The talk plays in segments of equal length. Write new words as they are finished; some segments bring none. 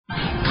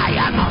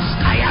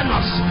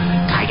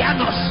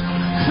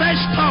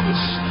tongues.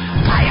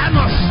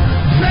 Kayanos.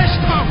 Fresh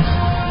tongues.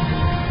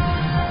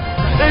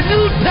 A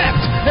new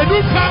depth. A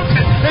new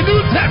fountain. A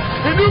new depth.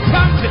 A new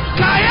fountain.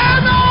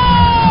 Kayanos.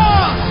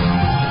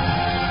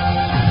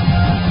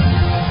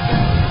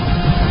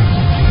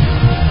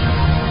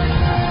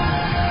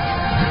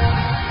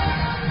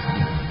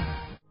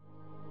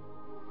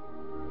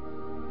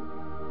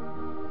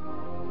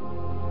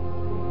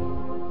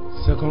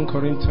 2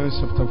 Corinthians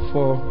chapter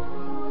 4,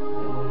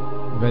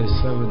 verse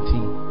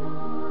 17.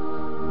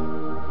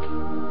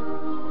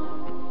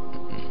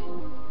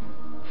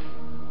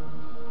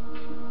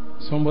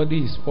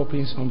 Somebody is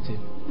popping something.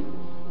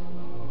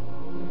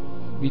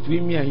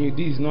 Between me and you,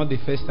 this is not the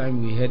first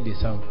time we heard the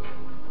sound.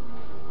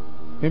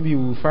 Maybe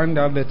we'll find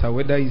out later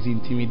whether it's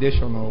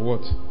intimidation or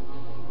what.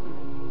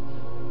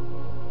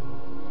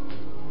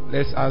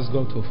 Let's ask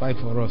God to fight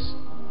for us.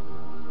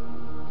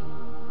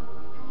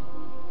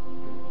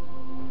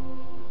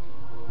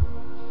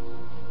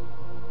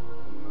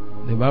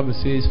 The Bible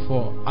says,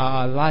 for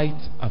our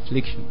light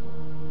affliction.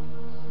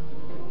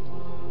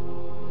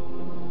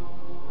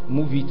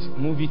 Move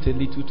it a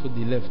little to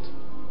the left.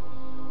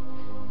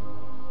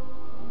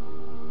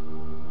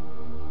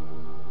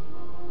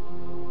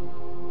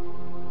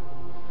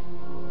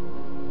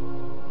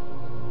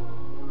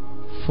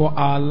 For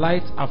our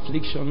light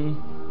affliction,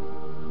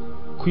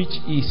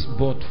 which is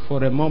but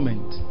for a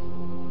moment,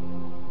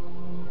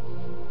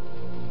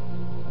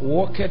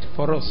 worketh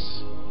for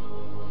us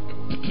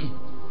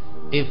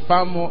a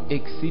far more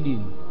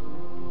exceeding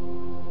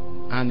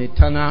and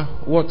eternal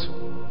what?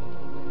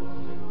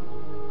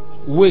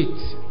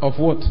 Weight of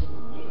what?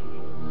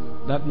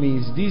 That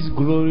means this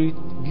glory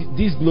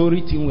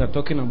thing we are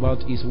talking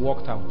about is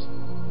worked out.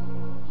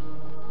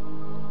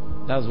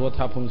 That's what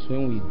happens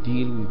when we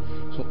deal with.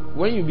 So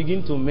when you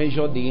begin to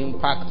measure the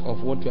impact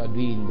of what you are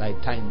doing by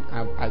time,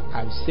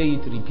 I've said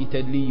it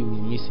repeatedly, you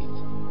will miss it.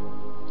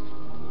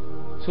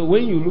 So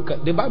when you look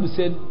at, the Bible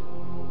said,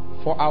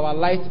 for our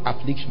light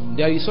affliction,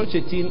 there is such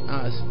a thing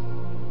as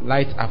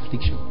light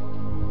affliction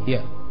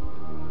here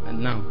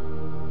and now.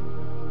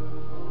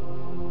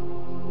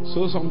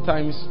 So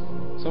sometimes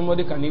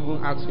somebody can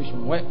even ask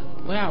question,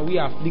 why are we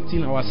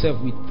afflicting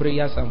ourselves with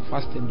prayers and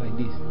fasting like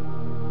this?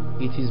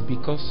 It is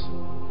because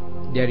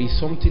there is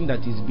something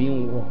that is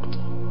being worked.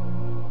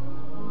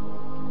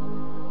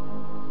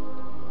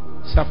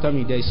 Say after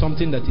me, there is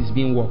something that is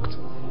being worked.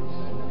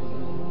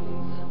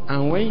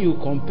 And when you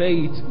compare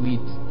it with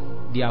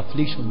the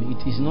affliction,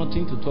 it is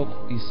nothing to talk.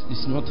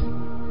 It's nothing.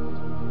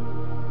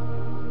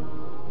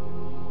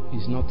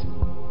 It's nothing.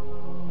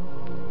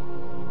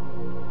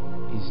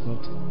 It's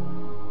nothing.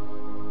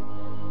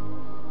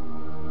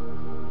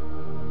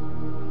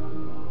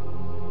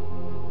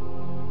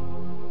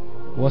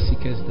 What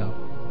seekest thou?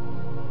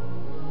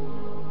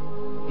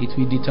 It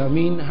will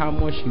determine how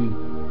much you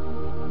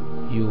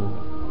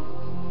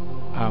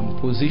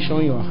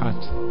position your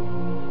heart,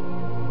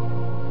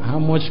 how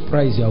much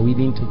price you are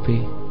willing to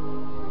pay.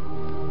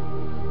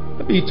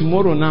 Maybe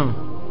tomorrow now,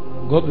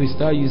 God will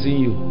start using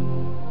you,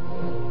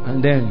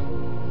 and then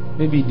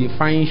maybe the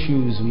fine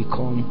shoes will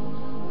come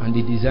and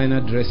the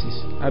designer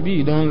dresses. Maybe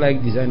you don't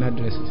like designer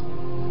dresses,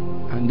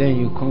 and then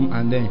you come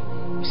and then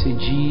you say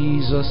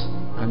Jesus,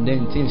 and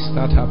then things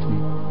start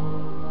happening,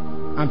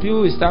 and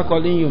people will start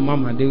calling you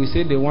mama. They will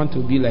say they want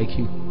to be like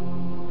you.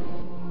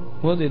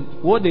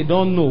 What they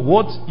don't know,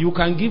 what you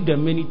can give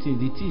them many things.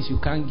 The things you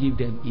can't give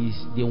them is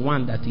the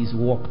one that is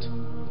worked.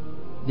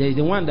 There is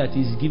the one that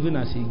is given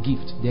as a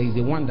gift. There is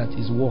the one that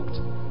is worked.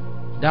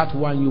 That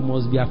one you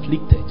must be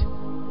afflicted.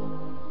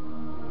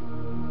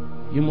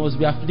 You must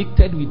be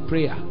afflicted with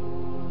prayer,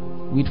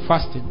 with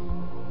fasting.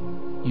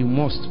 You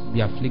must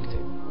be afflicted.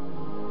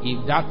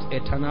 If that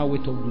eternal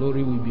weight of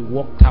glory will be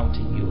worked out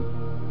in you.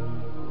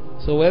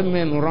 So when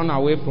men run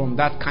away from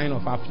that kind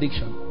of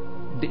affliction,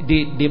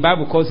 the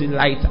Bible calls it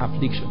light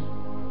affliction.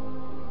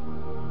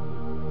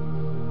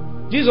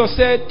 Jesus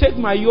said, take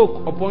my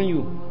yoke upon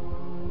you.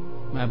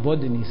 My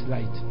burden is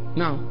light.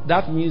 Now,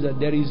 that means that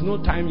there is no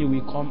time you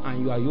will come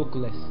and you are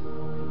yokeless.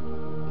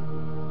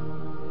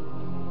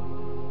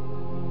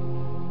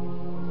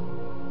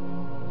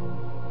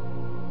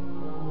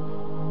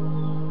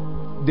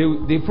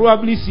 They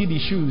probably see the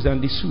shoes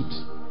and the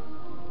suits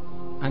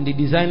and the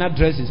designer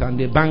dresses and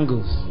the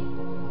bangles,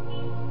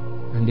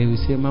 and they will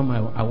say,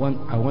 Mama, I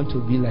want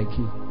to be like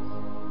you.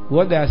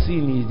 What they are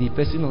seeing is the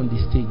person on the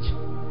stage.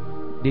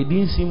 They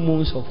didn't see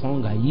months of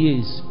hunger,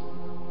 years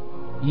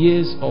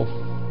of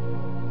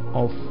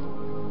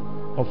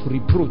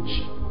reproach.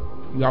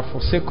 You are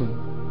forsaken,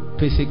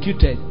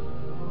 persecuted,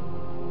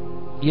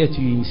 yet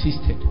you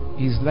insisted.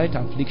 It's light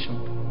affliction.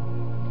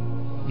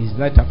 It's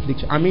light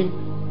affliction. I mean,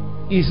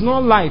 it's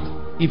not light.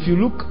 If you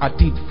look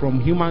at it from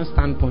human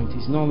standpoint,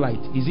 it's not light.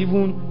 It's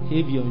even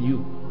heavy on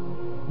you.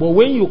 But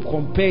when you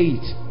compare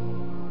it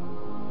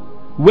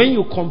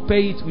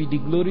with the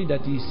glory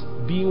that is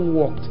being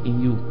worked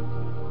in you,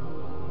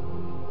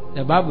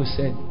 the Bible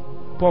said,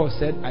 Paul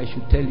said, I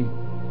should tell you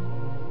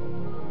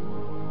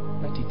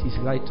that it is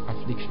light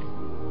affliction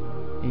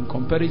in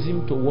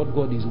comparison to what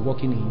God is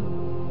working in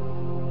you.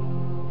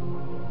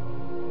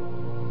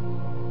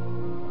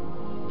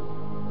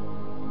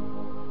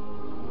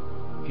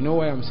 You know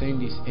why I'm saying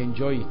this?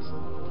 Enjoy it.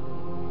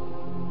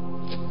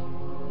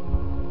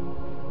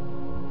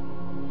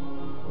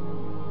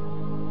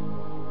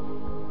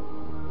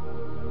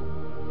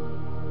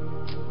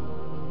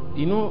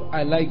 You know,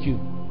 I like you.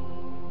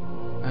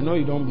 I know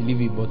you don't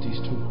believe it, but it's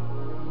true.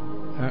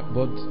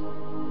 But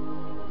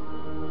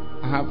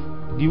I have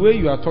the way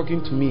you are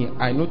talking to me,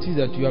 I notice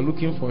that you are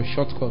looking for a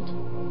shortcut.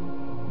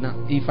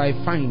 Now, if I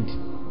find,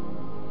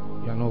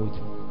 you are not with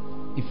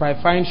me. If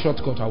I find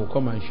shortcut, I will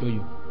come and show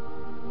you.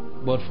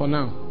 But for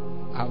now,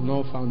 I have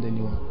not found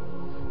anyone.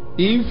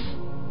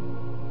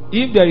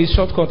 If there is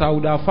shortcut, I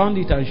would have found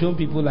it and shown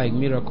people like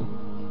Miracle.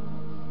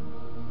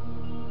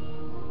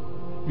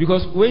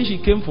 Because when she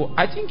came for,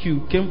 I think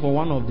you came for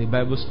one of the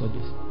Bible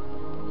studies.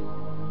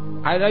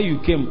 Either you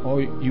came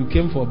or you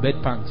came for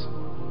bedpans.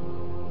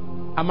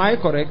 Am I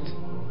correct?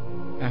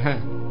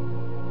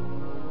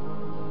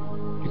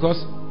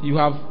 Because you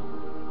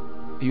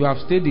have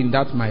stayed in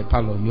that my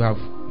parlor. You have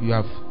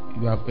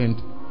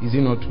earned. Is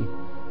it not true?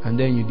 And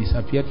then you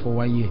disappeared for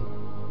 1 year.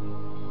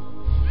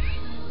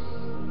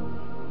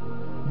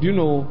 Do you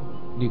know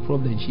the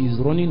problem? She is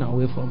running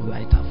away from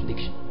light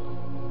affliction.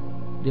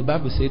 The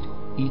Bible said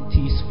it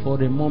is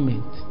for a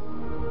moment.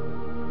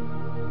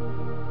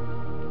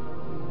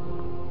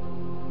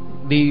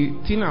 The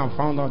thing I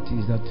found out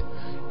is that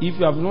if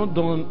you have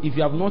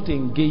not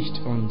engaged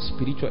in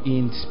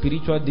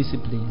spiritual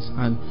disciplines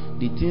and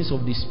the things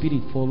of the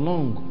spirit for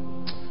long,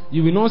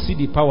 you will not see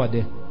the power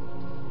there.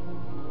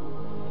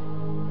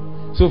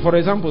 So, for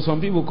example, some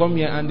people come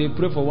here and they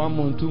pray for 1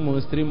 month, 2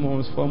 months, 3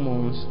 months, 4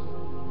 months,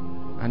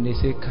 and they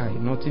say, "Kai,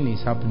 nothing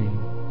is happening.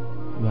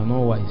 You are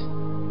not wise.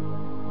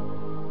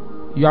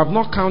 You have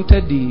not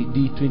counted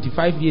the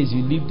 25 years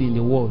you lived in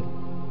the world.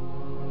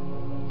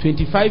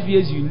 25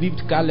 years you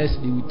lived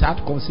carelessly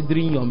without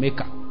considering your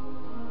maker.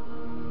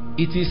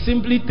 It is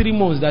simply 3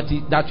 months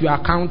that you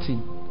are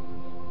counting."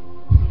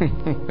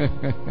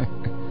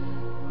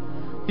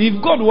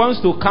 If God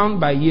wants to count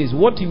by years,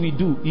 what He will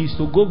do is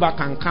to go back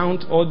and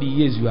count all the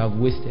years you have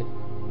wasted.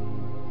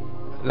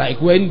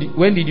 Like when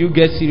did you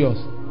get serious?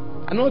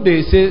 I know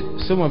they say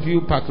some of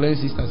you Parkland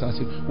sisters are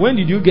serious. When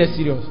did you get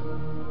serious?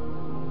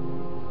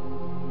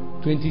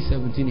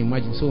 2017,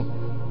 imagine. So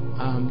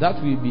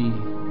that will be,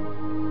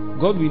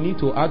 God will need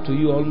to add to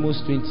you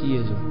almost 20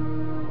 years.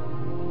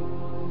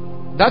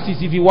 That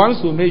is if He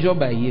wants to measure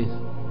by years.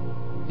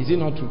 Is it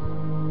not true?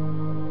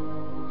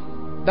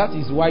 That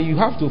is why you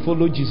have to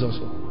follow Jesus.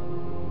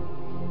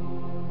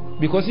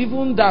 Because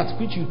even that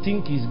which you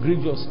think is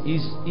grievous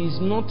is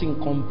nothing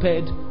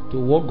compared to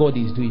what God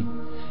is doing.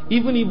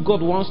 Even if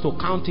God wants to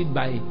count it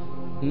by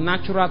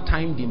natural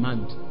time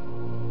demand.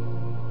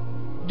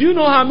 Do you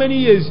know how many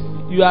years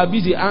you are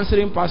busy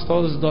answering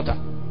pastor's daughter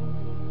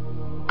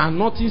and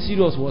nothing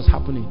serious was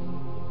happening?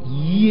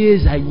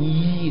 Years and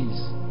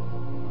years,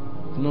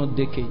 not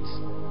decades.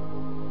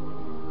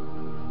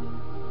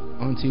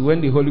 Until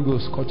when the Holy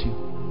Ghost caught you.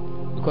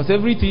 Because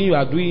everything you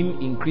are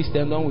doing in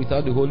Christendom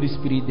without the Holy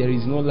Spirit, there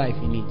is no life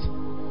in it.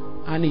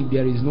 And if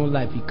there is no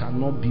life, it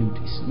cannot build.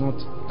 It's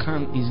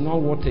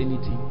not worth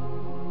anything.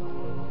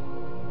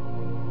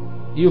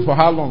 You, for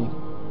how long?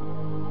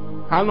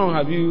 How long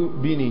have you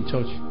been in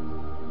church?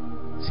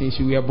 Since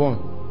you were born.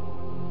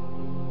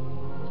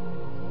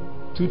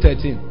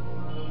 2:13.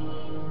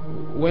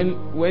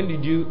 When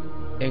did you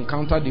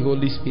encounter the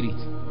Holy Spirit?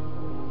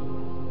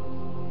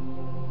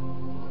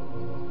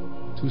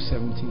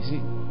 2:17.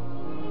 See?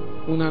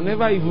 Una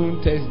never even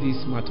test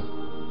this matter.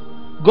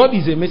 God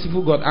is a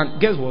merciful God,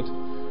 and guess what?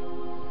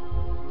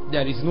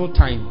 There is no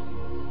time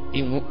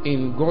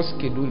in God's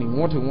scheduling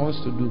what He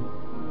wants to do.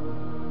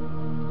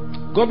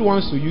 God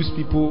wants to use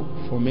people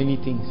for many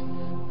things,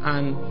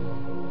 and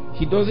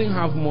He doesn't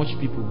have much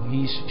people.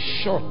 He is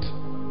short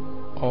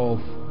of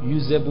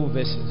usable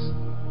vessels.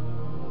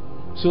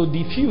 So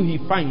the few He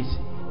finds,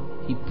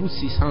 He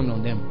puts His hand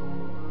on them.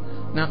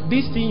 Now,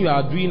 this thing you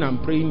are doing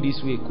and praying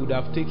this way could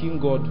have taken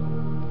God.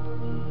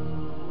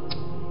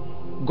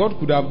 God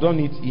could have done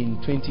it in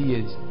 20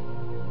 years.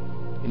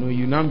 You know,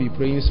 you now be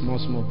praying small,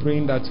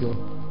 praying that your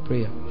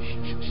prayer.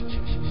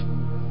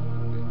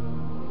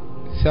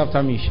 Say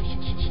after me.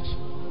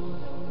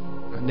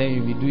 And then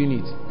you'll be doing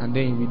it. And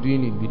then you'll be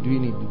doing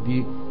it.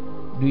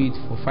 Do it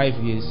for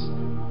 5 years,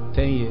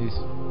 10 years,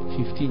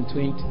 15,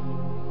 20.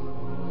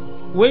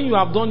 When you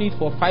have done it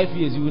for 5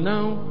 years, you will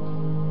now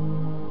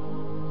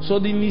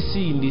suddenly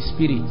see in the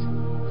spirit.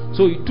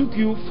 So it took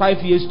you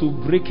 5 years to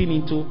breaking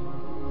into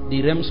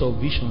the realms of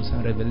visions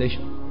and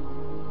revelation.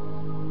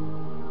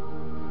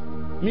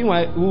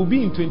 Meanwhile, we will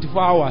be in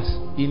 24 hours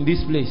in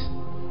this place.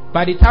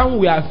 By the time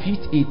we are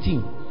fit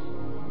 18,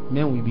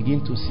 then we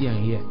begin to see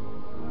and hear.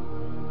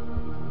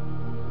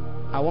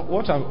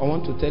 What I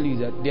want to tell you is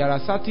that there are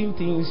certain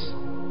things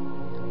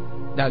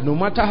that no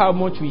matter how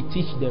much we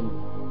teach them,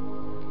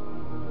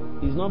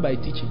 it's not by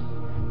teaching.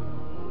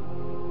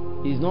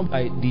 It's not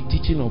by the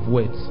teaching of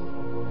words.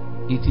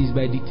 It is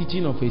by the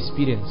teaching of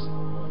experience.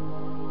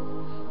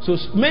 So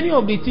many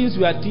of the things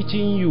we are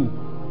teaching you,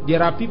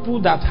 there are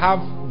people that have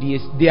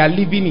this, they are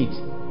living it,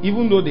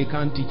 even though they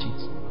can't teach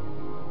it.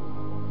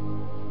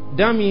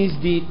 That means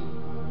the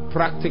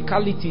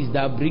practicalities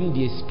that bring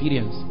the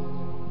experience.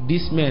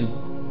 These men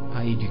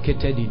are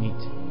educated in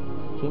it.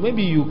 So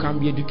maybe you can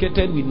be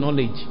educated with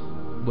knowledge,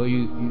 but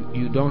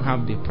you don't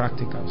have the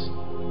practicals.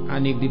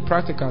 And if the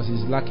practicals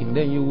is lacking,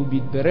 then you will be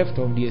bereft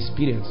of the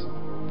experience.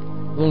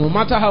 Well, no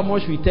matter how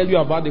much we tell you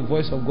about the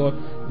voice of God,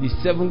 the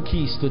 7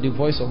 keys to the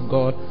voice of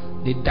God,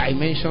 the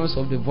dimensions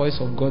of the voice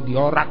of God, the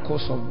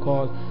oracles of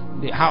God,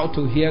 the how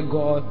to hear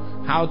God,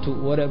 how to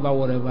whatever,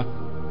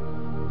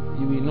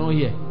 you will not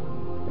hear.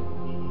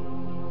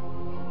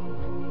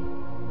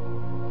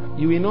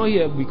 You will not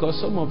hear because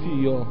some of you,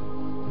 your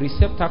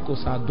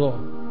receptacles are dull.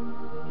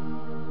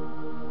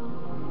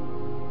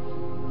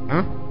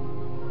 Huh?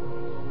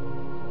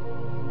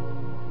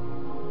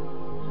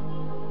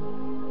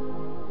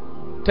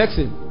 Text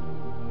him.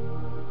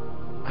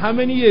 How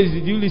many years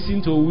did you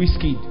listen to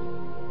Whiskey?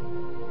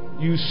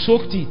 You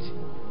soaked it.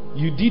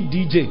 You did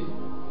DJ.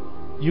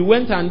 You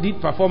went and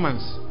did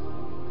performance.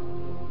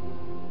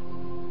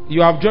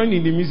 You have joined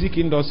in the music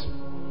industry.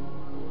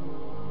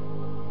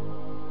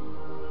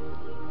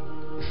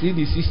 See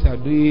the sister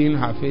doing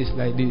her face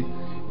like this.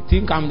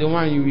 Think I'm the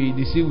one you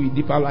will see with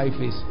deeper life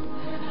face.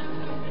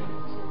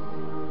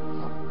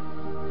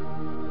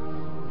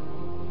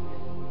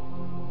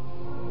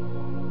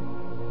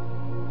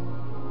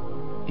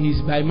 It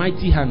is by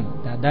mighty hand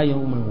that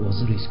young man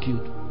was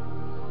rescued.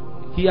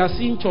 He has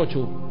seen church,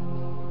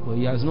 but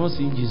he has not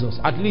seen Jesus.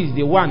 At least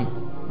the one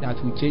that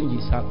will change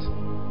his heart.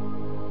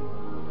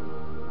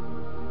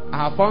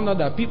 I have found out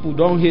that people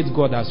don't hate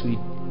God as we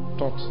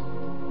thought.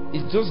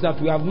 It's just that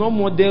we have not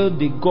modeled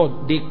the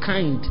God, the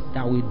kind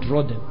that will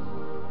draw them.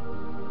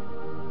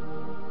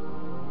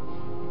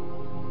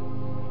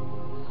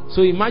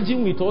 So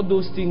imagine with all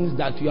those things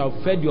that you have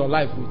fed your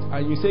life with,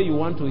 and you say you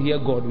want to hear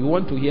God. You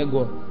want to hear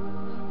God.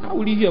 How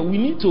will you hear? We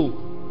need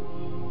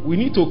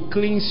to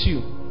cleanse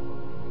you.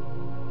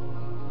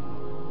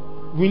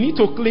 We need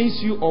to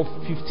cleanse you of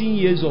 15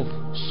 years of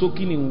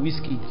soaking in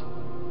whiskey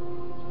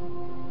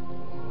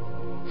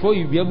before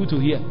you'll be able to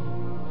hear.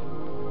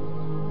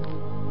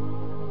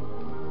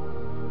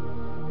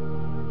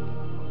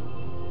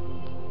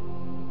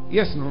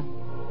 Yes, no?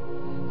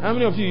 How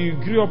many of you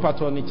grew up at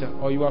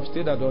Onitsha or you have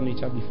stayed at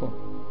Onitsha before?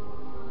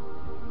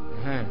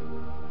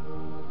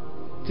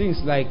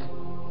 Things like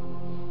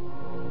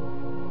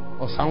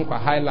Osankwa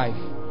High Life.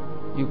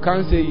 You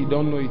can't say you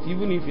don't know it.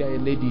 Even if you are a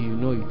lady, you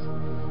know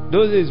it.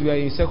 Those days we were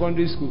in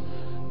secondary school.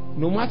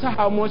 No matter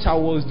how much I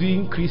was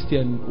doing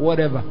Christian,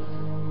 whatever.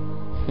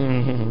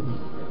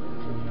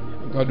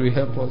 God will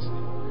help us.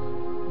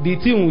 The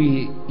thing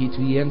it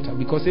will enter,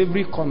 because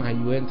every corner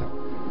you enter.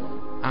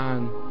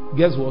 And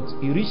guess what?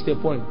 It reached a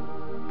point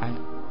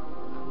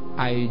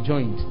I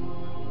joined.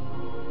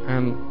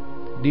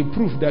 And the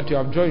proof that you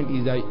have joined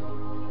is that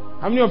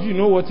how many of you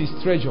know what is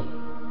treasure?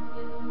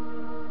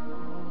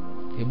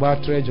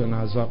 About treasure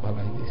now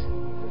like this.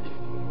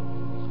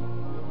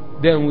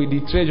 Then with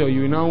the treasure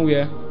you now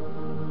wear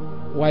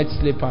white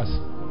slippers.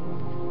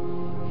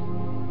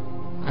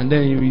 And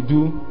then you will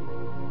do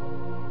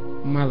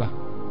mala.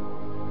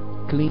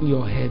 Clean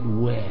your head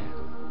well.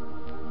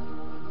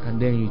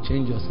 And then you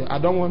change yourself. I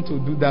don't want to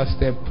do that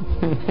step.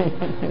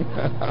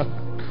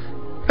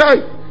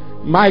 Hey,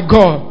 my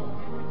God.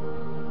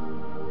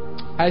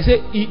 I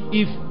say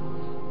if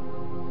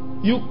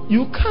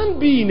you can't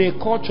be in a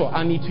culture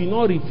and it will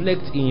not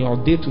reflect in your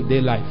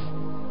day-to-day life.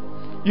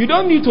 You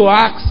don't need to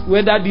ask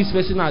whether this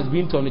person has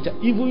been to Onitsha.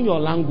 Even your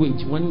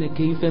language,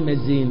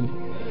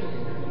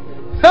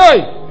 hey,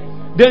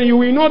 then you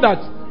will know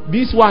that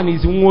this one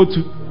is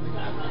Nwotu.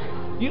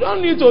 You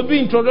don't need to do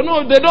introduction.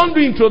 No, they don't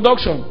do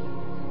introduction.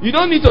 You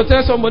don't need to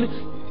tell somebody.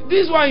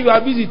 This one you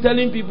are busy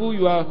telling people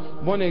you are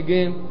born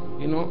again.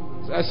 You know,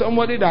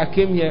 somebody that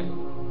came here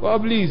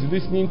probably is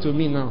listening to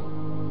me now.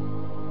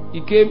 He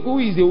came. Who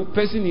is the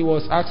person he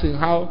was asking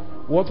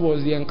what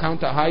was the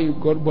encounter, how you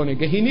got born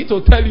again? He needs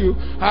to tell you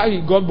how he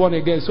got born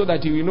again so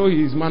that you will know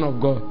he is man of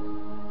God.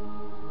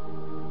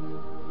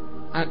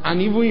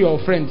 And even your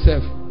friend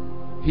self,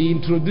 he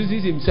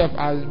introduces himself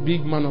as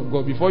big man of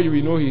God before you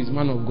will know he is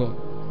man of God.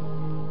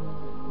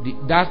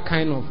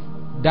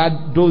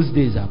 Those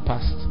days are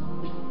past.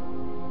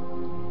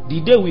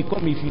 The day will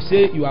come, if you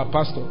say you are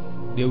pastor,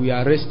 they will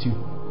arrest you.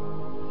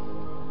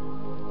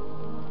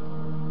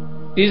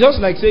 It's just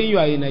like saying you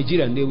are a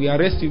Nigerian. They will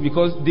arrest you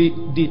because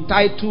the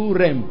title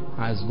realm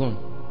has gone.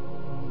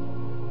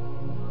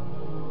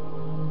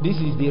 This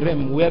is the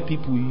realm where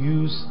people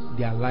use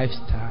their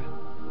lifestyle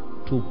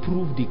to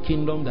prove the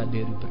kingdom that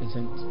they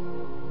represent.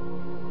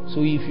 So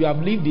if you have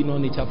lived in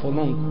Onitsha for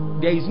long,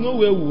 there is no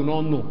way we will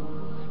not know.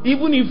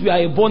 Even if you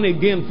are born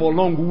again for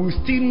long, we will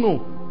still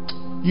know.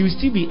 You will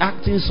still be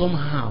acting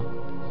somehow.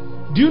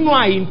 Do you know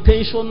I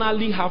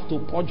intentionally have to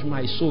purge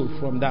my soul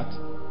from that?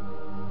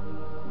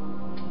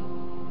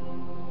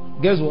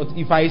 Guess what?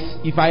 If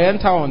I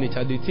enter on it,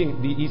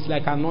 it's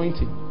like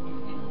anointing.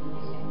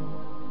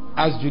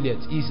 Ask Juliet.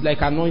 It's like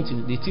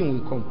anointing. The thing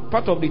will come.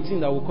 Part of the thing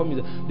that will come is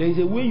that there is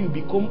a way you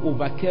become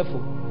over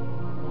careful.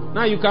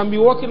 Now you can be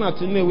walking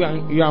at anywhere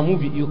and you are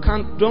moving. You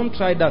can't. Don't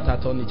try that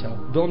at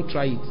Onitsha. Don't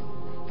try it.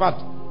 In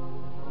fact,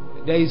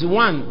 there is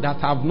one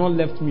that have not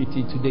left me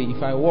till today.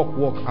 If I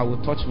walk, I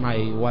will touch my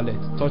wallet,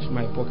 touch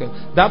my pocket.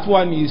 That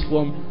one is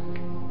from.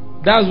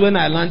 That's when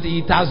I learned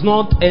it has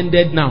not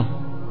ended now.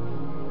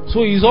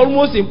 So it's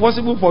almost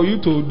impossible for you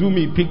to do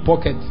me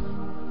pickpocket.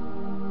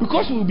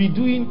 Because we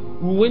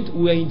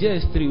were in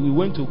JS3, we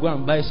went to go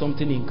and buy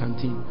something in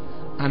canteen.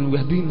 And we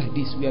are doing like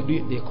this.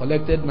 They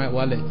collected my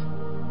wallet.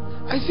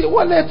 I say,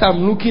 wallet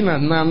I'm looking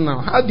at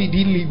now. How did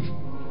he leave?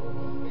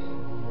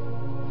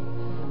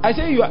 I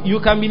say, you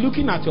can be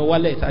looking at your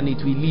wallet and it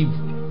will leave.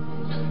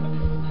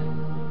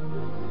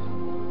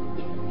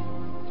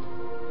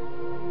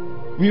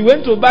 We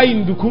went to buy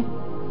in Nduku.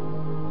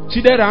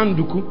 Chidera and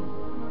Nduku.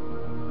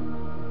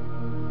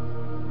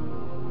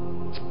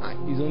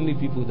 It's only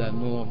people that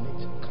know of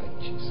it. God,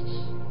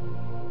 Jesus.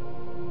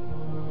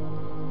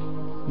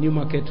 New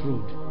Market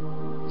Road.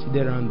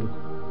 Chidera and Nduku.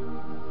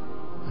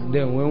 And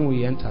then when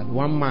we entered,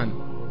 one man,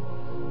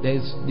 there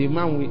is a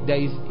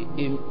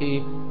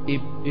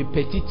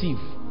petty thief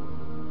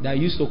that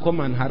used to come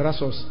and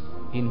harass us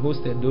in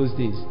hostel those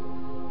days.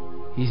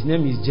 His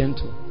name is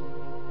Gentle.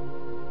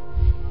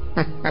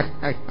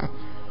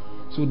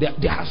 So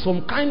there are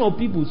some kind of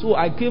people. So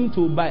I came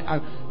to buy,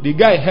 and the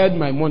guy held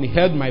my money,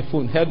 held my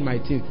phone, held my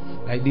thing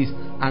like this,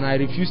 and I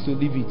refused to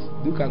leave it.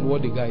 Look at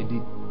what the guy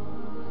did.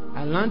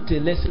 I learned a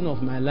lesson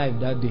of my life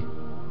that day.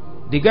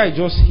 The guy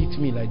just hit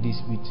me like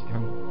this with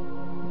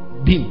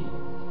beam.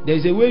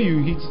 There's a way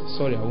you hit.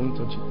 Sorry, I won't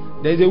touch it.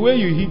 There's a way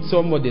you hit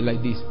somebody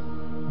like this.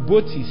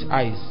 Both his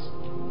eyes,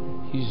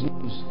 his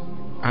nose,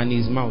 and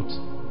his mouth.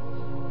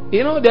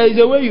 You know, there is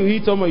a way you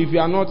hit someone. If you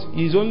are not,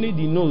 it's only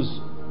the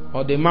nose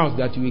or the mouth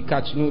that you will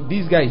catch. You know,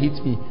 this guy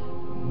hit me,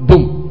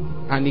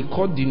 boom, and he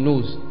caught the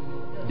nose,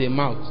 the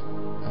mouth,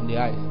 and the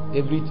eyes.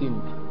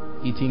 Everything,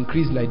 it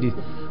increased like this.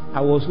 I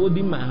was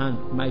holding my hand,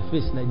 my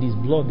face like this,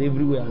 blood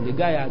everywhere, and the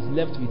guy has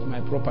left with my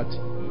property.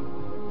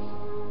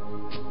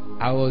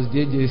 I was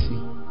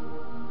JJC.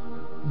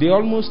 They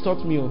almost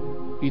taught me.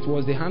 It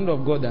was the hand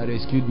of God that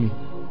rescued me.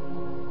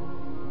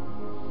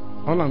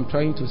 All I'm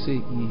trying to say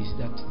is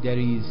that there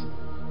is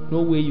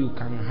no way you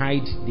can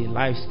hide the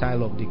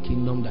lifestyle of the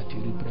kingdom that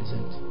you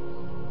represent.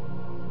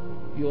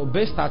 Your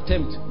best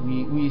attempt,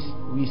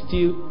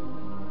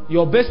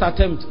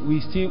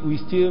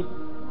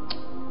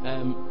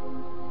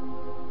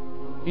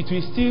 it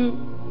will still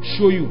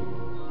show you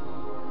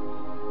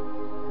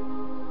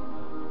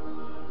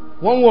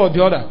one way or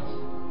the other.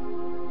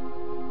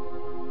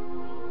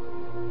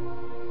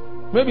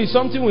 Maybe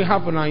something will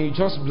happen and you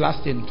just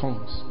blast in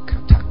tongues.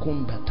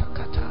 Katakumba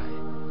takatai,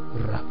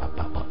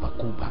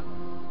 rapapapakuba,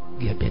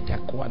 gebeta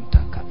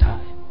kwanta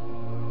katai.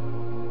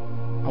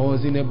 I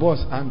was in a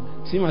bus and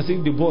seemed as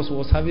if the bus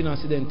was having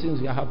accident, things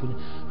were happening,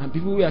 and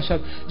people were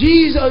shouting,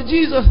 "Jesus,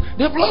 Jesus,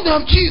 the blood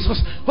of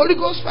Jesus, Holy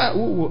Ghost fire!"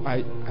 Ooh,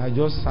 I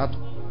just sat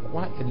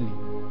quietly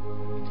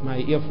with my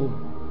earphone.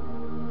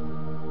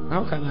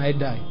 How can I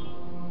die?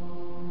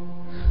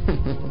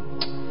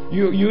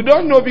 You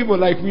don't know people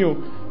like me.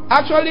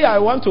 Actually, I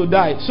want to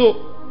die, so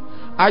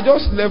I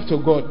just left to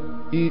God.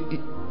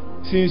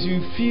 Since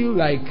you feel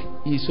like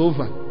it's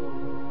over,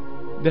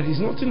 there is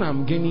nothing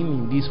I'm gaining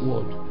in this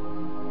world.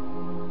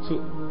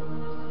 So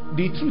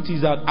the truth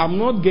is that I'm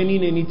not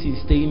gaining anything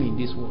staying in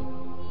this world.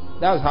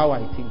 That's how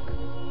I think.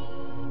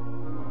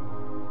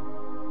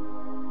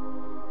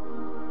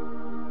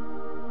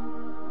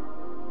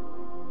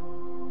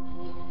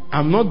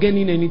 I'm not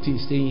gaining anything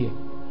staying here.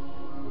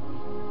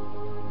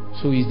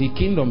 So it's the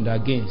kingdom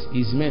that gains,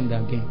 it's men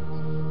that gain.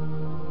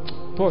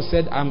 Paul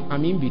said,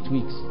 I'm in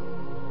between.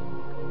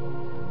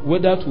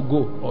 Whether to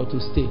go or to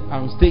stay,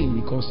 I'm staying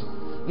because.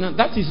 Now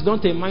that is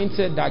not a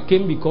mindset that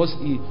came because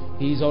he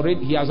has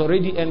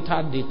already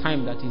entered the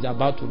time that he's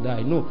about to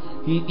die. No,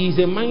 he is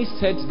a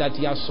mindset that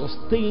he has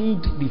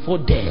sustained before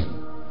death.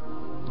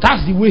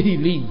 That's the way he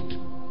lived.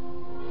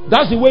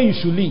 That's the way you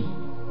should live.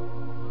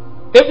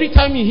 Every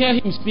time you hear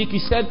him speak, he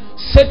said,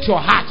 "Set your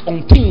heart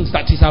on things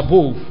that is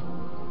above."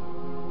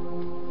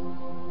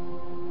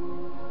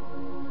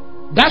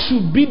 That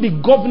should be the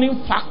governing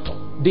factor.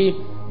 The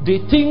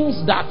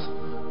things that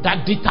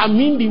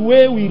determine the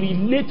way we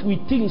relate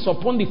with things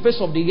upon the face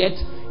of the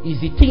earth is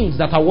the things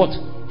that are what?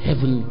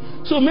 Heavenly.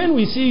 So men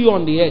will see you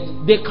on the earth.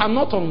 They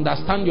cannot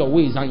understand your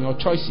ways and your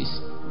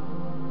choices.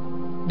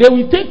 They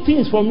will take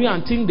things from you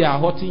and think they are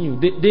hurting you.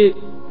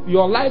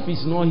 Your life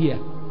is not here.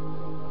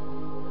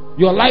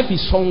 Your life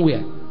is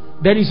somewhere.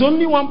 There is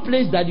only one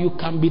place that you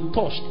can be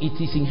touched. It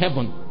is in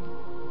heaven.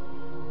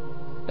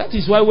 That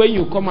is why when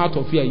you come out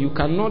of here, you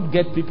cannot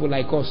get people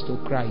like us to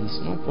cry. It's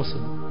not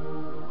possible.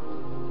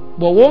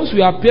 But once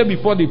we appear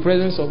before the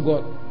presence of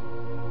God,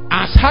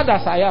 as hard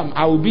as I am,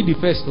 I will be the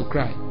first to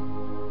cry.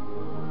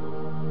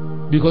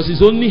 Because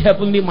it's only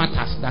heavenly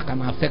matters that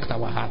can affect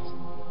our heart.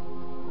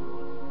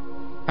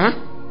 Huh?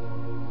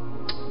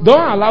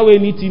 Don't allow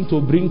anything to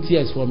bring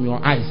tears from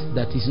your eyes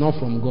that is not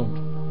from God.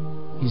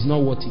 It's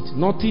not worth it.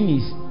 Nothing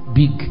is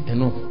big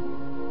enough.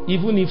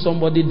 Even if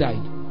somebody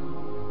died.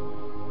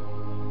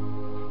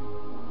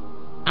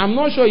 I'm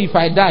not sure if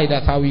I die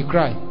that I will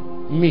cry.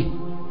 Me.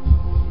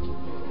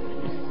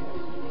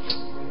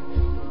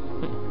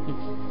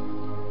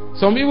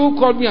 Some people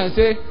call me and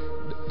say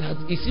that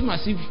it seems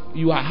as if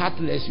you are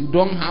heartless, you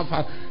don't have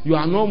heart, you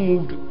are not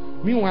moved.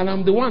 Meanwhile,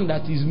 I'm the one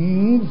that is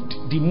moved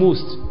the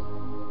most.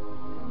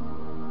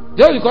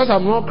 Just because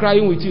I'm not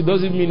crying with you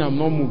doesn't mean I'm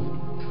not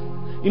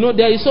moved. You know,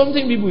 there is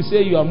something people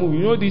say you are moved.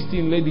 You know this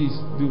thing ladies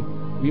do,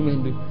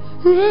 women do.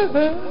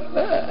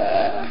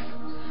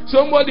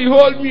 Somebody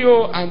hold me,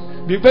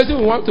 and the person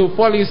will want to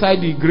fall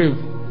inside the grave.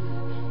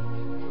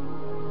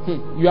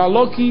 You are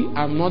lucky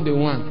I'm not the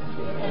one.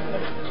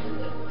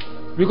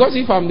 Because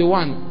if I'm the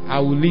one, I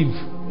will leave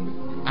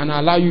and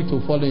allow you to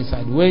fall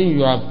inside. When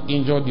you have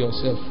injured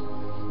yourself,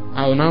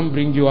 I will now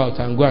bring you out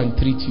and go and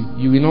treat you.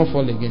 You will not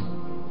fall again.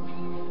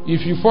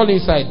 If you fall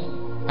inside,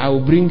 I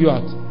will bring you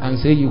out and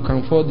say you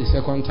can fall the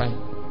second time.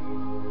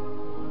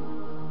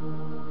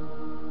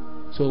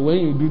 So when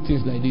you do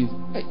things like this,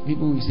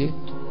 people will say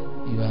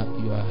you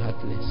are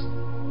heartless.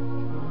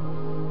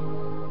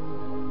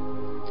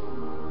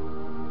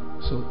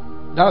 So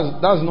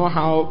that's not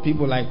how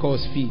people like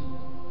us feel.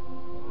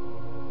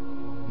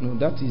 No,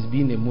 that is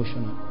being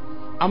emotional.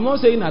 I'm not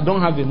saying I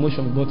don't have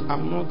emotion, but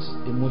I'm not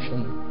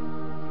emotional.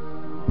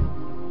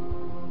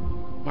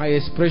 My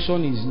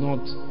expression is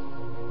not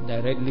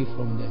directly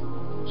from there.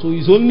 So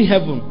it's only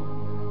heaven.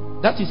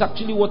 That is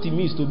actually what it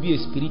means to be a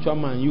spiritual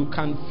man. You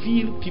can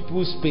feel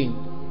people's pain,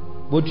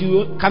 but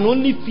you can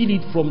only feel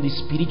it from the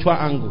spiritual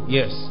angle.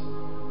 Yes.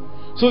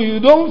 So you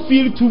don't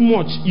feel too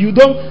much.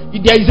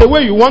 There is a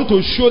way you want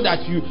to show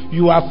that you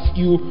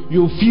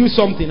feel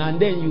something,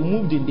 and then you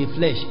moved in the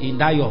flesh in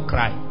that your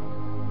cry.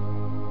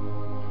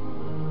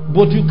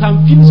 But you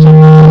can feel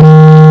something.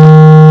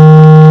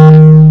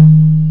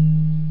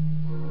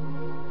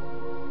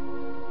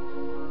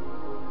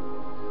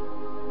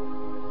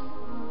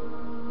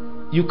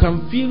 You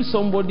can feel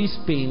somebody's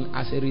pain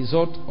as a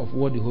result of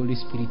what the Holy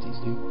Spirit is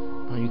doing,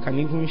 and you can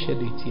even shed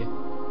a tear.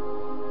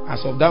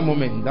 As of that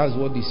moment, that's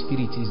what the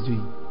Spirit is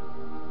doing.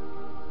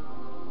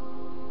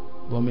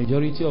 But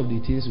majority of the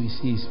things we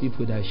see is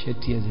people that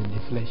shed tears in the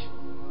flesh.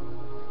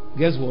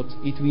 Guess what?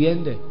 It will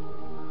end there.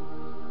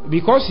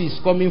 Because it's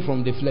coming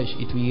from the flesh,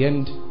 it will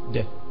end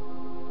there.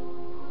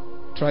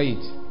 Try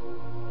it.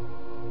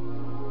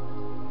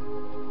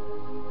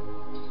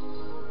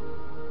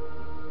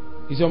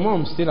 Is your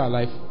mom still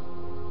alive?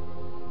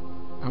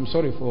 I'm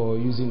sorry for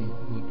using it,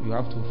 but you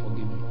have to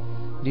forgive me.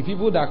 The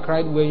people that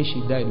cried when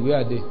she died, where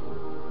are they?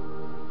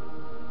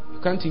 You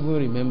can't even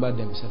remember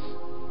themselves.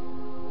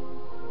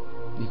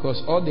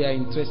 Because all they are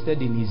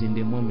interested in is in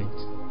the moment.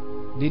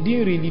 They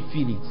didn't really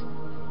feel it.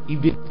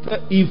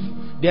 If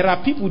there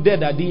are people there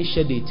that didn't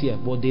shed a tear,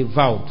 but they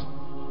vowed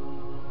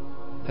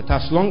that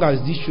as long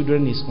as these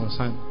children is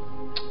concerned,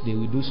 they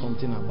will do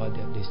something about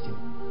their destiny.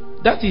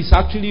 That is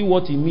actually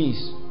what it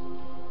means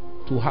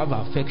to have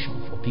affection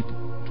for people,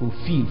 to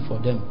feel for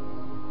them.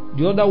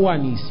 The other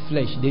one is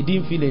flesh. They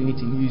didn't feel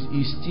anything.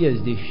 It's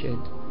tears they shed.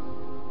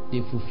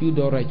 They fulfilled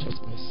all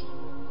righteousness.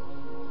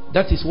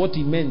 That is what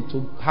it meant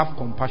to have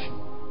compassion.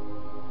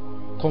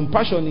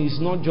 Compassion is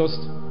not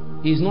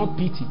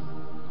pity.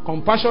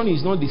 Compassion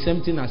is not the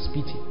same thing as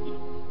pity.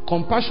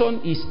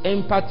 Compassion is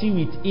empathy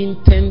with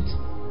intent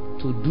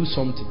to do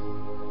something.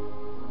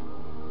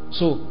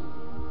 So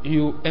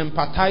you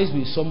empathize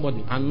with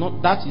somebody, and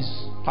not that is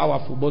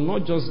powerful, but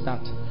not just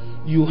that.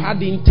 You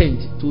had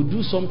intent to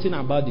do something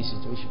about the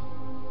situation.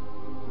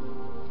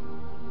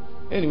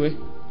 Anyway,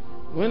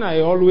 when I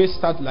always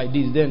start like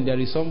this, then there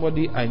is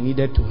somebody I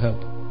needed to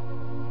help.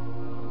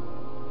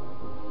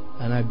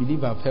 And I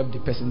believe I've helped the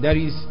person.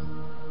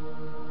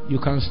 You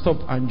can stop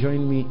and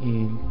join me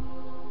in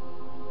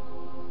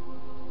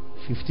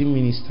 15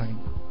 minutes time,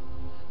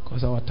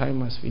 because our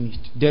time has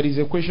finished. There is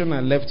a question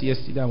I left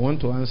yesterday. I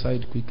want to answer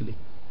it quickly.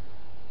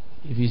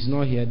 If it's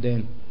not here,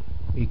 then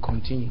we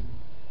continue.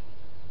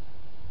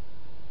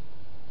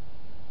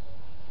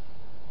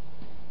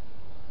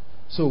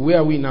 So where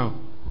are we now?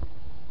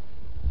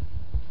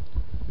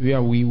 Where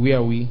are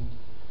we?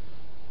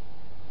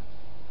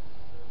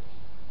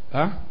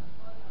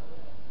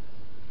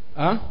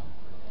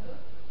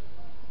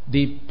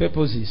 The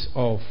purposes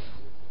of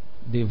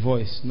the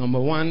voice. Number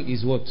 1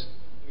 is what?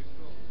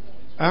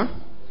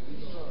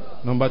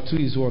 Number 2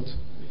 is what?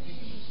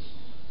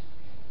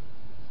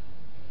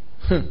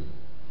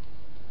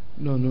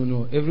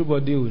 No.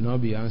 Everybody will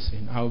not be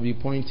answering. I will be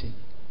pointing.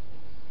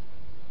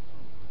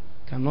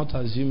 Cannot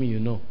assume you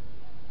know.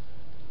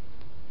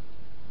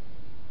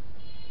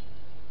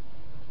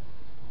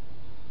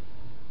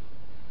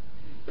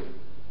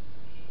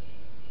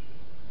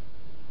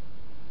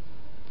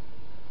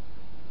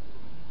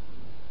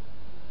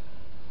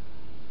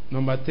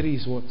 Number 3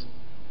 is what?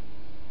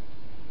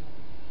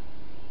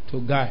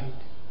 To guide.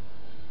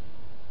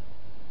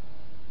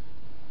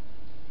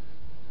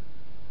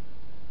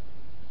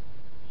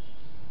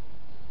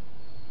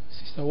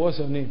 Sister, what's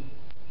your name?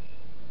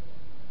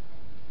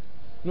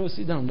 No,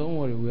 sit down. Don't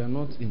worry. We are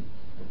not in.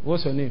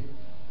 What's your name?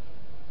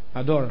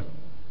 Adora.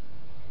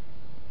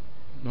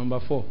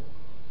 Number 4.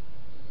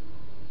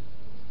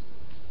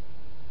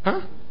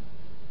 Huh?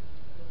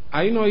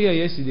 Are you not here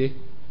yesterday?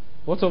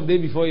 What of day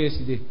before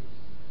yesterday?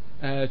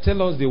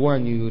 Tell us the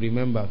one you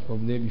remember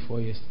from day before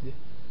yesterday.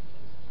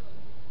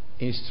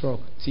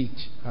 Instruct,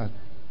 teach,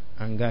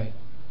 and guide.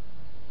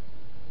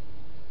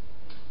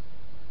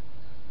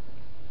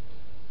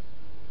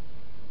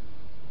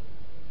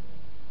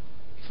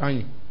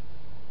 Fine.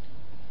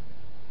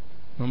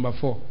 Number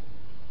 4.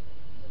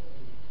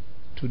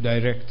 To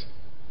direct.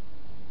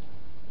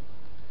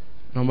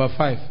 Number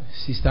 5.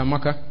 Sister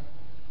Maka.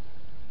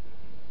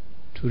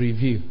 To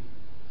review.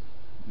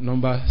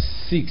 Number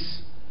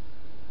 6.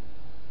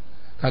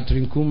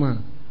 Catherine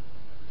Kuma.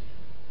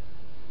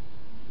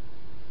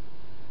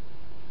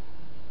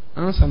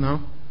 Answer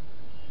now.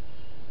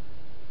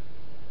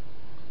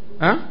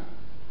 Huh?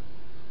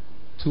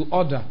 To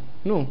order.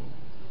 No.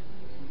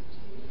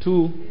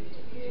 To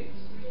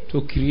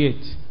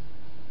create.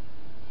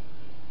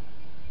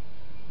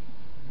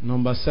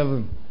 Number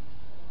 7.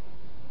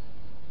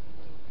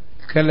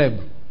 Caleb.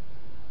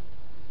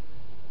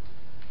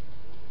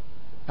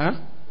 Huh?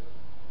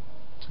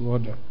 To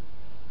order.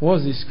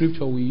 What's the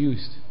scripture we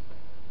used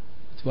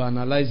to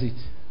analyze it?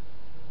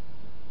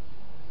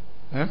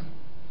 Huh?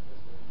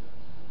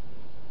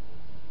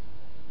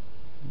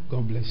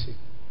 God bless you.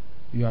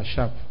 You are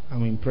sharp.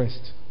 I'm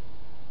impressed.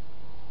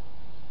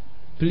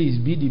 Please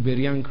be the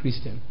Berean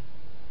Christian.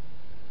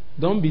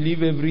 Don't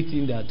believe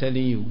everything they are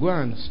telling you. Go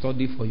and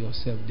study for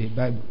yourself the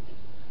Bible.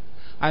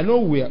 I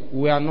know we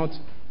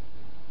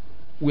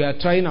are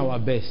trying our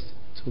best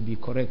to be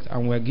correct,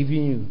 and we are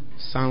giving you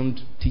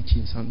sound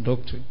teachings and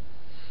doctrine.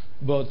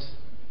 But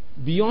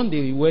beyond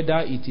the whether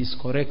it is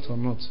correct or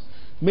not,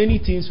 many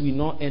things will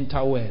not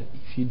enter well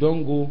if you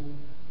don't go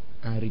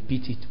and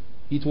repeat it.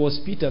 It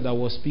was Peter that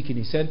was speaking.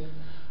 He said,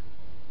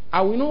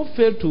 I will not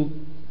fail to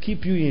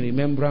keep you in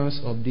remembrance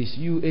of this.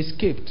 You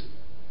escaped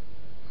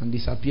and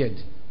disappeared.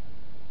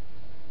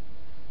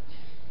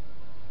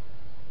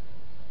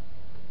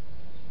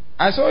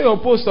 I saw your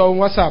post on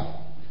WhatsApp,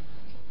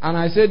 and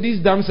I said, this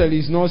damsel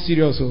is not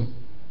serious. So.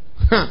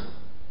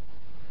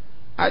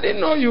 I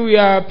didn't know you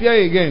will appear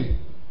again.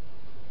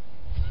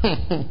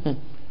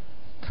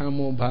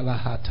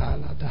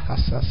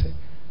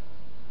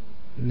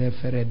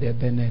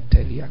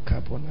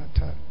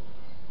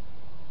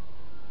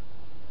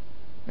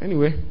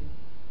 Anyway,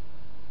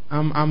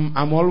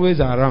 I'm always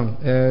around,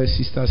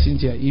 Sister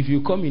Cynthia. If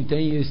you come in 10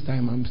 years'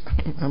 time,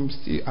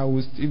 I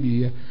will still be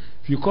here.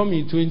 If you come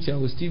in 20, I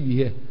will still be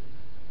here.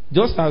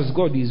 Just as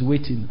God is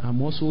waiting,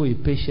 I'm also a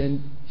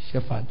patient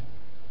shepherd.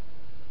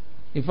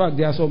 In fact,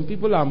 there are some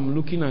people I'm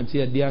looking at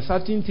here. There are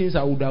certain things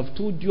I would have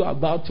told you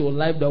about your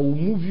life that will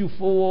move you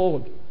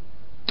forward.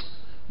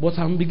 But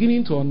I'm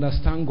beginning to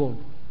understand God.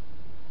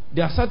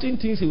 There are certain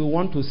things He will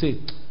want to say.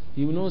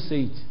 He will not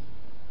say it.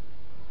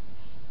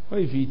 Or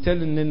if He tell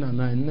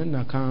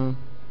Nena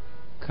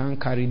can't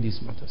carry this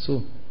matter.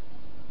 So,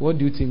 what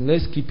do you think?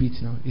 Let's keep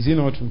it now. Is it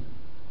not true?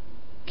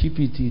 Keep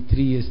it in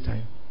 3 years'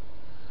 time.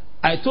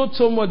 I told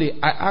somebody,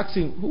 I asked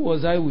him, who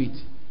was I with?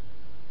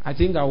 I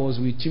think I was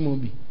with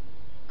Chimobi.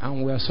 And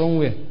we were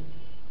somewhere.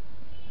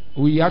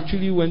 We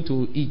actually went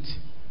to eat.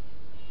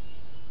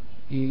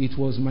 It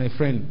was my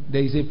friend.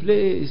 There is a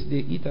place they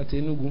eat at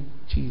Enugu.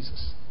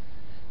 Jesus.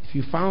 If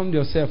you found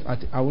yourself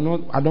at, I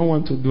don't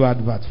want to do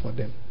advert for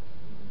them.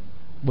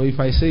 But if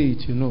I say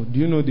it, you know. Do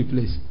you know the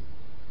place?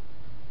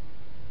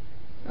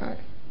 Right.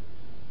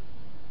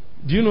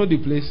 Do you know the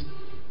place?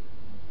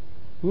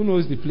 Who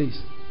knows the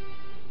place?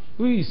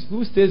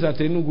 Who stays at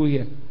Enugu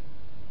here?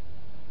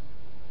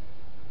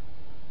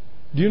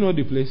 Do you know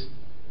the place?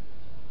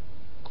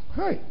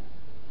 Hi.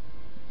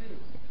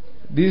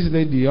 This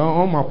lady,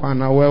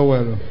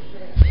 well.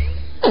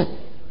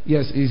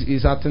 Yes,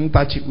 is at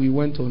Ntachi. We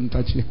went to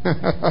Ntachi.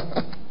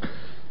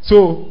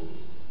 So,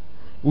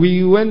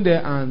 we went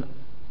there, and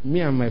me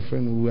and my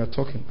friend, we were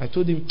talking. I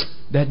told him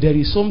that there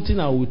is something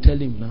I will tell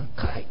him now.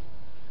 Kai.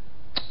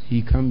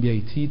 He can't bear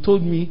it. He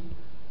told me,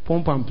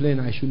 pump and plain,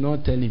 I should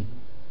not tell him.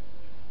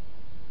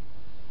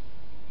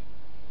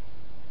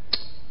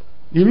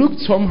 He looked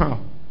somehow,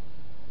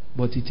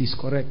 but it is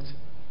correct.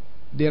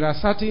 There are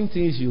certain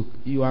things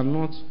you are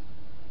not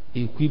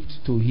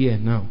equipped to hear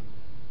now.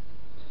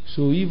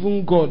 So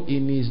even God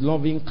in His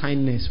loving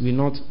kindness will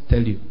not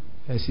tell you.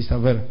 Sister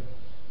Vera.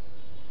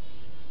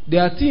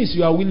 There are things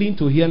you are willing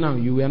to hear now.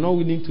 You were not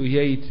willing to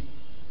hear it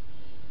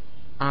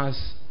as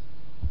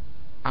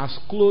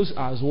close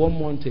as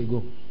 1 month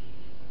ago.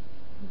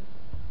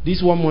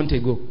 This 1 month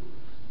ago.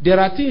 There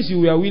are things you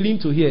were willing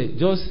to hear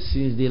just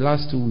since the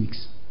last 2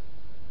 weeks.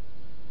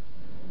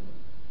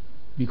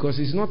 Because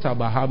it's not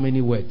about how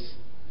many words.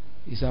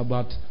 It's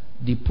about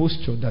the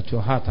posture that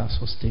your heart has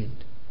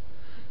sustained.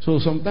 So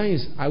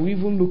sometimes I will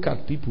even look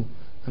at people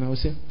and I will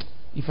say,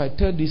 if I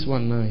tell this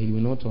one now, he will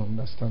not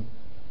understand.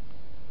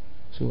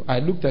 So I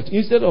looked at,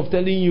 instead of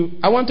telling you,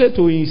 I wanted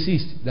to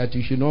insist that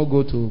you should not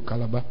go to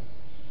Calabar.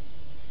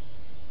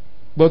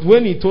 But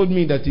when he told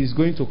me that he's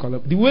going to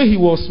Calabar, the way he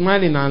was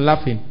smiling and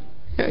laughing,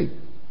 hey,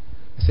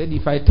 I said,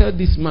 if I tell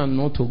this man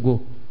not to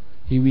go,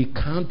 he will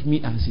count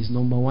me as his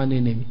number one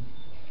enemy.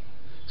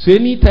 So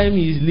anytime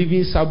he is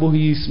leaving Sabo,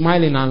 he is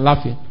smiling and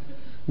laughing.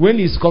 When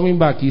he's coming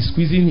back, he's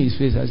squeezing his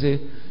face. I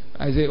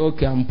say,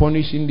 okay, I'm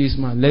punishing this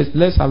man.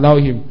 Let's allow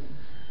him.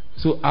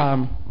 So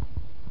I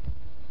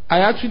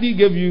actually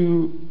gave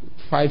you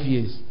 5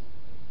 years.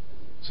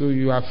 So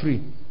you are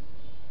free.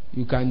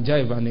 You can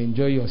jive and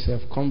enjoy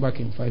yourself. Come back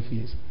in 5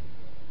 years.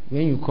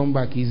 When you come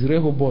back, it's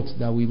Rehoboth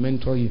that will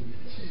mentor you.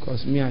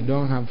 Because me, I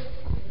don't have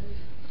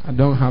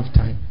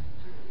time.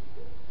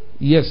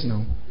 Yes,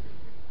 now.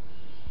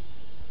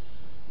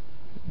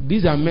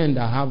 These are men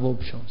that have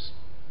options.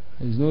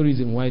 There's no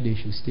reason why they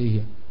should stay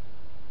here.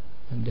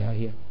 And they are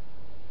here.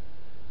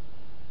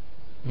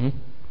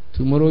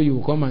 Tomorrow you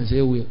will come and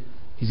say, well,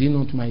 is he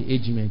not my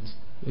age mate?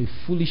 You're a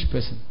foolish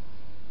person.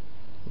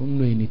 You don't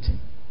know anything.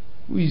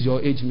 Who is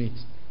your age mate?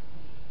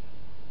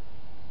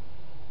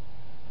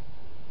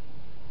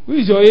 Who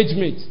is your age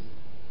mate?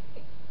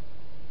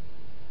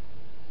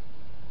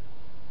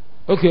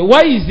 Okay,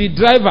 why is the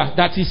driver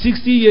that is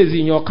 60 years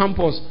in your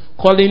campus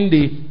calling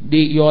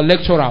your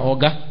lecturer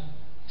Oga?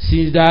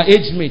 Since they are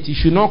age mate, you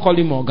should not call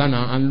him Oga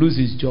now and lose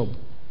his job.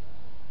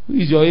 Who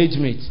is your age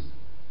mate?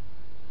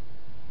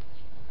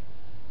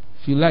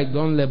 If you like,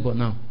 don't labor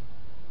now.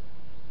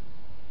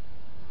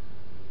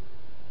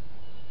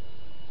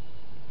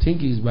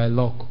 Think it's by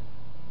luck.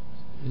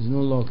 There's no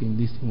luck in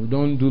this thing. We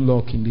don't do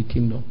luck in the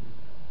kingdom.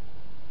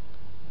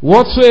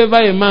 Whatsoever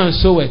a man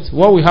soweth,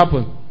 what will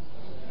happen?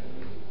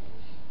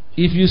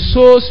 If you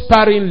sow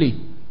sparingly,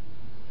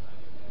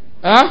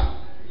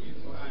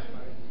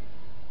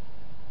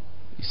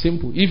 it's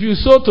simple. If you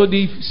sow to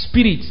the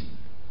spirit,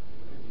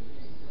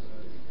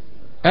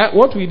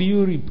 what will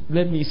you reap?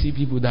 Let me see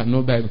people that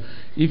know Bible.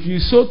 If you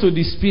sow to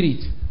the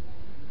spirit,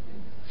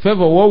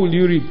 favor, what will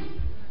you reap?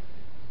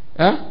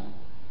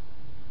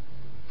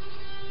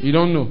 You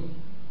don't know.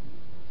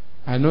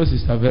 I know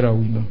Sister Vera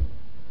will know.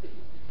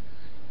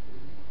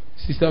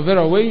 Sister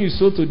Vera, when you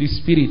sow to the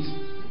spirit,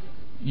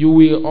 you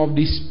will of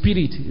the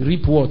spirit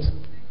reap what?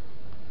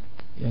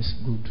 Yes,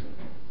 good.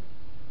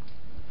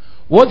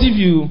 What if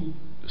you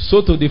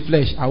sow to the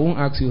flesh? I won't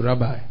ask you,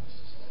 Rabbi.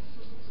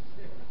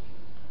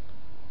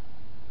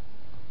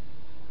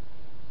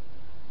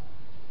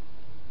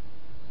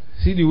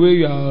 See the way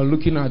you are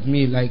looking at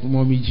me like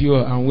Mommy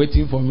Gio and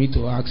waiting for me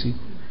to ask you.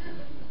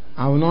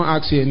 I will not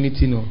ask you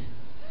anything. No.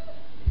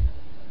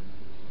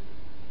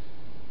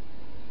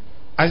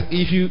 As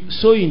if you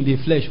sow in the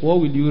flesh, what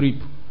will you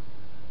reap?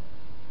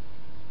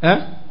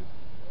 I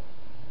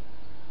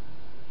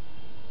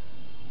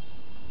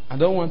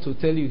don't want to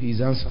tell you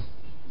his answer.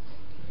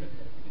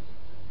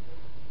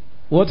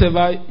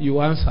 Whatever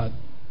you answered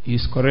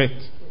is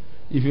correct.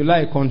 If you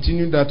like,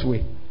 continue that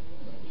way.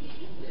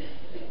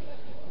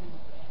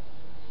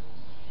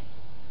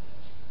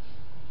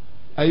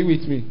 Are you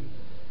with me?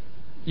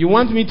 You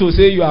want me to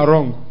say you are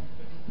wrong?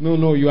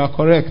 No, you are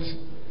correct.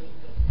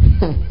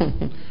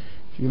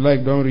 If you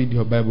like, don't read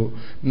your Bible.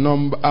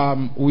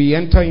 We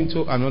enter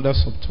into another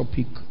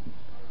subtopic.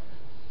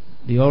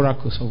 The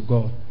oracles of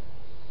God.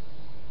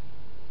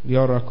 The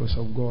oracles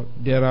of God.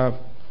 There are,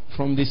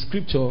 from the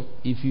scripture,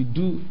 if you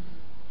do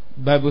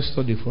Bible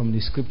study from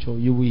the scripture,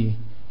 you will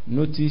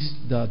notice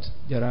that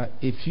there are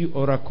a few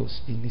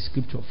oracles in the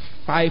scripture.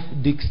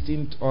 5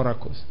 distinct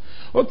oracles.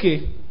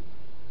 Okay.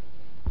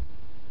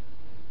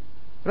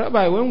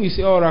 Rabbi, when we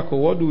say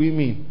oracle, what do we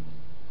mean?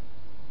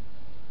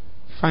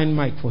 Find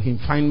mic for him.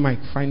 Find mic.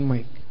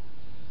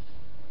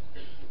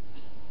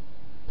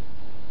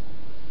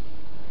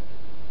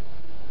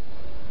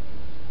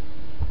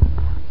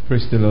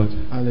 Praise the Lord.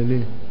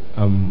 Hallelujah.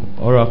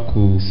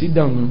 Oracle. Sit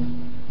down now.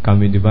 Can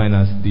be defined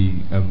as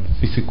the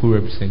physical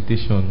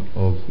representation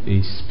of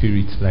a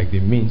spirit, like the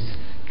means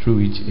through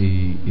which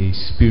a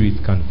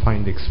spirit can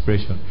find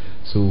expression.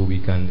 So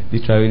we can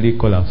literally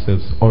call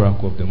ourselves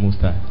Oracle of the Most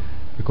High,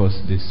 because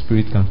the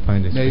spirit can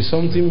find expression. There is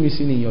something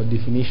missing in your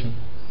definition.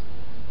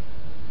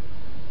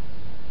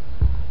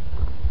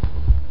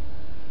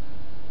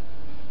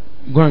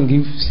 Go and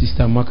give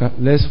Sister Maka.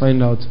 Let's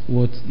find out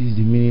what is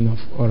the meaning of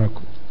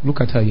oracle. Look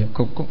at her here.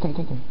 Come.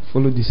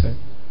 Follow this side.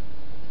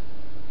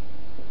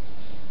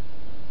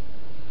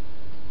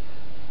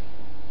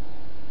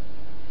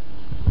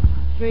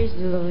 Praise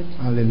the Lord.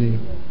 Hallelujah.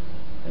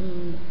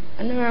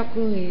 An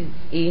oracle is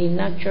a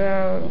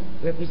natural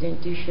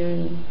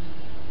representation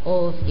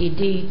of a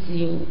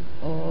deity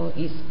or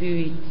a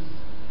spirit,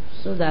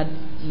 so that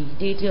the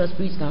deity or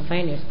spirit can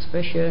find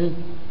expression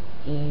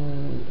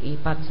in a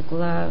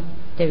particular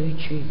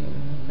territory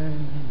and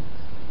environment.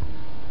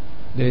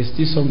 There is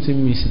still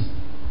something missing.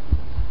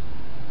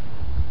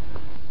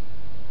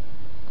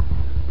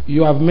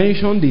 You have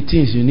mentioned the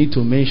things you need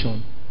to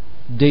mention: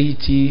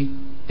 deity,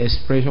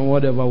 expression,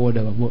 whatever,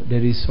 but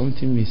there is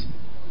something missing.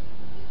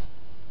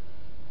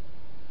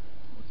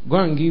 Go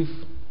and give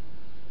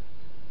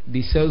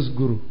the sales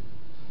guru.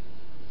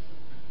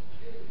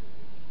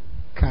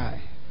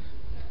 Kai.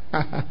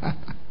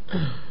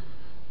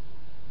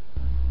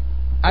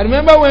 I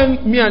remember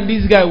when me and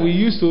this guy, we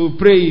used to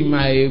pray in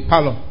my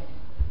parlor.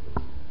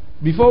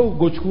 Before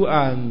Udechukwu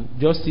and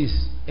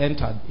Justice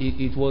entered,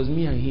 it was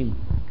me and him.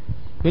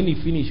 When he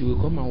finished, he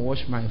will come and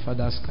wash my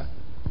father's car.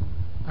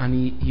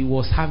 And he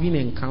was having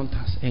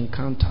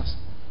encounters,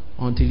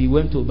 until he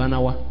went to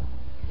Banawa.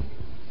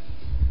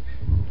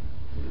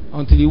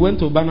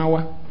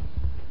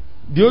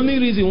 The only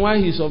reason why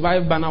he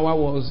survived Banawa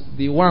was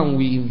the one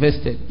we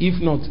invested.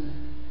 If not,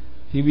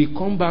 he will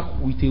come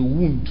back with a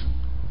wound.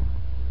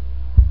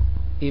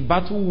 A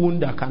battle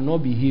wound that cannot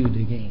be healed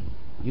again.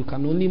 You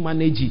can only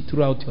manage it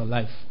throughout your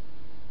life.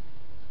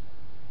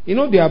 You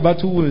know, there are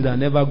battle wounds that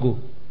never go.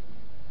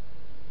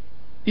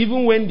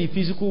 Even when the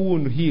physical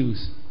wound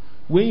heals,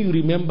 when you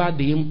remember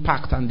the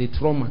impact and the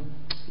trauma,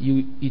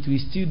 it will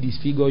still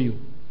disfigure you.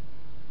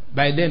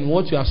 By then,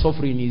 what you are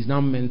suffering is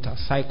now mental,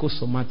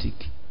 psychosomatic.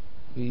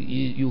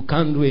 You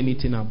can't do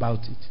anything about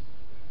it.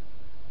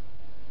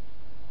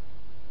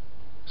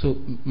 So,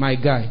 my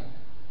guy,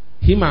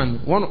 him and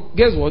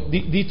guess what?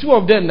 The two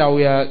of them that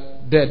were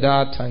there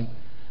that time,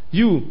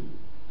 you,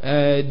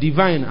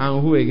 Divine,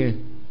 and who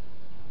again?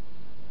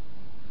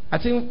 I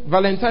think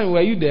Valentine,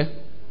 were you there?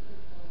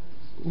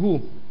 Who?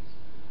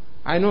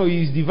 I know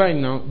he's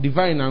Divine now.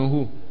 Divine and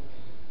who?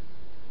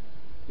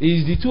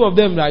 It's the two of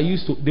them that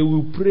they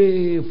will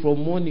pray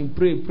from morning,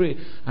 pray.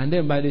 And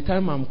then by the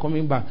time I'm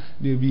coming back,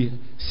 they'll be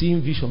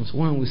seeing visions.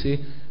 One will say,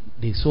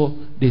 they saw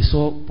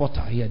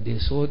Potter here, they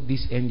saw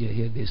this angel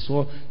here, they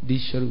saw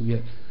this cherub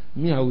here.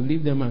 Me, I will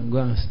leave them and go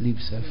and sleep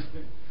safe.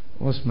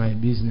 What's my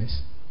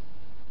business?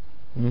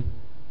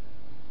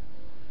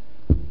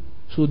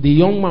 So the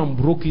young man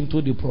broke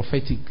into the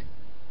prophetic.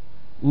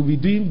 We'll be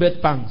doing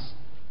bedpangs.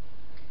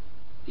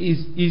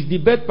 Is the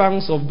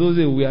bedpangs of those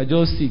days we are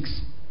just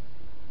 6.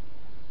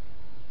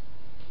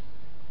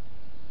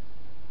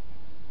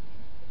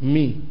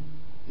 Me,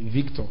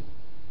 Victor,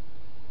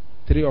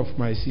 3 of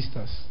my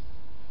sisters,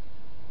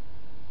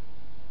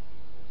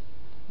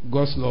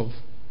 God's love,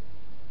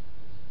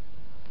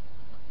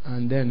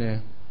 and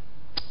then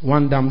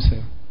one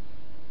damsel,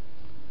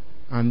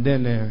 and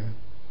then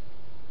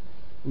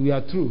we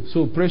are through.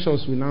 So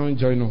Precious will now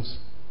join us.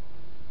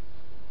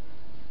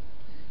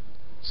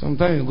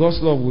 Sometimes God's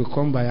love will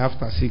come by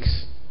after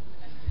 6.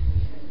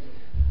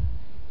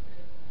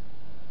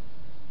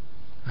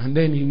 And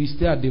then he will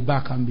stay at the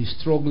back and be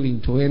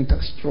struggling to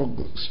enter.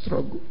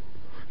 Struggle.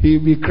 He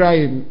will be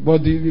crying,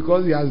 but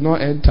because he has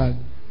not entered.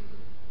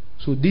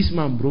 So this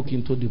man broke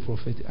into the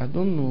prophetic. I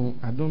don't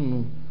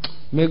know.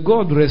 May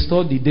God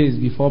restore the days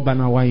before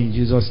Banawa in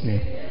Jesus'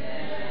 name.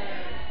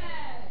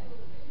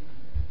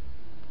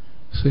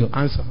 So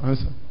answer.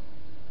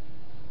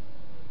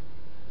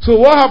 So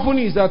what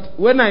happened is that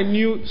when I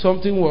knew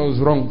something was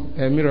wrong,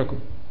 a miracle,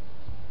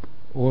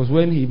 was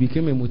when he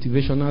became a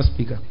motivational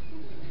speaker.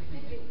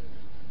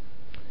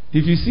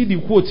 If you see the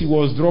quote he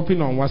was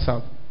dropping on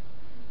WhatsApp,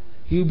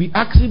 he will be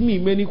asking me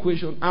many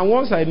questions. And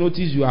once I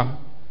notice you are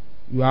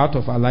out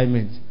of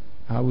alignment,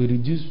 I will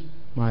reduce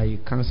my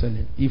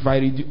counseling. If I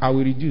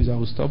will reduce, I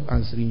will stop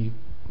answering you.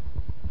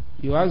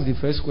 You ask the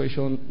first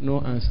question,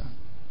 no answer.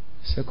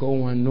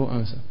 Second one, no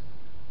answer.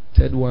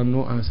 Third one,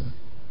 no answer.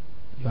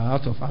 You are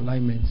out of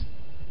alignment.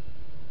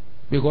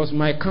 Because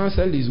my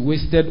counsel is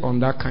wasted on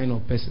that kind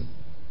of person.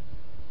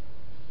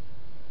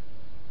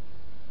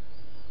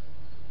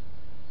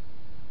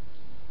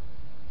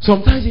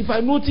 Sometimes if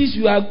I notice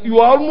you are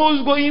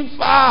almost going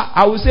far,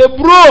 I will say,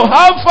 bro,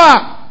 how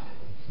far?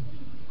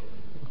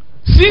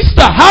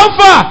 Sister, how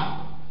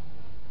far?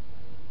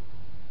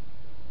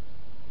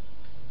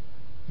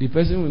 The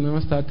person will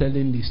now start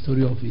telling the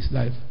story of his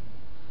life.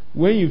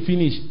 When you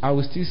finish, I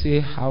will still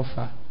say, how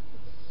far?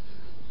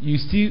 You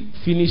still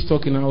finish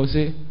talking, I will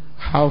say,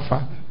 how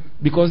far?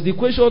 Because the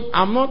question,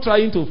 I'm not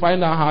trying to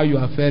find out how you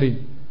are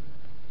faring.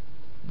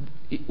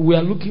 We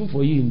are looking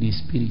for you in the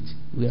spirit.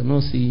 We are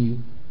not seeing you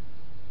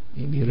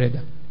in the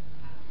radar.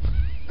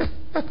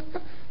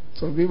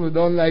 Some people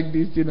don't like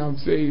this thing I'm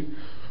saying,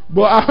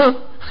 but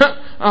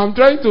I'm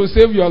trying to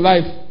save your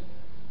life.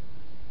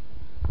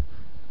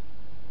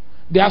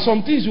 There are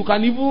some things you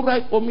can even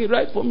write for me.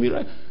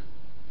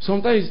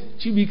 Sometimes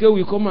Chibike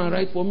will come and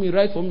write for me.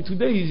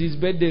 Today is his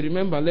birthday,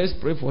 remember, let's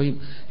pray for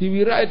him. He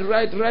will write.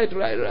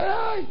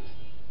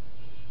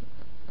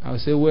 I'll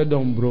say, well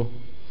done, bro.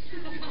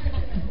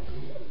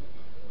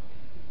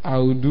 I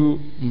will do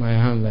my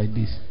hand like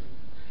this.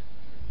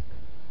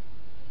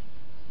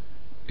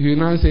 He will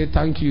now say,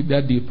 thank you,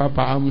 Daddy,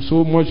 Papa. I'm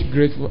so much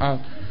grateful.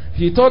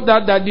 He thought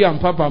that Daddy and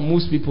Papa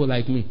most people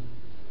like me.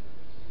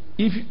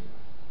 If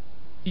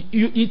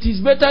it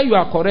is better you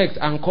are correct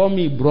and call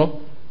me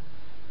bro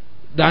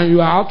than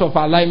you are out of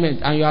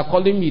alignment and you are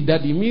calling me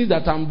Daddy. It means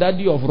that I'm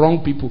daddy of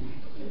wrong people.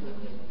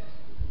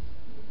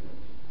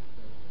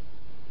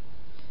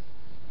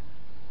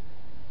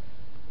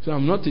 So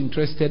I'm not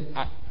interested.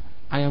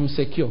 I am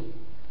secure.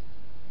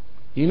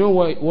 You know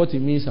what it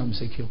means I'm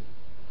secure?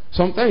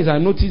 Sometimes I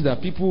notice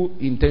that people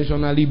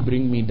intentionally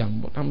bring me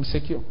down, but I'm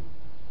secure.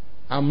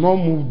 I'm not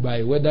moved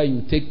by whether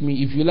you take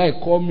me. If you like,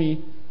 call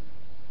me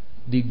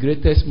the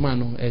greatest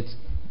man on earth.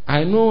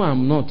 I know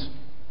I'm not.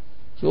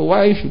 So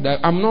why should I?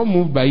 I'm not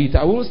moved by it.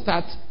 I won't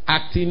start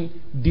acting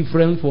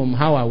different from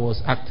how I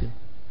was acting.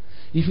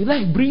 If you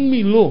like, bring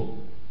me low.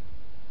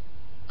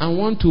 and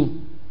want to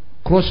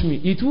crush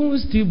me, it won't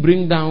still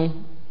bring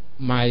down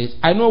my...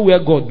 I know where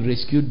God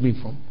rescued me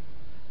from.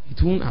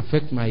 It won't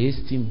affect my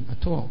esteem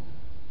at all.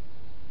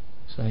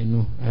 So I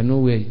know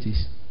where it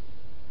is.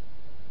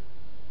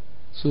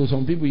 So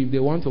some people, if they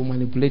want to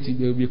manipulate it,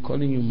 they will be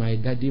calling you my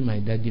daddy, my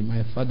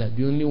father,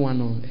 the only one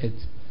on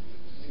earth.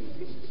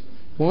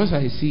 Once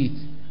I see it,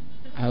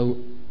 I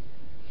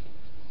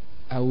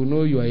will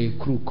know you are a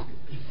crook.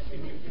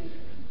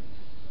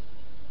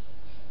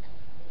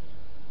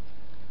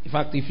 In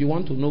fact, if you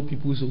want to know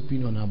people's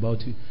opinion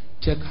about you,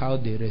 check how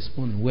they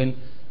respond when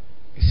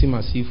it seems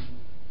as if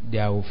they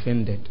are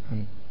offended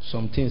and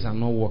some things are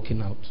not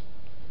working out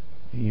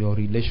in your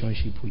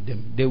relationship with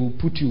them. They will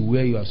put you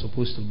where you are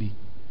supposed to be.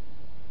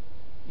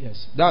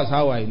 Yes, that's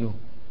how I know.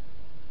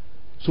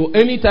 So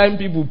anytime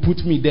people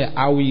put me there,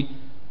 I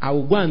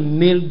will go and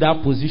nail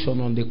that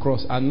position on the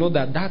cross and know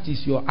that that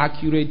is your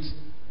accurate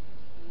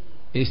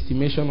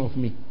estimation of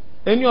me.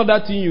 Any other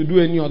thing you do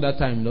any other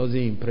time doesn't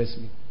impress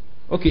me.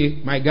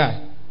 Okay, my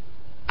guy,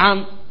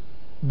 and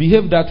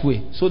behave that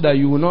way so that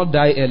you will not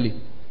die early.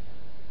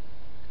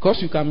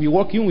 Because you can be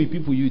working with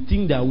people, you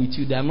think they are with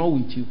you, they are not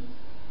with you.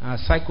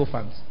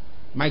 Psychophants.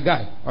 My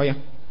guy, oh yeah.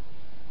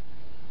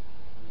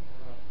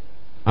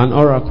 An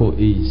oracle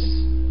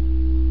is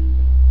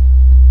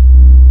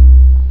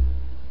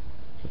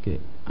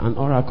an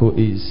oracle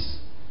is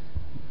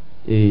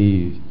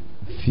a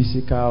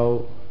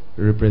physical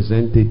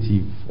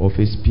representative of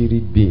a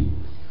spirit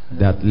being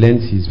that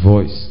lends his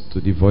voice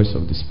to the voice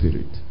of the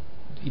spirit.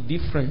 The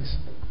difference,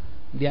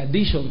 the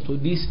addition to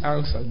this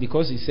answer,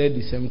 because he said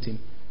the same thing,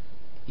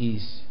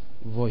 is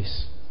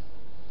voice.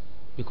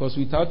 Because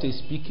without a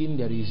speaking,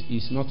 there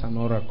is not an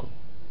oracle.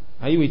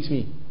 Are you with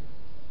me?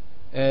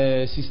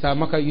 Sister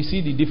Amaka, you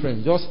see the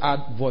difference. Just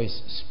add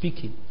voice,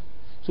 speaking.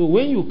 So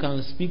when you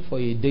can speak for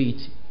a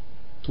deity,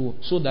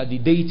 so that the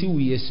deity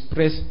will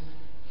express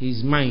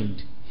his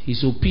mind,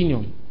 his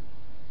opinion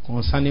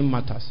concerning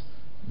matters,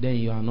 then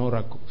you are an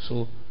oracle.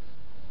 So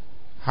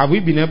have we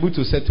been able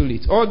to settle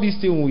it? All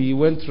these things we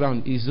went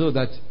around is so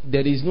that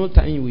there is no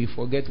time we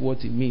forget what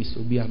it means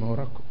to be an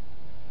oracle.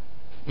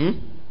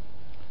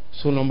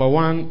 So number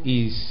one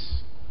is,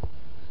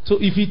 so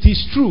if it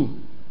is true,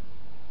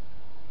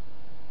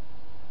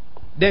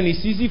 then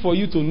it's easy for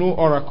you to know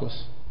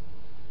oracles.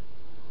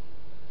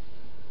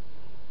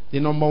 The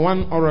number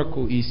one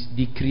oracle is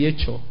the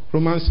creature.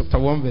 Romans chapter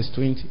 1 verse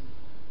 20.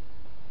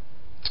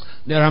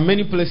 There are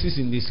many places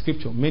in the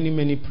scripture,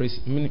 many places.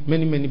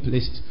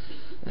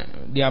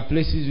 There are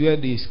places where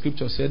the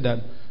scripture said that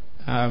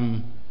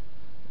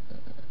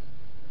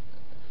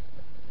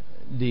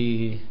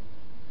the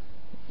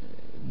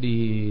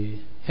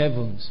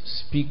heavens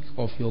speak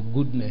of your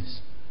goodness.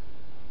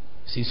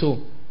 See,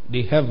 so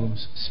the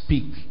heavens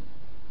speak.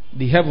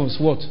 The heavens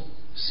what?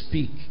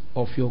 Speak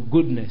of your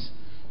goodness.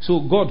 So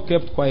God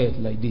kept quiet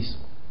like this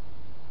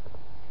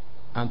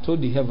and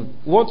told the heaven.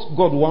 What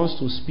God wants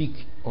to speak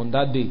on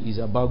that day is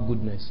about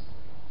goodness.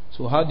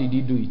 So how did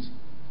he do it?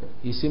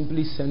 He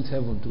simply sent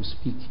heaven to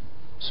speak.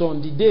 So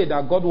on the day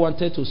that God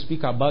wanted to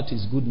speak about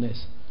his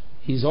goodness,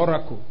 his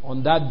oracle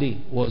on that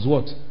day was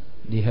what?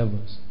 The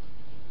heavens.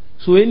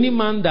 So any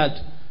man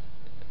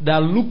that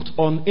looked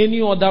on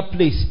any other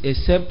place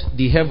except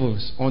the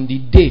heavens on the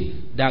day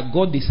that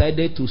God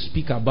decided to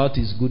speak about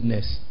his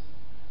goodness,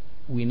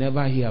 we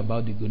never hear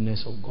about the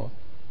goodness of God.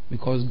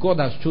 Because God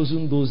has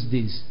chosen those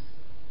days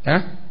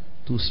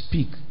to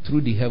speak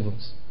through the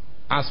heavens.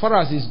 As far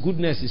as his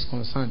goodness is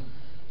concerned,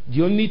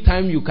 the only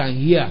time you can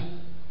hear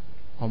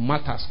on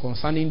matters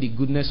concerning the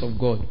goodness of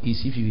God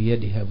is if you hear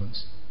the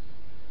heavens.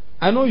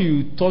 I know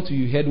you thought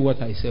you heard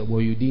what I said, but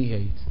you didn't hear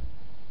it.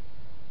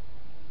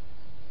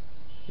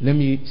 Let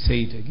me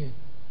say it again.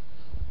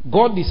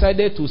 God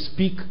decided to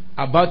speak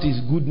about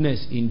his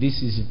goodness in this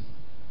season.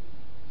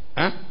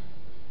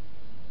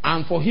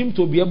 And for him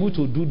to be able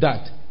to do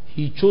that,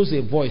 he chose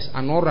a voice,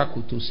 an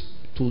oracle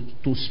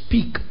to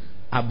speak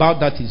about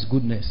that his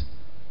goodness.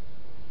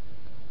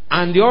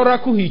 And the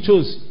oracle he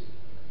chose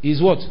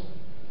is what?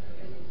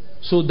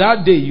 So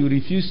that day you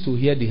refuse to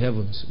hear the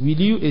heavens. Will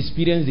you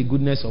experience the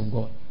goodness of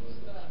God?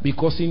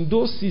 Because in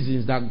those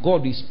seasons that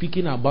God is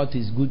speaking about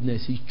his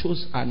goodness, he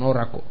chose an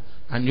oracle.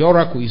 And the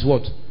oracle is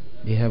what?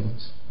 The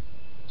heavens.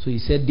 So he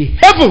said, the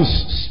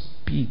heavens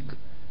speak.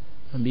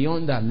 And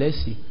beyond that,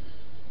 let's see.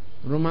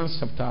 Romans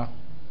chapter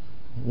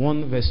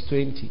 1 verse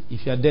 20.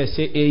 If you are there,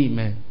 say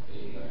amen.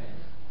 Amen.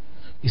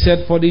 He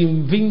said, for the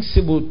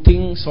invincible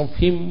things of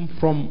him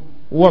from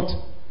what?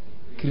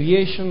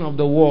 Creation of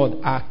the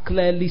world are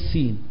clearly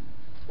seen.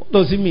 What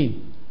does it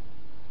mean?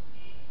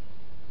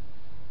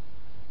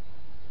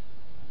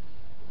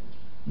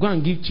 Go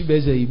and give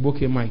Chibeze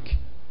Iboke mic.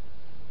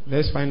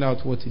 Let's find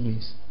out what it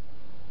means.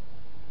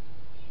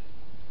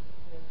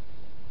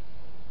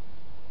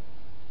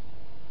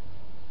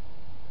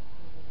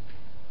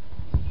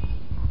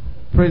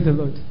 Praise the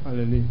Lord.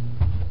 Hallelujah.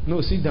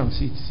 No, sit down,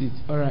 sit.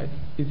 Alright.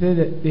 It said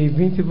that the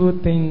invincible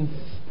things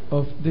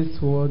of this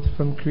world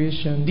from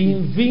creation. The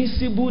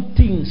invincible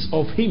things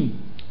of him.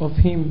 Of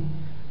him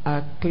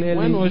are clearly.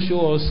 Why not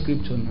show us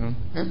scripture now?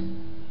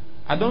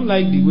 I don't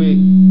like the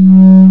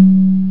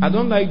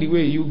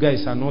way you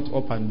guys are not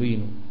up and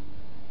doing.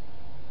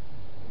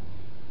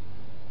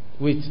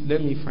 Wait,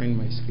 let me find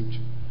my scripture.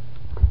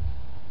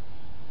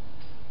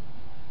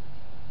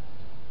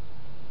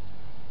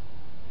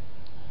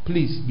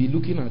 Please be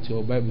looking at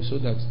your Bible so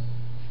that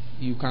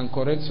you can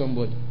correct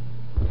somebody.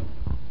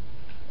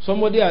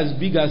 Somebody as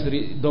big as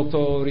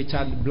Dr.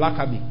 Richard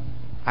Blackaby.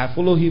 I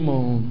follow him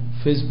on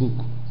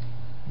Facebook.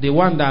 The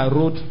one that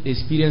wrote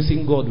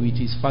Experiencing God with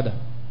his father.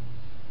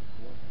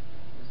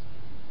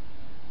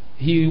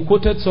 He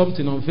quoted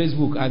something on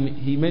Facebook and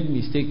he made a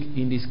mistake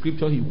in the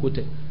scripture he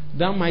quoted.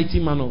 That mighty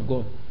man of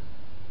God.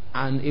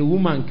 And a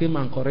woman came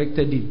and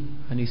corrected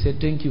him. And he said,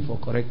 thank you for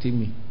correcting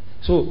me.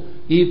 So,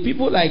 if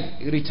people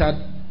like Richard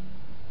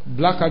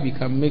Blackaby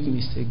can make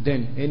mistake,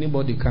 then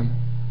anybody can.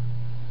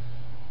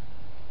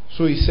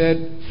 So he said,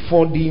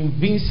 for the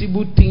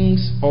invincible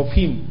things of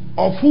him.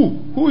 Of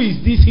who? Who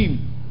is this him?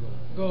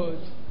 God.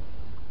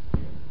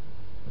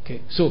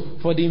 Okay, so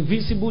for the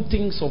invisible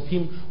things of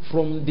him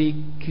from the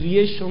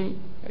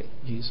creation,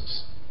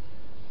 Jesus,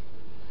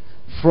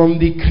 from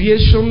the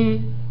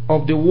creation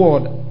of the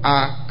world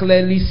are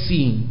clearly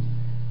seen.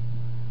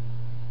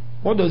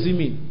 What does it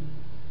mean?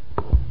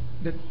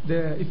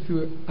 If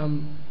you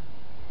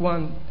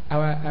one,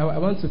 I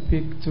want to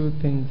pick two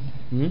things: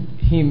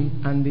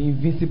 him and the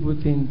invisible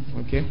things.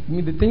 Okay. I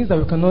mean the things that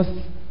we cannot,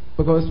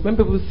 because when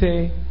people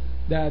say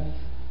that,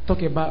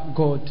 talk about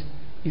God,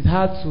 it's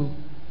hard to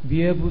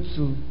be able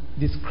to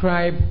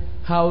describe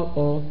how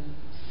or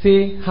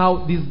say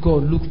how this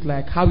God looks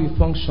like, how he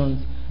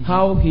functions,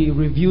 how he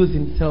reveals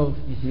himself.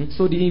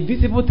 So the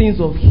invisible things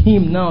of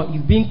him now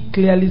is being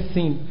clearly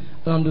seen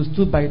and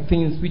understood by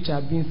things which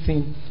are being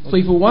seen. So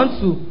if you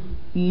want to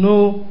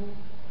know,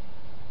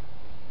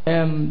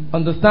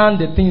 understand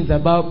the things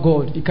about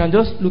God, you can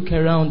just look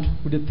around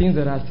with the things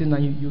that are seen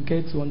and you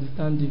get to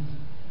understand it.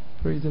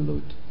 Praise the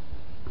Lord.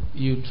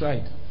 You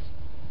tried,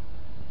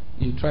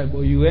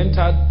 but you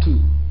entered two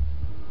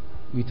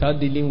without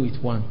dealing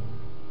with one.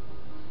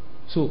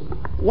 So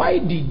why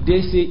did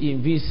they say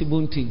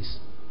invisible things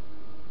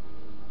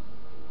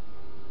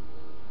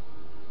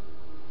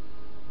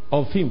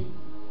of him?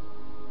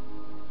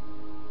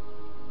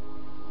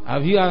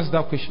 Have you asked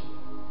that question?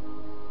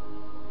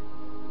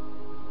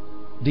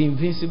 The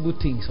invincible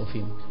things of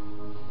him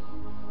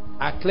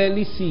are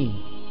clearly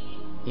seen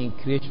in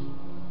creation.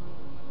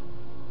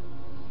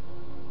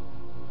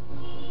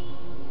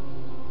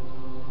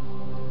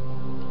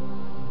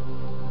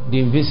 The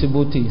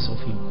invisible things of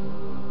him.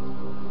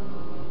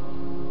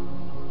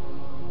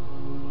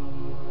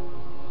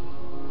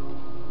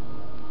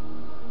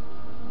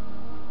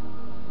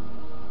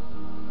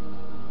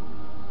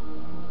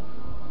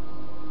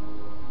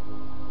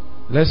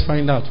 Let's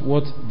find out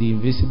what the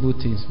invisible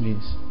things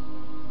means.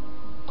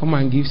 Come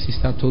and give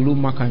Sister Tolu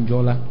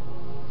Makanjola.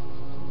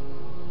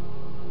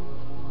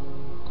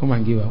 Come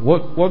and give her.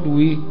 What do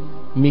we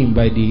mean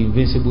by the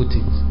invisible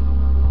things?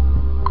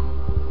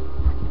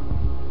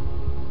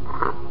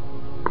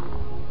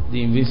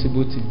 The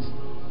invisible things.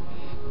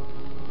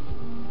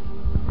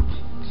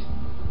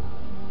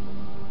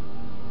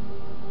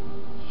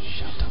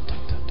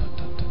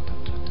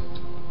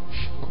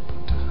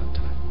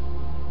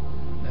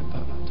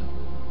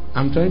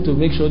 I'm trying to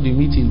make sure the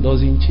meeting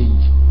doesn't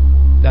change.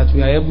 That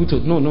we are able to.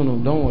 No,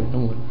 don't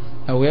worry.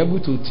 That we are able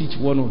to teach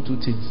one or two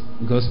things.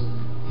 Because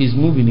he's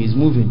moving,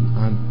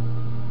 and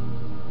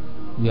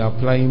we are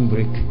applying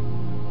break.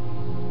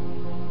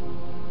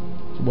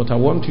 But I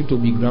want you to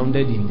be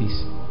grounded in this,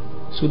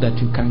 so that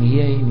you can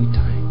hear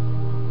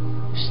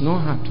anytime. It's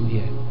not hard to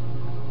hear.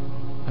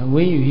 And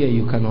when you hear,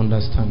 you can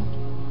understand.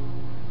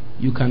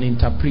 You can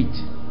interpret.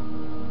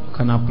 You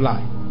can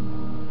apply.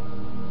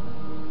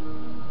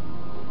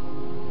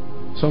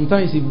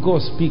 Sometimes if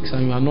God speaks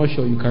and you are not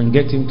sure, you can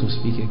get him to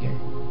speak again.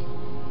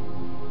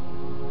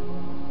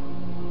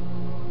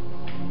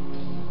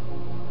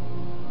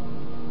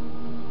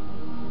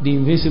 The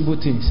invisible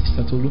things,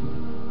 Sister Tolu.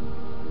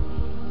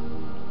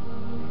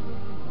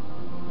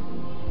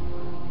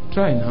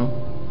 Try now.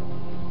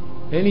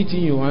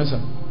 Anything you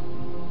answer.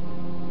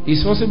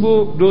 It's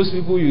possible those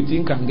people you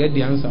think can get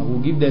the answer,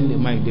 will give them the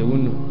mic, they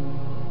won't know.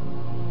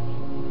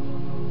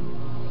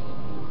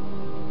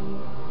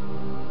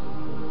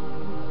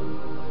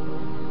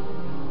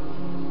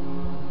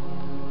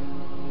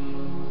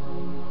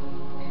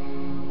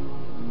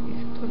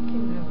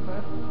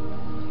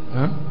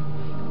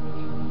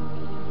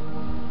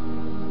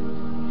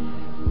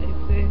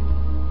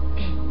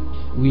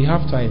 We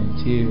have time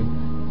till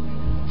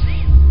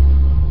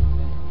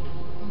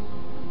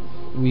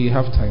we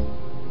have time.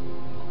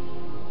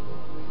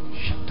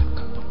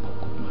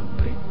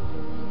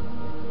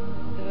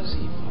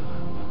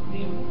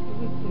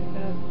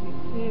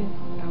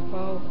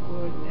 About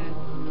God that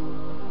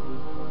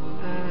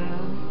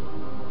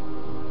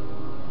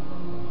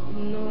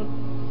not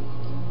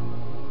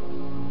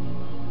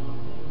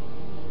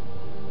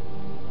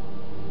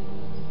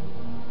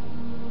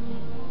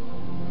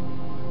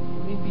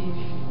maybe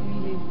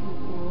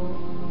feelable or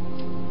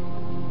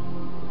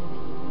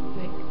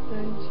like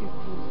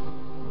tangible.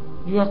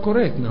 You are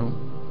correct now.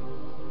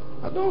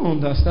 I don't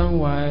understand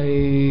why.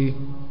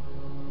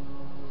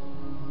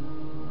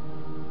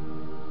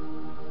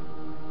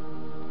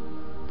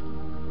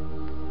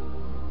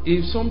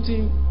 If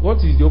something, what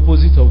is the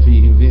opposite of the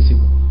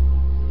invincible?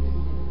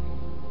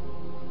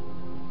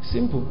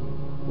 Simple.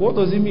 What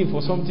does it mean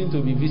for something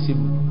to be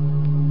visible?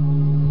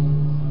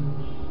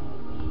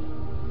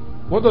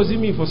 What does it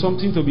mean for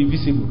something to be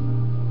visible?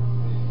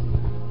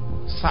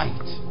 Sight.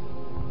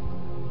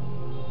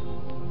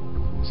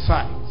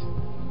 Sight.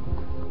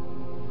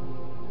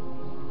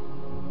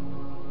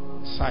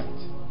 Sight.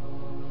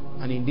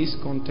 And in this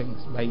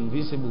context, by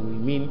invisible, we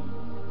mean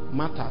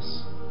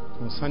matters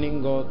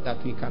concerning God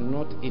that we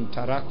cannot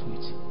interact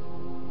with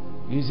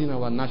using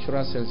our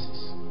natural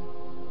senses.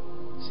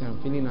 See,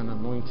 I'm feeling an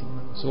anointing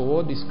now. So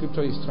what the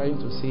scripture is trying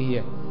to say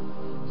here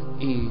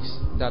is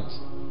that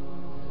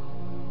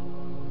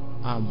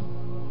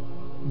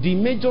the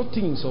major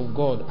things of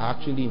God are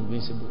actually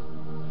invisible,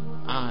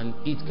 and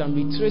it can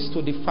be traced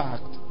to the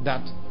fact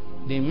that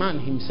the man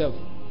himself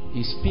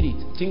is spirit.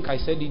 I think I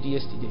said it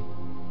yesterday.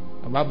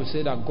 The Bible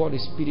said that God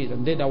is spirit,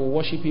 and they that will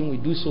worship him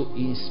will do so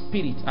in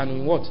spirit and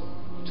in what?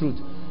 Truth.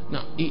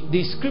 Now,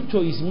 the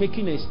scripture is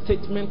making a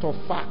statement of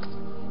fact.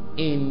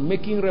 In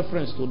making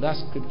reference to that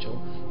scripture,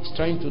 it's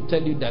trying to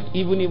tell you that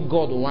even if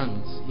God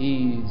wants,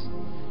 he is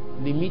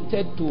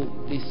limited to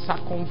the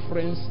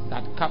circumference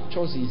that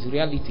captures his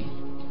reality.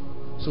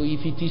 So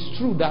if it is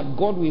true that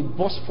God will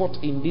burst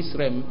forth in this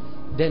realm,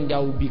 then there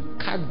will be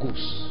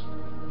cargoes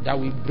that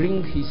will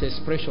bring his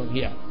expression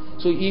here.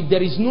 So if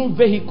there is no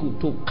vehicle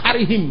to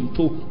carry him,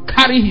 to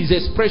carry his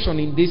expression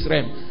in this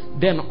realm,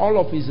 then all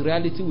of his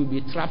reality will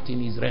be trapped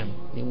in his realm.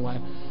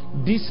 Meanwhile,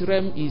 this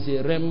realm is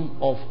a realm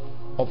of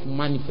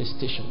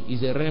manifestation,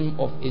 is a realm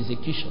of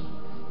execution,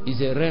 is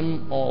a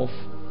realm of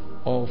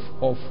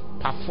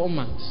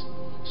performance.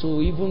 So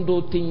even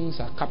though things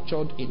are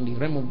captured in the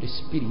realm of the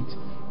spirit,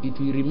 it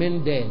will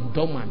remain there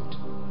dormant,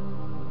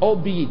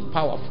 albeit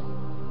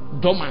powerful,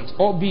 dormant,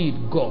 albeit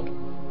God,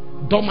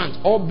 dormant,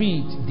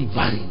 albeit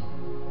divine,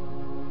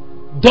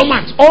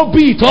 dormant,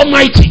 albeit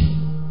almighty,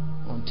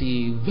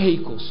 until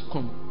vehicles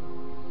come.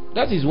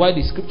 That is why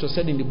the scripture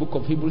said in the book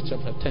of Hebrews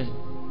chapter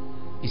 10,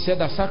 he said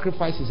that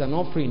sacrifice is an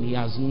offering he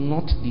has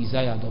not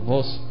desired of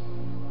us,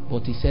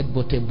 but he said,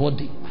 but a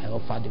body I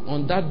offered him.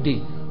 On that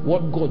day,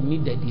 what God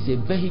needed is a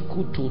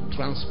vehicle to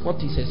transport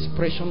his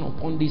expression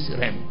upon this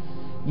realm.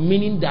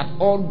 Meaning that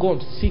all God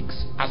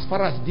seeks, as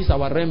far as this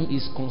our realm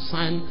is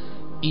concerned,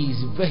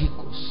 is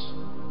vehicles,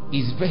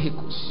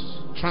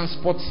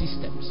 transport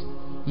systems,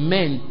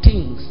 men,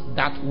 things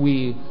that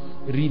will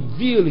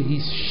reveal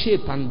his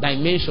shape and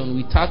dimension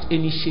without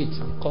any shades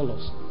and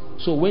colors.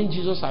 So when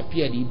Jesus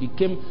appeared, he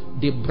became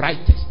the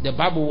brightest. The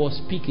Bible was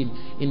speaking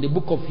in the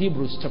book of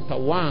Hebrews chapter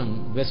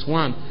 1 verse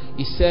 1.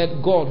 He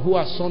said, God, who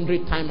has sundry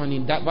time and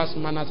in diverse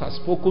manners has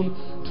spoken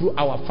through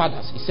our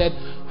fathers, he said,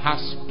 has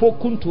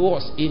spoken to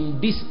us in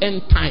this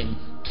end time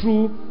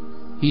through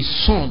his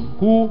Son,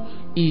 who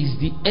is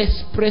the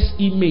express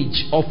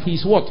image of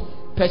his what?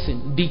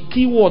 Person. The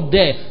key word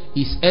there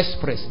is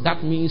express.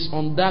 That means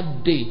on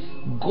that day,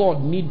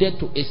 God needed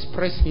to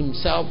express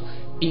himself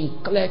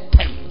in clear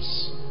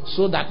terms,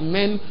 so that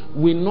men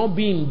will not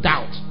be in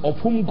doubt of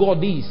whom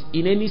God is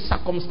in any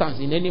circumstance,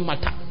 in any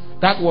matter.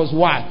 That was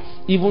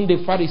why even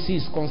the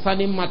Pharisees,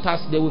 concerning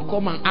matters, they will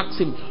come and ask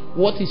him,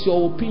 what is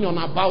your opinion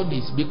about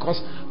this? Because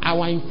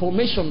our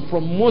information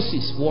from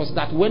Moses was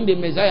that when the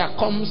Messiah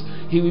comes,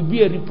 he will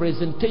be a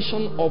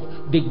representation of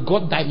the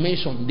God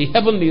dimension, the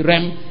heavenly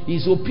realm.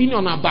 His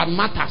opinion about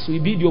matters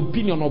will be the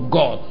opinion of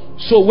God.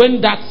 So when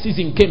that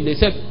season came, they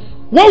said,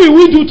 what will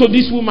we do to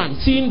this woman,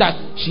 seeing that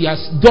she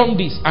has done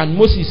this and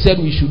Moses said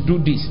we should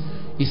do this?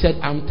 He said,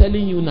 I'm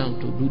telling you now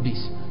to do this.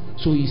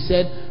 So he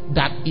said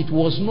that it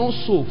was not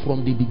so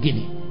from the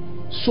beginning.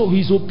 So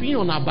his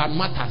opinion about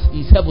matters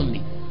is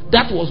heavenly.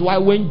 That was why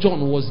when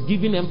John was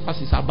giving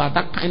emphasis about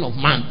that kind of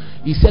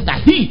man, he said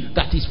that he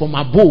that is from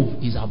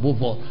above is above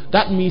all.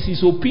 That means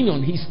his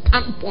opinion, his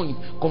standpoint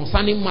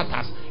concerning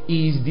matters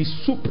is the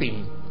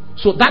supreme.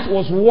 So that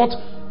was what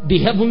the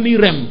heavenly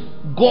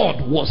realm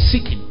God was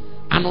seeking.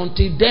 And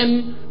until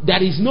then,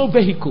 there is no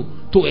vehicle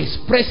to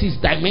express his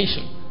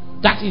dimension.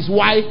 That is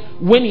why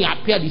when he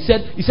appeared, he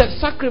said,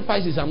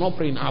 sacrifice is an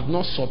offering I have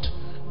not sought.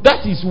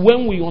 That is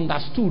when we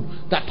understood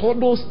that all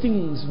those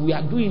things we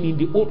are doing in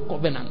the old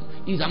covenant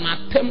is an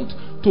attempt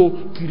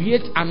to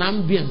create an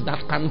ambience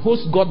that can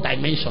host God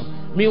dimension.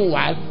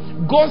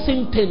 Meanwhile, God's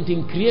intent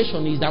in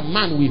creation is that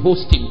man will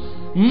host him.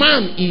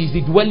 Man is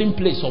the dwelling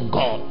place of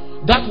God.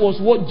 That was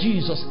what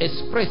Jesus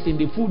expressed in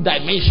the full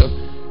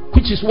dimension.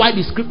 Which is why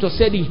the scripture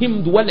said, in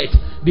him dwelleth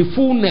the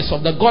fullness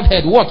of the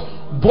Godhead, what?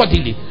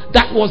 Bodily.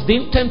 That was the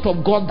intent of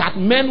God, that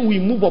men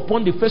will move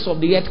upon the face of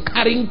the earth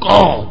carrying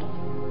God.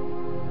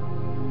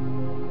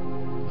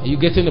 Are you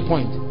getting the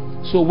point?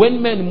 So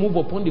when men move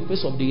upon the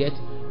face of the earth,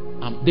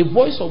 the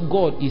voice of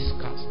God is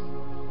scarce.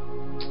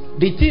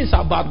 The things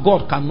about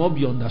God cannot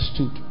be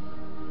understood,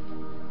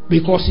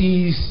 because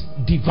he is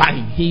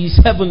divine, he is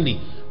heavenly,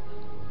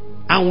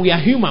 and we are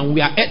human,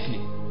 we are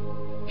earthly.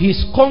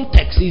 His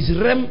context, his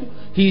realm,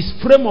 his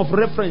frame of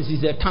reference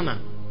is eternal.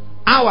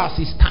 Ours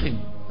is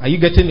time. Are you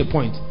getting the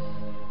point?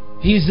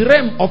 His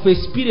realm of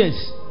experience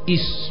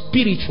is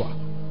spiritual.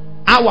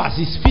 Ours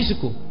is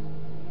physical.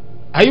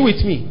 Are you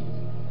with me?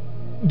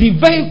 The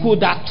vehicle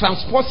that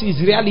transports his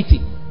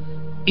reality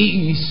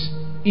is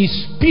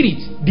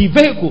spirit. The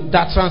vehicle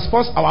that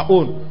transports our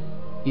own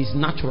is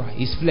natural,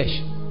 is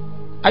flesh.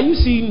 Are you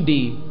seeing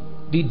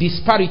the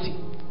disparity?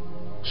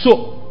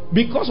 So,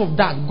 because of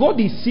that, God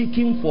is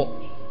seeking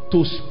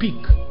to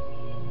speak.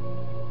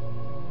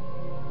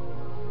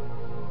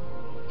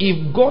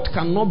 If God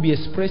cannot be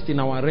expressed in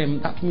our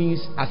realm, that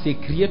means as a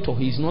creator,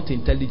 he is not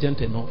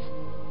intelligent enough.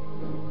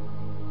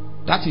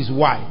 That is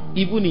why,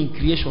 even in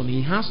creation,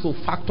 he has to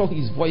factor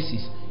his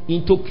voices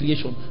into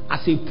creation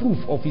as a proof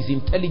of his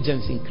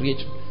intelligence in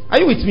creation. Are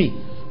you with me?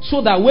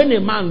 So that when a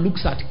man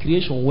looks at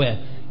creation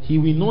well, he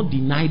will not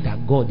deny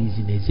that God is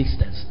in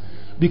existence.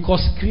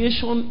 Because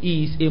creation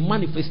is a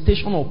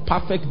manifestation of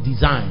perfect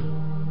design.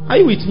 Are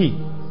you with me?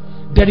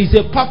 There is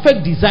a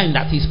perfect design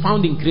that is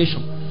found in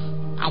creation.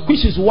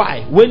 Which is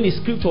why when the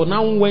scripture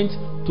now went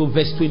to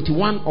verse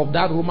 21 of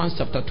that Romans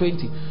chapter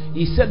 20,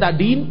 he said that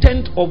the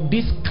intent of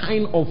this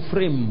kind of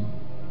frame,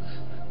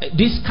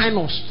 this kind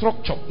of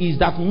structure, is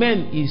that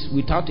man is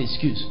without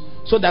excuse.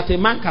 So that a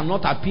man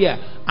cannot appear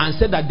and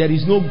say that there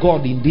is no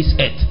God in this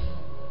earth.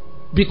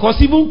 Because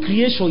even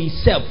creation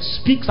itself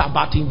speaks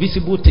about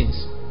invisible things.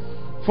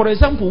 For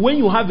example, when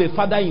you have a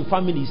father in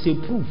family, it's a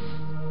proof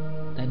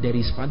that there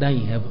is Father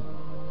in heaven.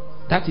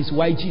 That is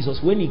why Jesus,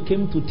 when he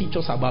came to teach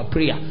us about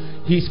prayer,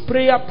 his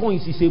prayer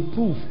points is a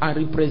proof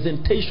and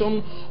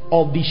representation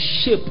of the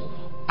shape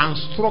and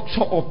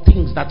structure of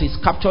things that is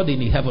captured in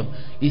the heaven.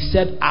 He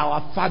said,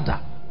 "Our Father,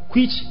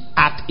 which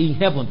art in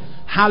heaven,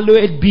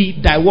 hallowed be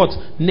thy what?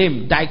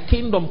 Name. Thy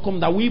kingdom come,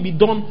 that will be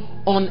done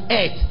on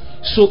earth."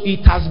 So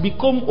it has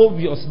become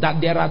obvious that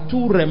there are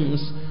two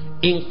realms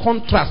in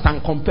contrast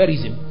and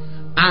comparison.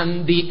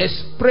 And the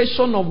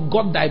expression of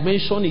God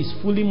dimension is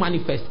fully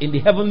manifest in the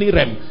heavenly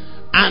realm.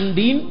 And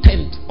the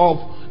intent of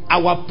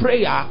our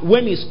prayer,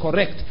 when it's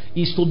correct,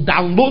 is to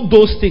download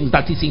those things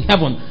that is in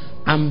heaven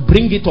and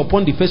bring it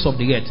upon the face of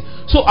the earth.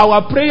 So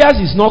our prayers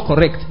is not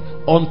correct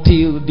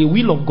until the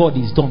will of God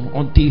is done,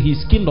 until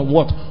his kingdom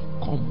what?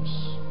 Comes.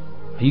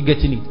 Are you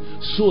getting it?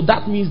 So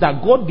that means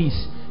that God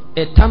is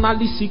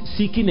eternally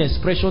seeking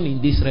expression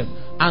in this realm,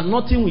 and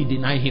nothing will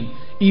deny him.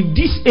 If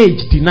this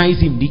age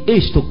denies him, the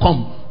age to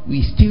come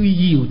will still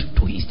yield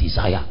to his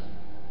desire.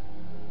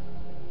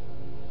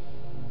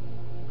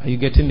 Are you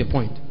getting the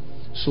point?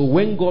 So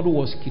when God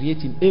was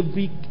creating,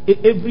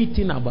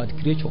 everything about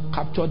creature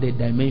captured the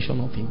dimension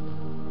of him.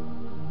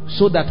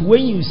 So that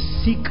when you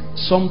seek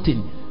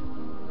something,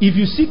 if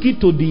you seek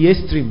it to the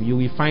extreme, you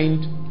will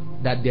find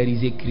that there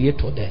is a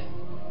creator there.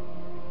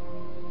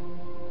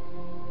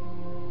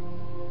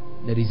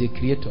 There is a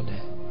creator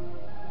there.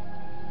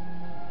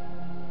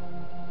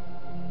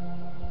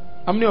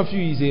 How many of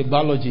you is a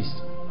biologist?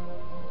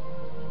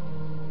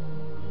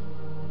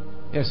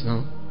 Yes,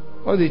 no?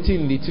 What's the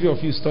thing the three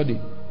of you study?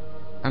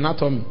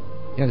 Anatomy.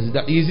 Yes,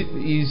 that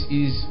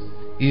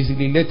is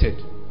related.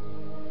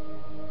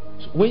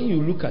 So when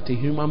you look at a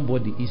human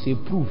body, it's a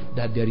proof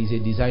that there is a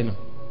designer.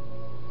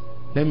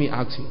 Let me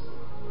ask you,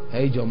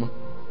 hey Joma,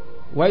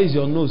 why is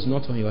your nose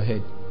not on your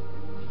head?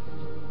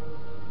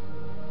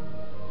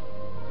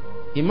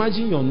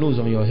 Imagine your nose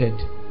on your head,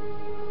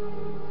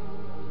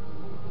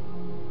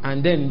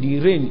 and then the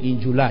rain in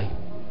July.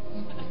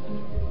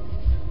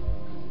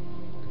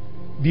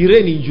 The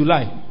rain in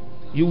July,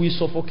 you will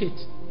suffocate.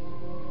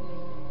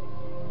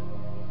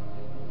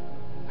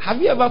 Have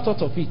you ever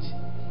thought of it?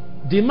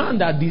 The man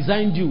that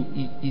designed you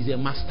is a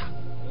master.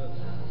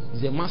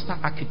 He's a master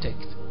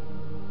architect.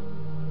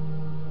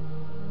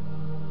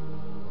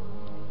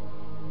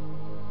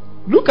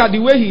 Look at the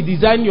way he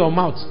designed your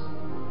mouth.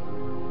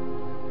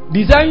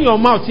 Design your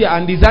mouth here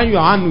and design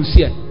your anus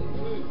here.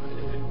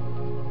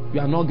 You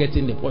are not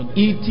getting the point.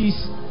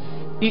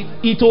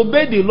 It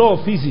obeys the law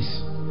of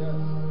physics.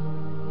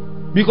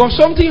 Because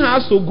something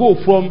has to go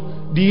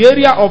from the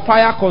area of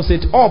fire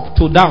constant up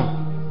to down.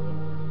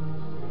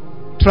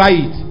 Try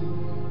it.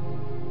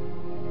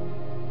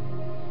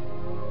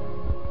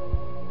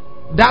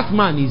 That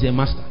man is a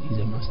master. He's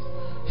a master.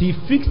 He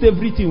fixed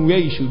everything where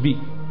it should be.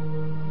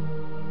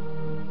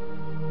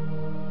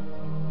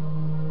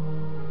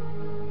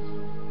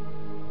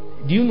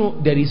 Do you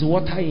know there is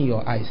water in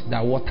your eyes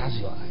that waters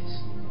your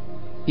eyes?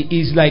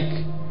 It's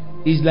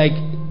like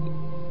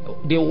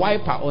the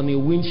wiper on a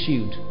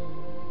windshield.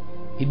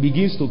 It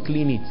begins to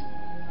clean it.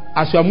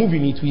 As you are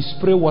moving it, we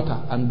spray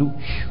water and do.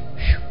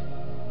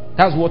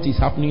 That's what is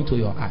happening to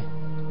your eye.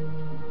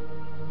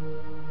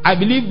 I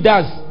believe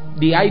that's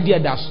the idea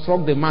that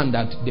struck the man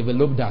that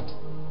developed that.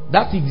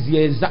 That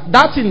is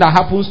that thing that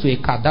happens to a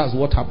cat. That's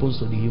what happens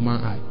to the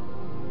human eye.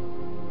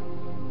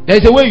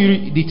 There's a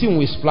way the thing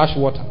will splash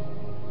water,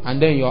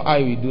 and then your eye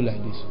will do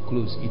like this,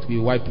 close. It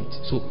will wipe it.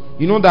 So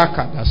you know that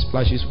cat that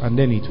splashes, and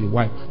then it will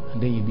wipe,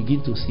 and then you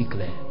begin to see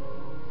clear.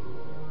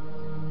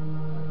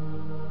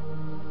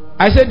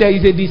 I said there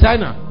is a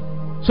designer.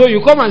 So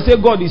you come and say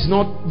God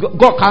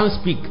can't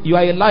speak. You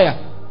are a liar.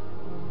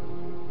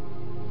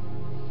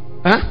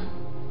 Huh?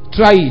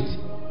 Try it.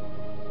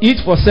 Eat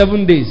for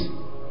 7 days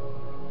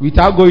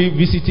without going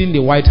visiting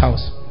the White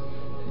House.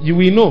 You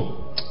will know.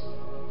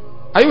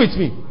 Are you with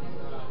me?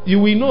 You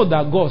will know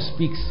that God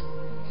speaks.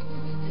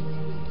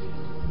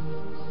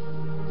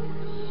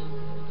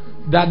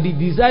 That the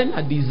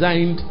designer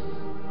designed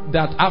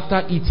that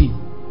after eating,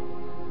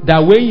 that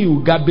when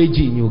you garbage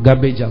in, you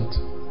garbage out.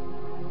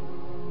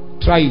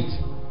 Try it.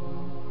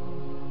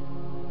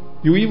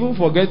 You even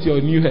forget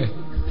your new hair.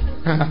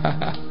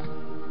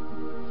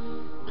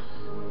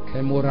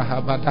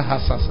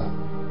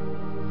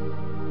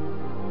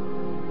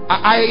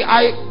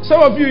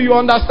 Some of you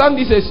understand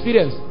this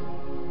experience.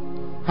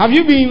 Have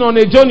you been on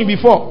a journey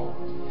before?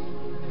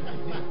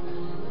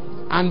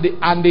 And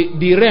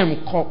the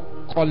realm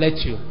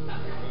collect you.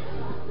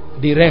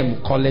 The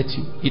realm collect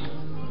you. It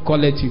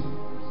collect you.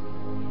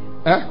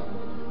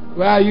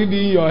 Why are you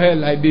doing your hair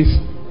like this?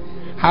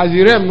 Has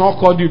the realm not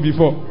called you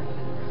before?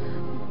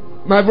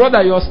 My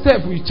brother, your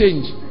step will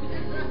change.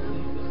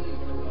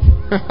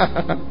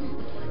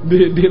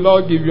 The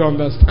Lord give you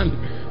understanding.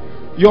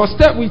 Your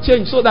step will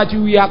change so that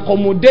you will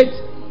accommodate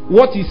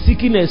what is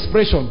seeking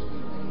expression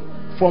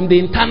from the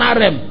internal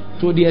realm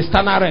to the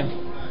external realm.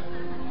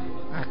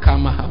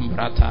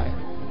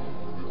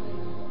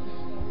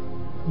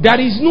 There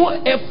is no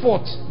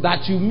effort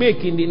that you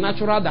make in the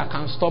natural that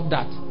can stop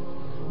that.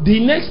 The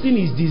next thing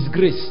is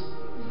disgrace.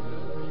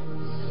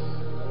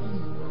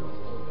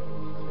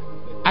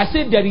 I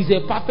said there is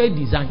a perfect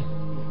design.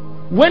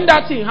 When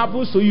that thing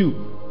happens to you,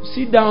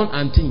 sit down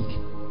and think.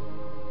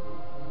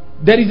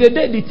 There is a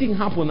day the thing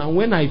happened, and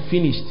when I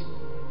finished,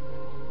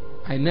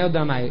 I knelt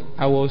down.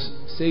 I was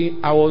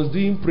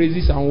doing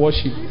praises and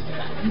worship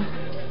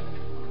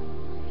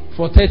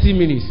for 30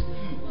 minutes.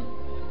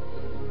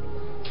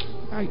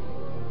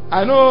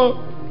 I know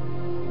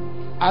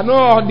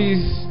all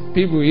these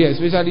people here,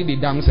 especially the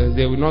dancers,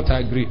 they will not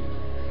agree.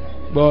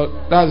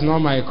 But that's not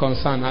my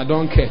concern. I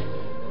don't care.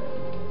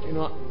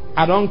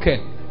 I don't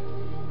care.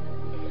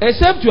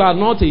 Except you are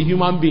not a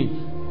human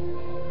being.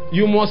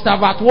 You must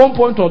have at one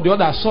point or the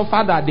other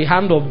suffered at the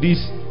hand of this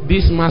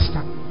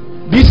master.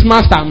 This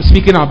master I'm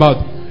speaking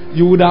about.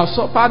 You would have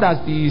suffered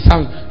at his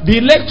hand.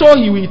 The lecture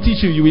he will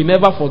teach you, you will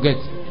never forget.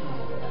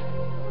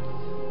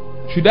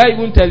 Should I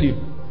even tell you?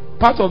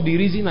 Part of the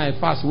reason I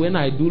fast when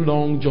I do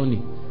long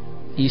journey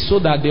is so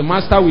that the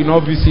master will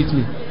not visit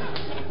me.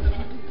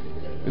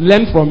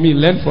 Learn from me.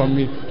 Learn from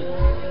me.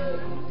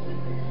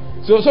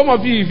 So some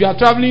of you, if you are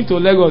traveling to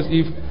Lagos,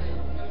 if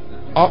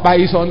Opa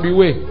is on the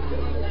way,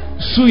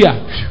 Suya,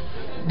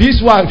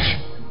 this one,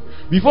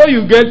 before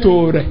you get to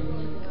Ore,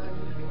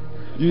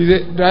 you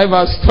say,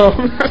 driver, stop.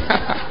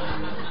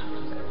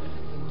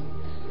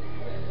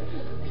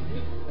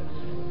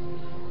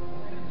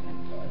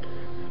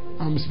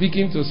 I'm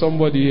speaking to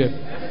somebody here.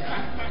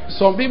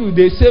 Some people,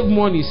 they save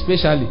money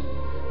especially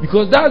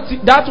because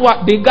that's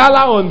what the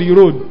gala on the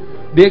road,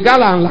 the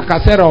gala and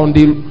Lacasera on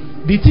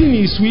the thing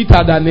is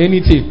sweeter than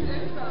anything.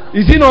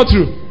 Is it not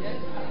true?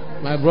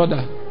 My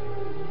brother,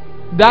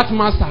 that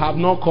master have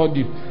not called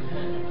you.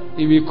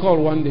 He will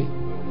call one day.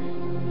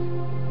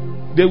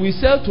 They will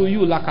sell to you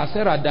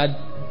Lacasera that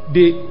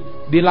the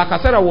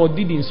Lacasera was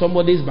did in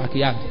somebody's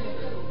backyard.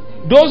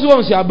 Those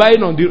ones you are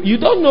buying on you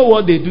don't know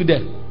what they do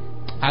there.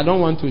 I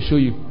don't want to show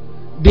you.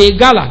 The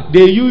gala,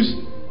 they use,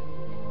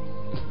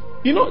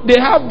 they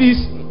have this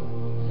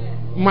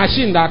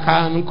machine that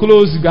can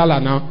close gala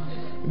now.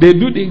 They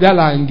do the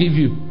gala and give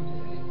you.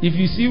 If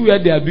you see where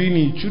they are doing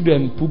it,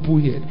 children poo-poo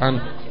here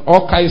and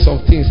all kinds of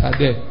things are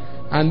there.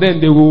 And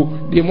then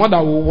the mother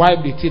will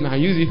wipe the thing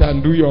and use it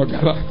and do your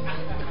gala.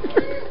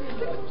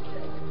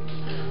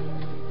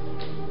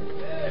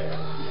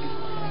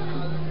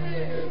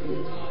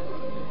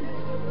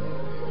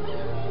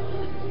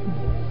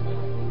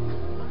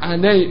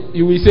 And then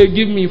you will say,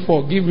 give me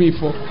 4, give me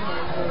 4.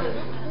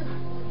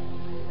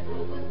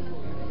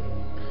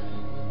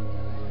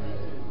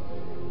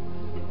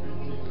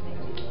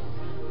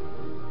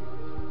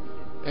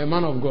 A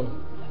man of God.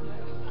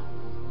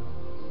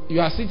 You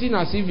are sitting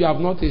as if you have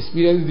not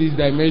experienced this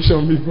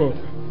dimension before.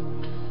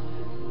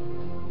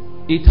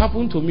 It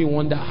happened to me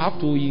one day. I have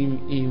to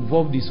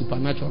involve the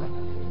supernatural.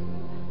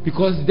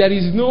 Because there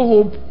is no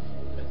hope.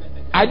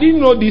 I didn't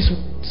know this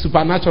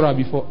supernatural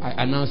before. I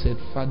announced it,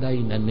 Father,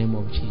 in the name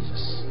of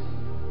Jesus.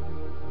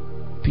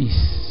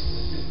 Peace.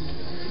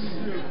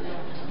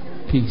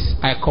 Peace.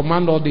 I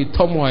command all the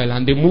turmoil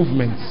and the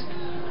movements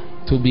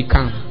to be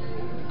calm.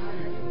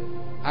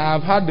 I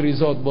have had the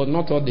result, but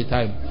not all the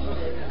time.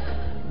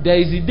 There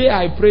is a day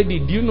I prayed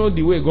it. Do you know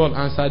the way God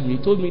answered me?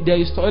 He told me there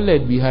is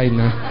toilet behind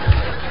now.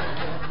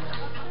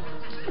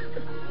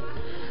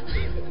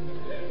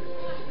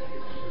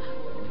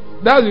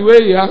 That's the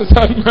way he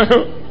answered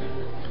my.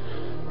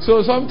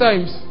 So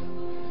sometimes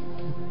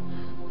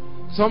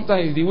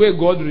the way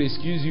God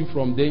rescues you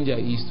from danger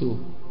is to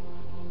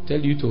tell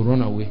you to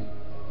run away.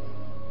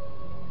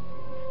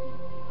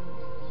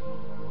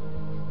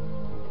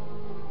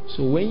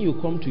 So when you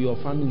come to your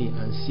family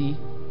and see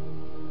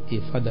a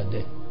father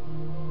there.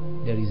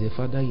 There is a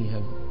father in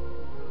heaven.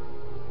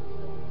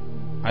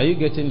 Are you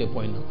getting the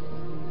point now?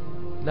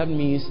 That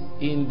means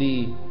in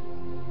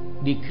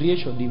the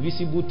creation, the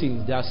visible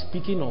things, they are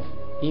speaking of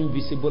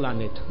invisible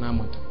and eternal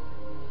matter.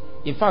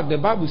 In fact, the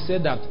Bible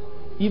said that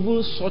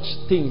even such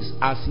things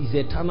as his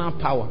eternal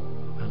power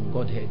and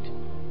Godhead.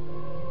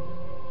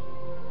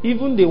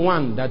 Even the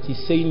one that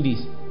is saying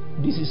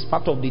this is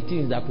part of the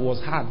things that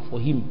was hard for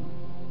him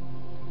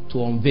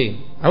to unveil.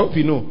 I hope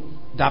you know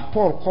that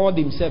Paul called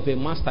himself a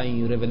master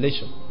in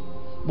revelation.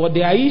 But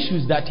there are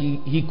issues that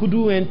he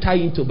couldn't enter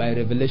into by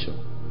revelation.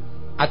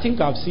 I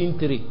think I've seen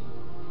 3.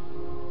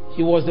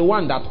 He was the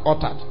one that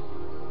uttered.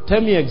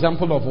 Tell me an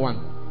example of one.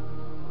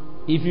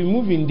 If you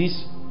move in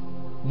this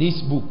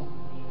book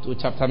to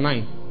chapter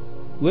 9,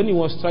 when he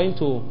was trying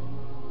to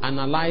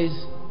analyze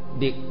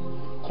the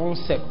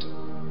concept.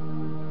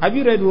 Have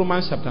you read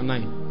Romans chapter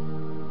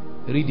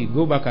 9? Read it.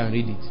 Go back and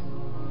read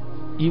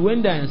it. He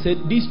went there and said,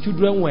 these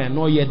children were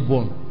not yet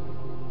born.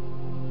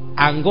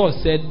 And God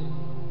said,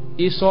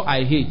 Esau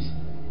I hate,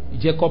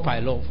 Jacob I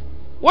love.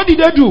 What did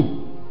they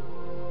do?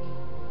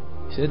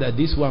 He said that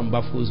this one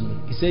baffles me.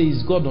 He said,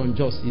 is God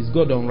unjust? Is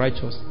God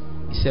unrighteous?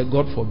 He said,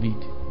 God forbid.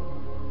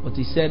 But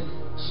he said,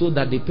 so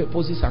that the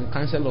purposes and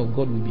counsel of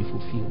God will be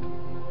fulfilled.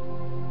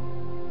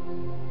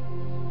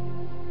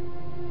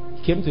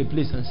 He came to a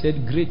place and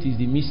said, great is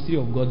the mystery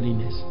of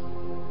godliness.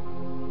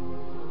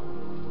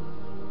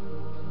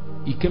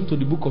 He came to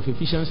the book of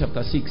Ephesians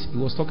chapter 6. He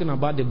was talking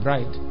about the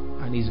bride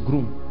and his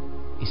groom.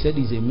 He said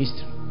it's a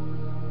mystery.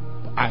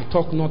 I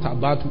talk not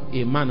about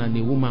a man and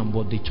a woman,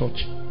 but the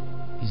church.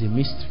 It's a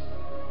mystery.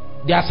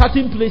 There are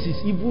certain places,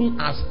 even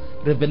as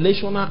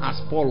revelational as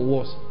Paul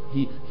was,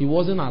 he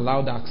wasn't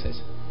allowed access.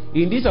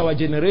 In this our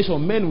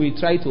generation, men will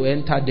try to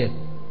enter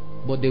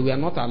them, but they were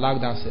not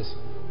allowed access.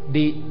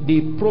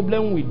 The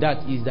problem with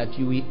that is that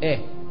you will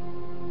err.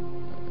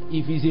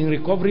 If it's in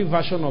recovery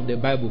version of the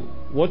Bible,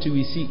 what you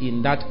will see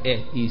in that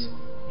error is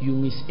you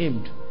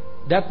misaimed.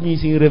 That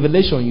means in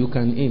revelation you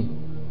can aim.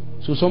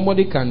 So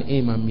somebody can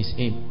aim and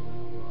misaim.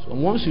 So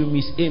once you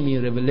misaim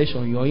in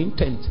revelation, your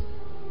intent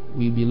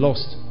will be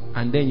lost,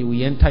 and then you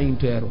will enter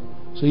into error.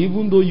 So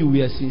even though you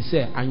were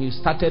sincere and you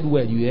started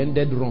well, you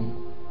ended wrong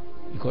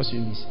because you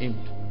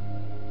misaimed.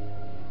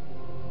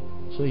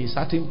 So in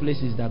certain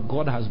places that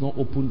God has not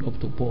opened up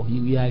to Paul, he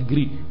will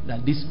agree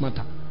that this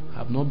matter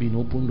have not been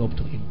opened up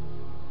to him.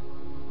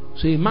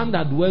 So a man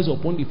that dwells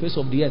upon the face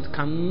of the earth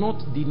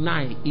cannot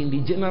deny in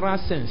the general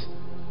sense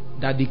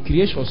that the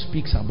creation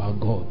speaks about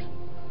God.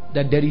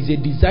 That there is a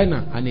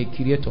designer and a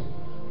creator.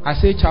 I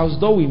say Charles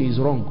Darwin is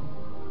wrong.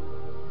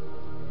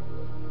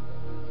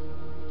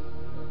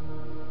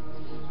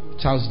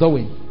 Charles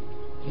Darwin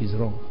is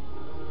wrong.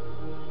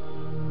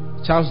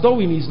 Charles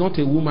Darwin is not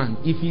a woman.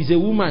 If he's a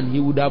woman, he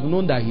would have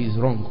known that he is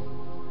wrong.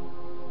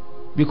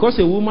 Because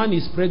a woman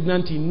is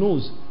pregnant, he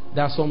knows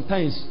that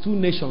sometimes 2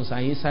 nations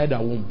are inside her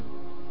womb.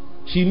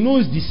 She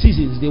knows the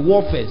seasons, the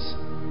warfares,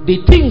 the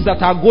things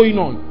that are going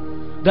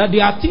on. That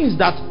there are things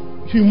that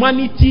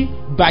humanity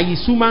by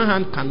his human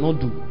hand cannot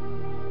do.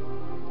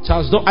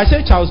 I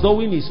say Charles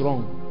Darwin is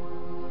wrong.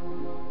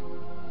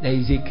 There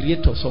is a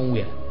creator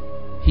somewhere.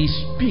 He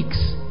speaks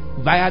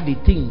via the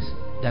things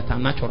that are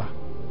natural.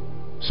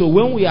 So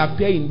when we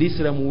appear in this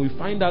realm, we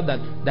find out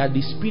that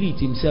the spirit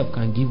himself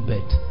can give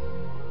birth.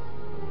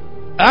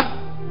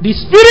 The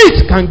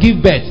spirit can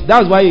give birth.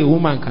 That's why a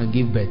woman can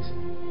give birth.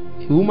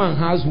 A woman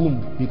has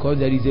womb because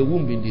there is a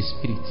womb in the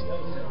spirit.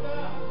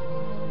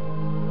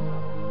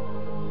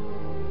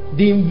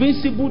 The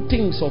invisible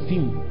things of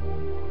him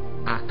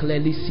are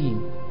clearly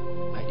seen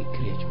by the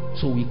creature.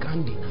 So we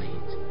can't deny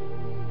it.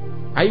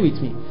 Are you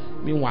with me?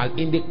 Meanwhile,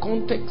 in the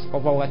context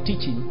of our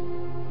teaching,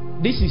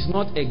 this is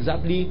not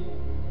exactly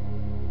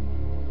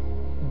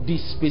the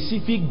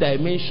specific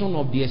dimension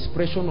of the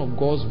expression of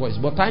God's voice,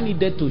 but I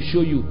needed to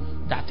show you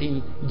that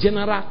in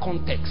general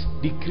context,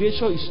 the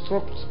creation is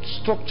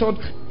structured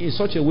in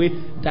such a way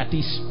that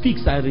it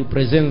speaks and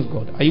represents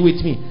God. Are you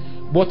with me?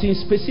 But in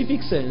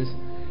specific sense,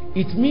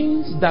 it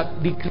means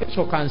that the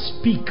creature can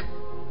speak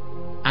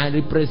and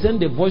represent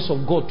the voice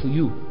of God to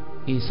you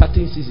in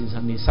certain seasons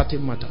and in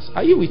certain matters.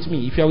 Are you with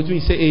me? If you are with me,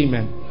 say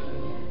amen.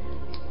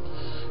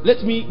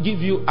 Let me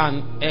give you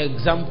an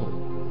example.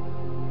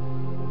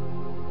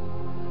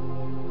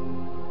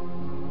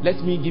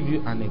 Let me give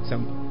you an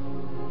example.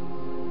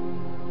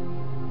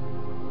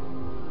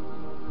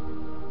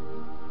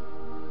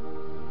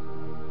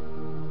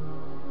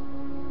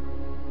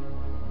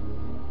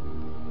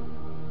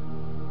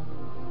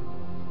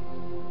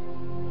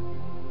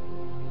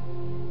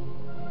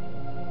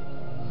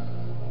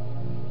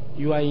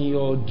 You are in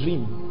your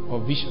dream or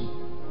vision,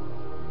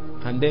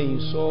 and then you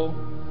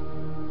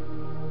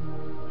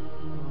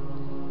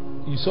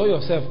saw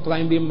yourself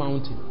climbing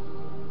mountain.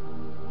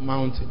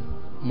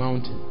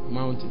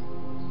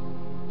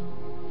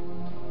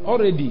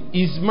 Already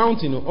is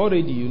mountain.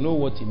 Already you know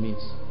what it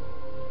means.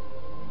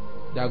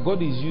 That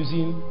God is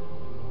using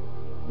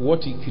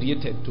what He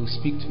created to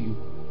speak to you.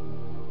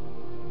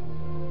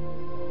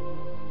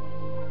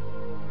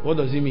 What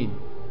does it mean?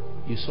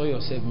 you saw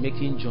yourself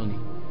making journey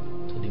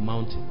to the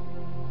mountain.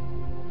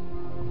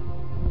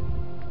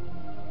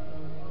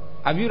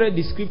 Have you read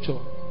the scripture?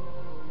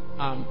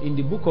 In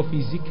the book of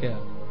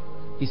Ezekiel,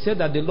 he said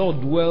that the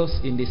Lord dwells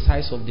in the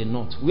sides of the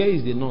north. Where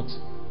is the north?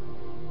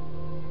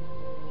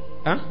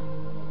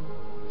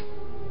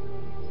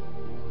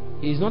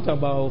 It's not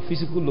about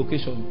physical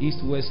location, east,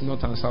 west,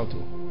 north, and south.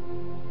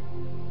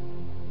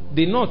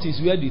 The north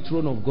is where the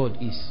throne of God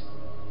is.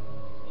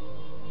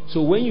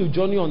 So when you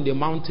journey on the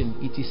mountain,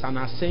 it is an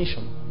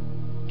ascension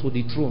to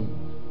the throne.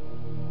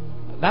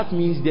 That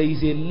means there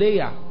is a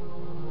layer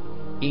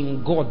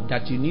in God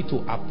that you need to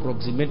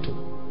approximate to.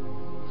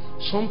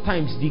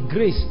 Sometimes the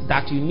grace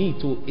that you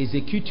need to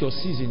execute your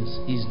seasons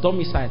is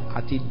domiciled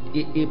at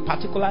a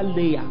particular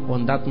layer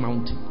on that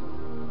mountain.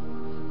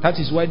 That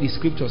is why the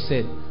scripture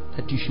said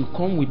that you should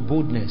come with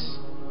boldness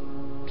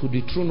to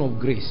the throne of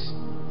grace,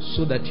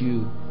 so that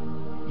you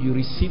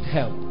receive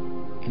help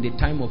in the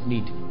time of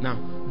need. Now,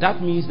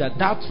 that means that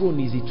throne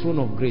is the throne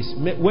of grace.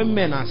 When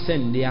men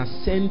ascend, they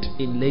ascend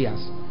in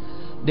layers.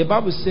 The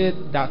Bible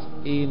said that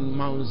in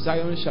Mount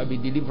Zion shall be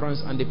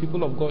deliverance, and the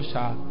people of God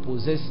shall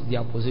possess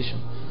their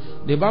possession.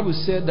 The Bible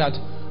said that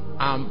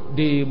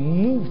they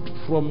moved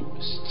from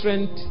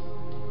strength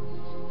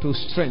to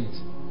strength.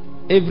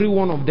 Every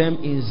one of them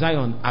in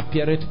Zion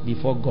appeared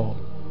before God.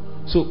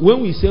 So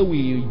when we say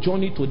we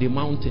journey to the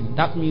mountain,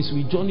 that means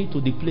we journey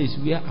to the place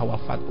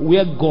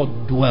where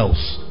God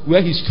dwells,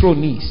 where His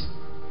throne is,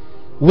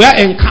 where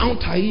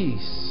encounter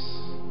is,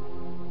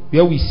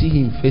 where we see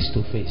Him face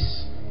to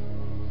face.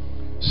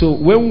 So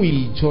when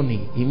we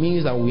journey, it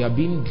means that we are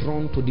being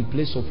drawn to the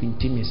place of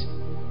intimacy,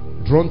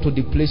 drawn to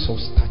the place of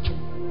stature,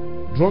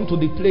 drawn to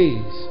the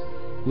place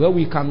where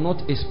we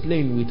cannot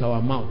explain with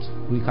our mouth.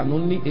 We can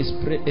only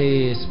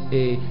experience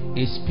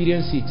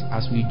it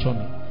as we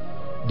journey.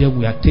 Then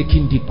we are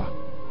taking deeper.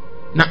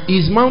 Now,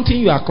 is mountain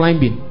you are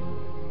climbing,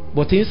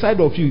 but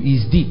inside of you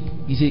is deep.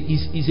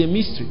 It's a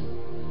mystery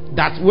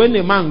that when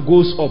a man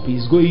goes up,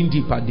 he's going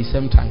deep at the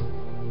same time.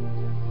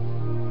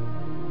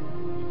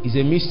 It's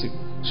a mystery.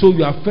 So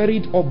you are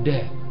ferried up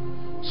there.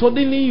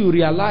 Suddenly you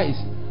realize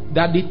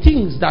that the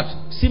things that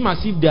seem as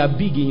if they are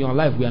big in your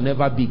life were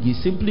never big.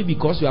 It's simply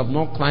because you have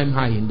not climbed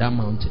high in that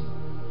mountain.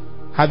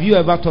 Have you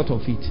ever thought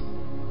of it?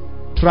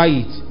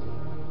 Try it.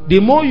 The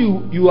more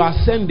you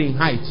ascend in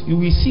height, you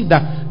will see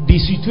that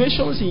the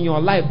situations in your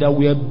life that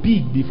were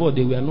big before,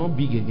 they were not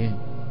big again.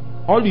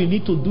 All you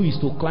need to do is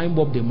to climb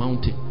up the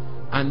mountain,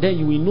 and then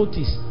you will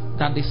notice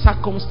that the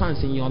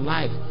circumstance in your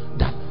life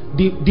that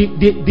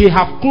they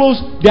have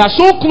close, they are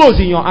so close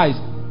in your eyes.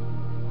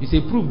 It's a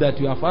proof that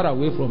you are far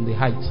away from the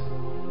height.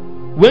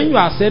 When you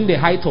ascend the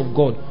height of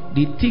God,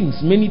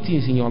 many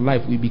things in your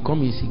life will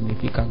become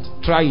insignificant.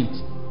 Try it.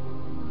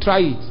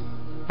 Try it.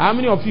 How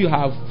many of you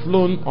have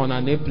flown on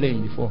an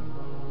airplane before?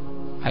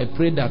 I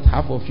pray that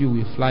half of you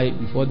will fly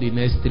before the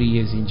next 3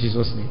 years in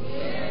Jesus' name.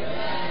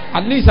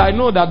 At least I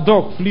know that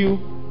dog flew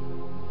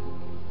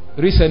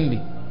recently.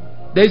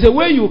 There is a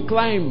way you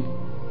climb,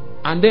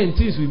 and then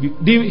things will be,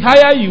 the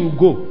higher you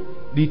go,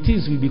 the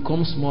things will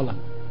become smaller.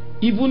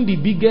 Even the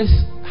biggest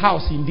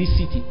house in this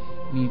city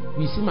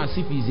we seem as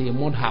if it's a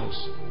mud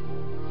house.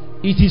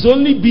 It is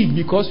only big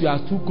because we are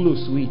too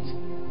close to it.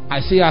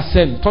 I say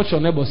ascend. Touch your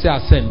neighbor, say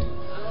ascend.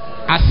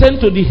 Ascend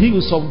to the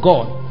hills of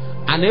God,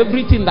 and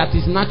everything that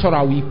is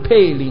natural will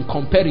pale in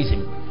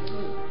comparison.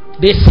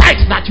 The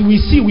sight that you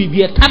will see will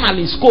be eternal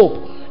in scope.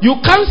 You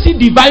can't see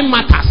divine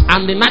matters,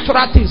 and the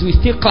natural things will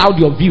still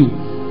cloud your view.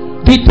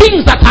 The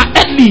things that are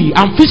earthly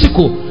and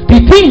physical,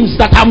 the things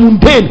that are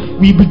mundane,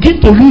 will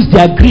begin to lose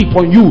their grip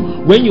on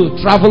you when you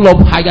travel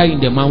up higher in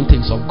the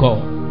mountains of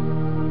God.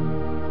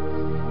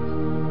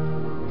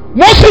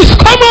 Moses,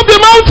 come up the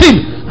mountain,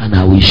 and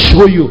I will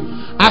show you.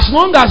 As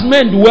long as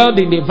men dwell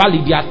in the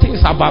valley, there are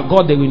things about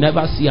God they will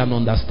never see and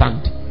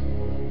understand.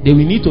 They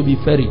will need to be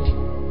ferried.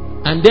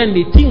 And then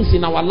the things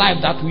in our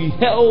life that we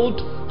held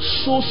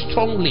so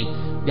strongly,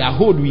 their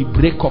hold will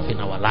break off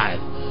in our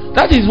life.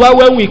 That is why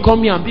when we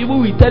come here and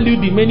people will tell you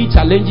the many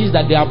challenges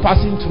that they are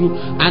passing through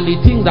and the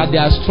things that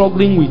they are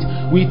struggling with,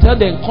 we tell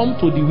them, come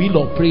to the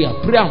wheel of prayer,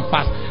 pray and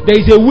fast. There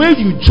is a way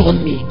you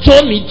journey.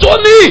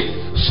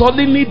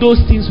 Suddenly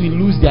those things will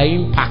lose their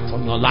impact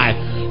on your life.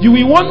 You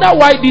will wonder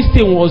why this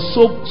thing was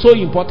so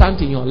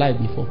important in your life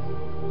before.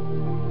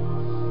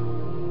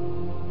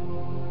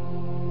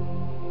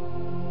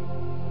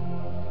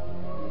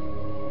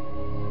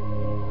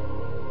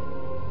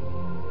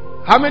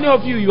 How many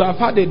of you have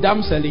had a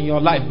damsel in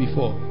your life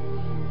before,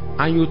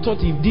 and you thought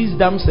if this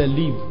damsel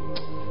live,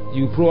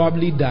 you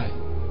probably die?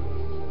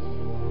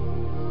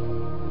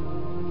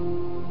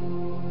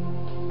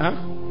 Huh?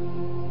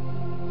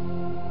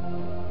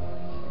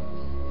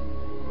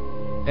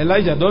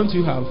 Elijah, don't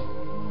you have?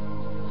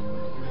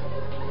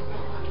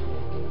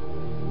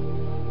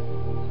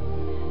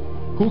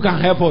 Who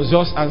can help us?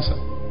 Just answer.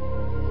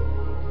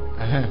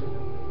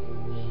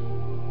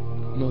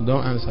 No,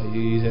 don't answer. It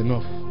is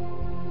enough.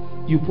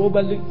 You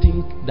probably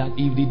think that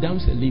if the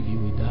damsel leave, you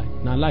will die.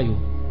 Now lie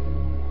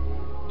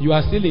you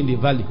are still in the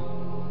valley.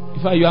 In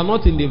fact, you are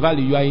not in the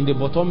valley, you are in the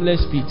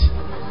bottomless pit.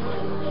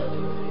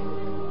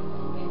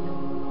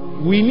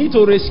 We need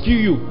to rescue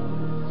you.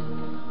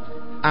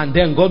 And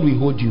then God will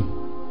hold you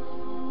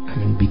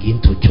and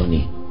begin to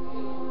journey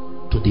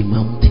to the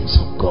mountains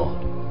of God.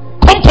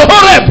 Come to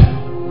Horeb.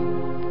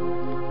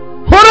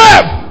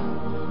 Horeb.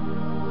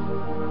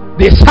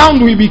 The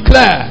sound will be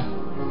clear.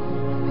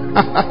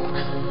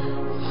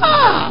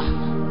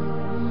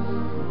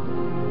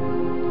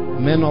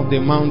 Men of the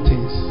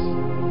mountains.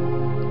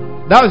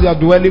 That was your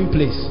dwelling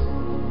place.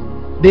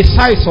 The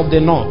sides of the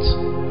north.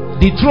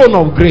 The throne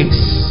of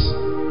grace.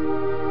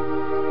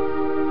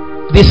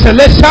 The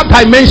celestial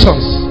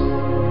dimensions.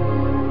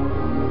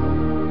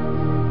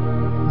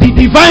 The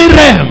divine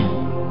realm.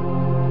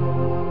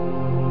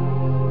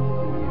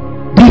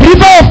 The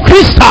river of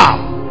crystal.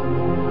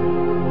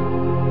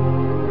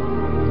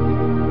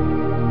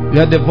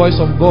 Where the voice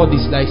of God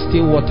is like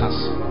still waters.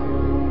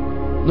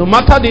 No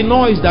matter the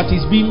noise that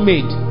is being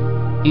made,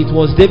 it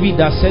was David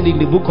that said in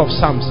the book of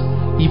Psalms,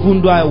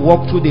 even though I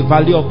walk through the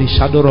valley of the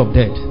shadow of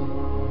death,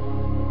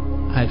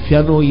 I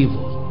fear no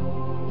evil.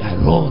 Thy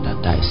rod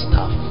and thy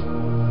staff,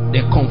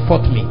 they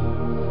comfort me.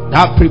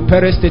 Thou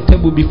preparest a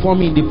table before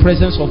me in the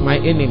presence of my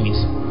enemies.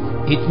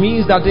 It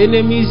means that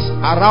enemies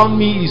around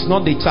me is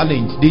not the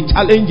challenge. The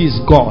challenge is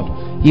God.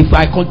 If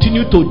I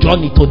continue to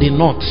journey to the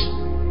north,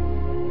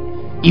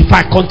 if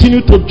I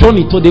continue to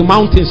journey to the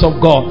mountains of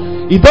God,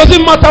 it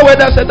doesn't matter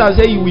whether Satan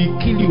say he will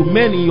kill you,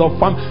 men in your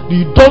family.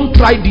 You don't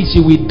try this,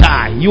 you will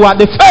die. You are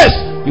the first,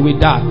 you will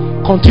die.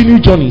 Continue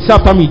journey. Say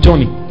after me,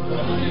 journey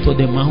to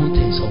the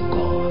mountains of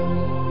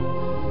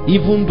God.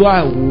 Even though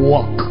I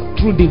walk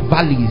through the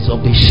valleys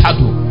of the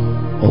shadow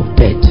of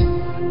death,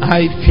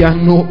 I fear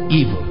no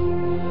evil.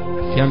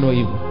 I fear no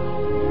evil.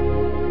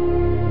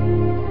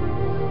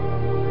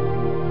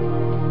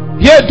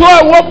 Yea, though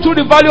I walk through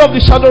the valley of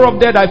the shadow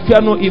of death, I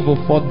fear no evil,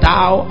 for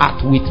thou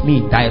art with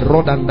me. Thy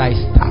rod and thy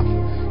staff,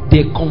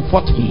 they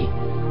comfort me.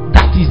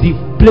 That is the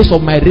place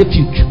of my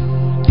refuge,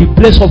 the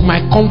place of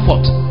my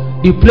comfort,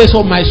 the place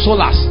of my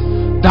solace.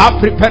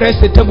 Thou preparest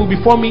a table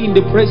before me in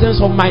the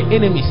presence of my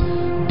enemies.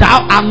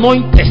 Thou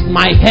anointest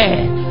my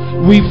hair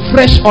with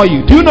fresh oil.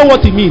 Do you know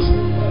what it means?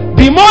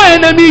 The more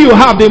enemy you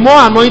have, the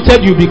more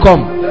anointed you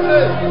become.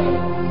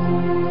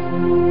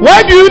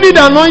 Why do you need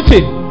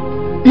anointing?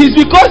 It's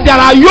because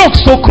there are yokes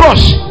to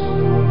crush.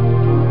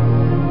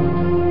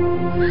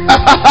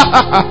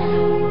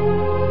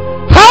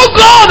 How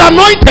God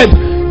anointed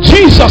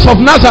Jesus of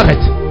Nazareth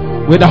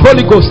with the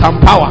Holy Ghost and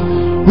power,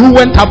 who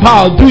went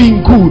about doing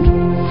good,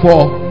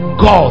 for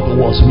God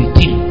was with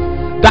him.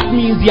 That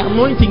means the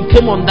anointing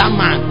came on that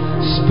man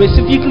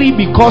specifically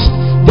because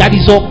there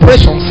is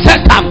oppression.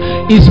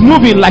 Satan is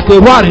moving like a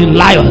roaring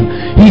lion.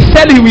 He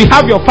said he will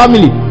have your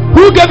family.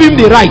 Who gave him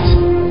the right?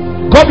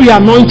 God will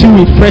anoint you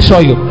with fresh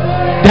oil.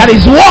 There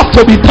is work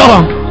to be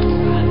done.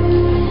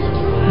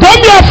 Don't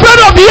be afraid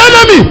of the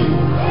enemy.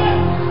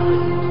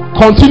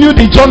 Continue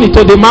the journey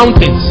to the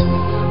mountains.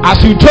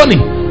 As you journey,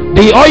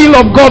 the oil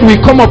of God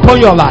will come upon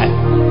your life.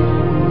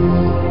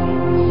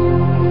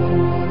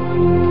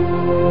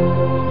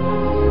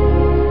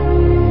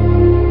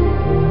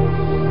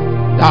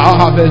 Thou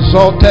have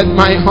exalted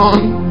my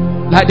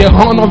horn like the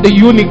horn of the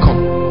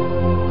unicorn,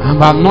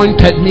 and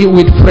anointed me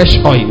with fresh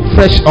oil,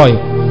 fresh oil,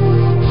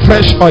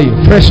 fresh oil,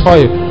 fresh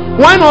oil.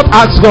 Why not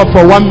ask God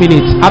for 1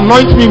 minute?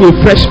 Anoint me with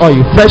fresh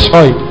oil, fresh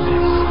oil.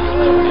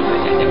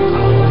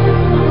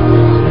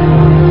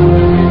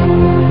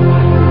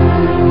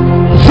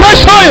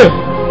 Fresh oil.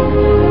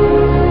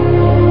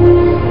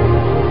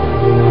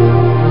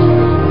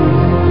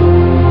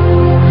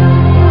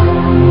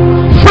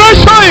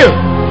 Fresh oil.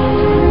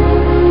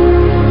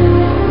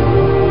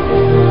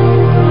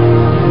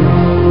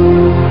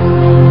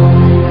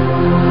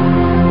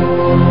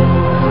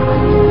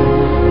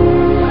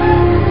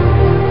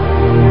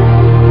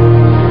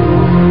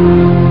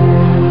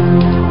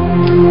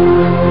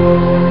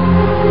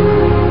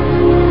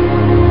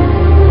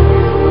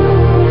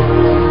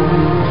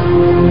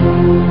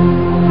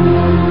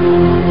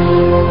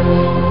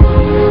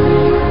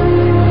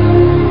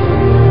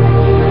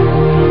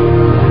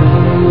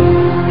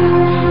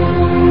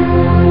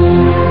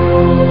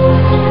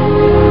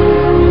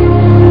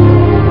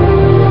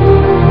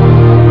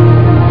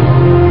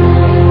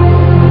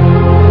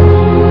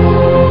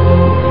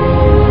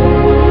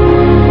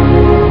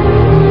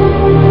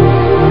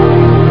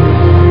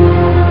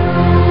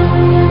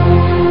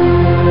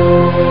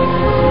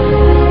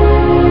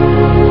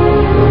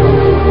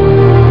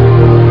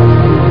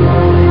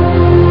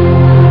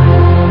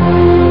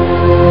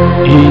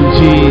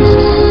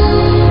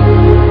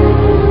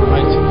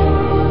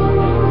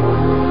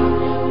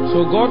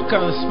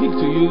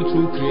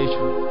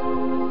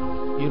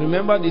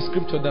 The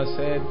scripture that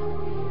said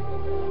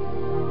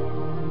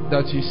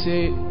that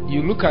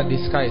you look at the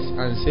skies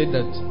and say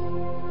that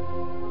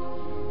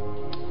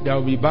there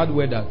will be bad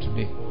weather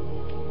today.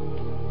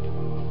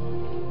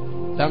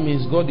 That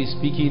means God is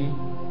speaking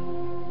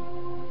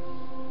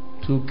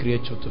through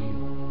creature to you.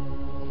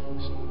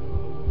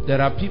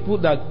 There are people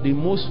that the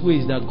most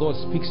ways that God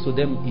speaks to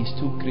them is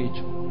through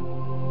creature.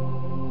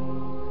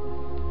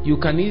 You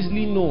can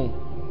easily know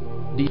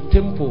the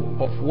tempo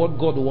of what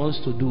God wants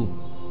to do,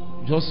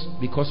 just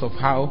because of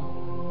how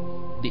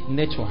the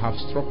nature have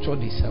structured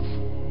itself.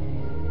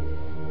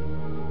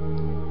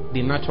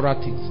 The natural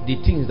things, the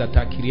things that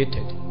are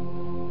created,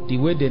 the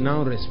way they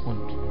now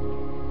respond.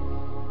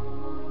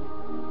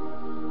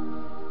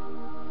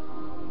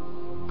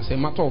 As a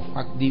matter of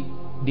fact, the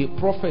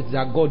prophets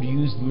that God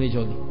used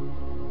majorly,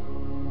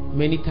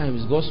 many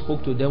times God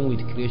spoke to them with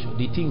creation,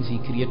 the things He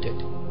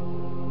created.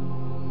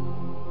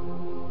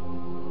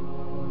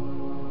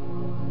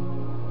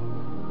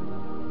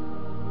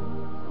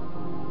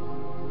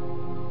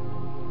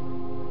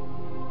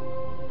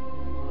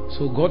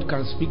 So God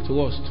can speak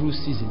to us through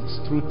seasons,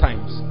 through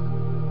times.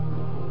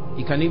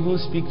 He can even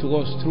speak to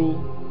us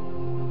through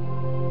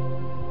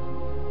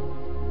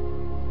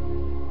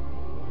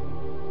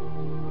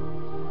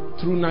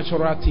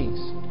natural things.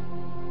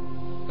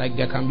 Like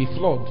there can be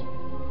flood.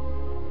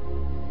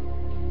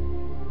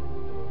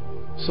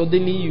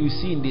 Suddenly you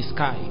see in the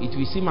sky, it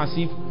will seem as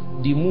if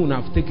the moon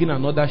have taken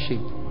another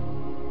shape.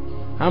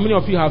 How many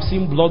of you have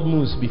seen blood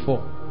moons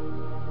before?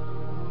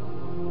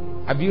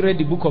 Have you read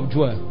the book of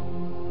Joel?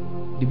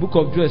 The book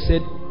of Joel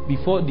said,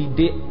 before the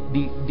day,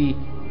 the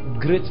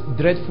great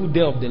dreadful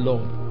day of the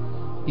Lord,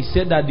 He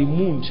said that the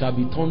moon shall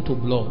be turned to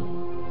blood.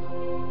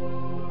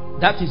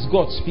 That is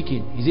God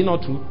speaking. Is it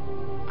not true?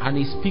 And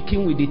He's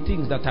speaking with the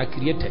things that are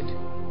created.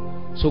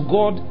 So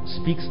God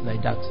speaks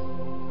like that.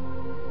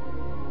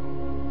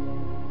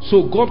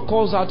 So God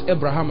calls out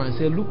Abraham and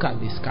said, look at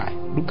the sky.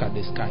 Look at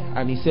the sky.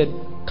 And he said,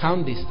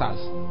 count the stars.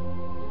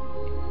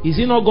 Is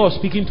it not God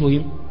speaking to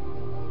him?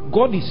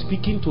 God is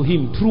speaking to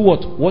him through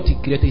what He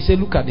created. He said,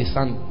 look at the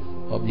sand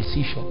of the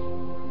seashore.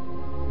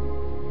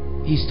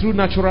 It's through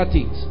natural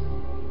things.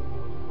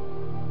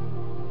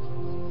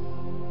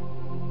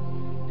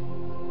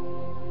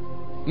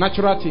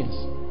 Natural things.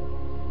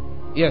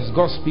 Yes,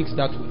 God speaks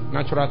that way.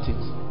 Natural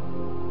things.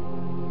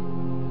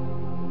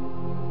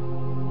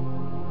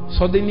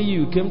 Suddenly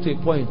you came to a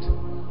point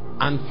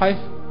and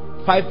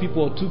five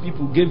people or 2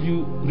 people gave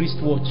you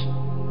wristwatch.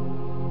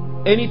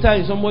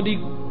 Anytime somebody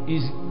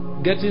is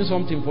getting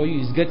something for you,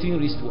 is getting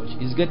wristwatch,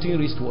 is getting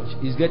wristwatch,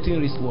 is getting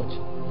wristwatch,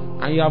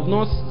 and you have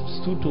not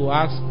stood to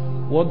ask,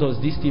 what does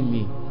this thing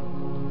mean?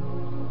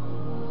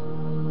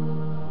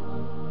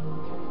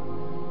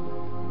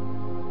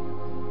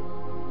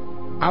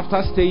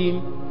 After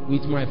staying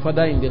with my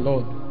father in the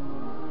Lord,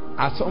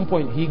 at some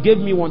point he gave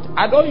me one.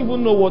 I don't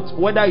even know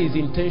whether it's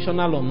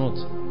intentional or not,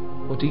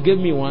 but he gave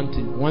me one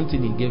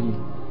thing he gave me.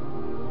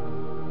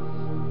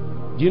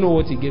 Do you know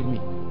what he gave me?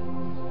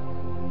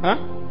 Huh?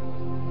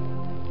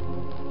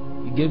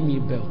 He gave me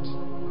a belt.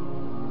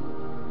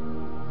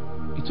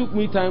 It took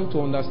me time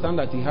to understand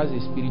that it has a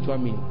spiritual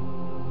meaning.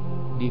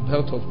 The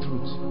belt of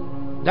truth.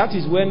 That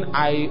is when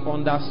I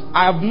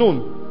have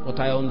known, but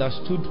I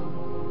understood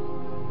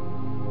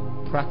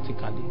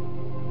practically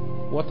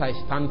what I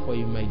stand for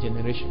in my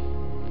generation.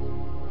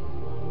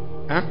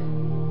 Huh?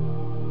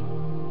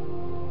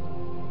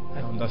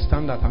 I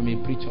understand that I'm a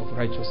preacher of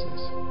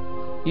righteousness.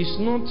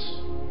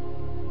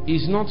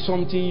 It's not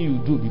something you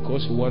do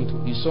because you want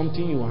to. It's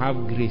something you have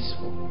grace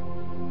for.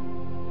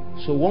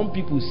 So when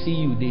people see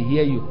you, they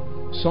hear you,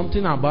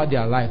 something about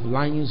their life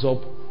lines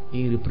up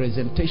in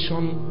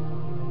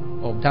representation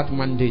of that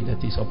mandate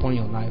that is upon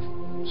your life.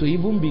 So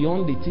even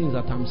beyond the things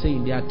that I'm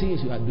saying, there are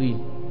things you are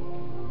doing.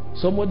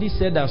 Somebody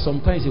said that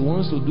sometimes he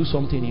wants to do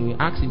something, he will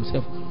ask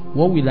himself,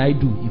 what will I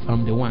do if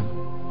I'm the one?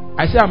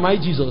 I say, am I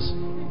Jesus?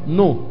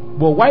 No.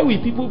 But why will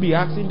people be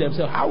asking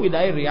themselves, how will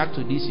I react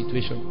to this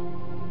situation?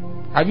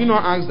 Have you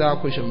not asked that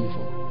question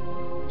before?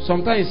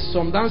 Sometimes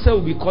some dancer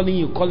will be calling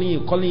you.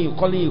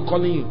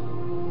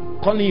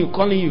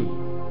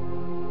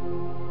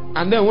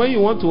 And then when you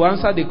want to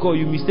answer the call,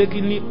 you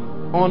mistakenly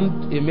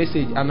on a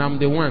message and I'm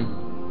the one.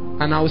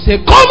 And I will say,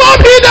 come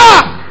up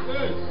here!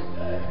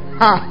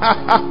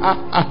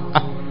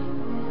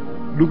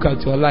 Look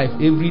at your life.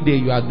 Every day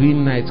you are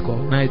doing night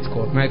call.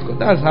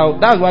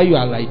 That's why you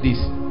are like this.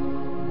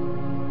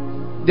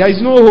 There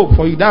is no hope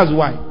for you. That's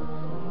why.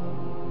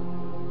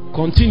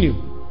 Continue.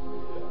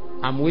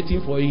 I'm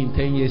waiting for you in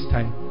 10 years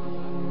time.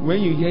 When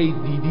you hear it,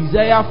 the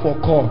desire for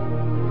call,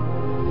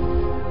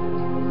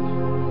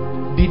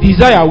 the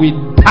desire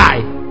will die.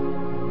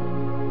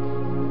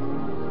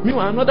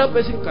 Meanwhile, another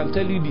person can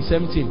tell you the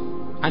same thing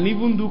and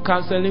even do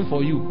counseling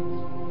for you.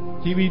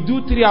 He will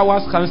do 3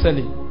 hours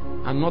counseling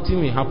and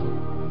nothing will happen.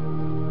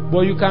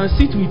 But you can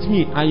sit with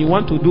me and you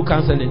want to do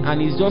counseling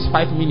and it's just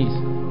 5 minutes.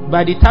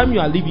 By the time you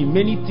are leaving,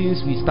 many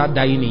things will start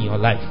dying in your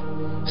life.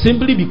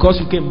 Simply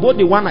because you came. Both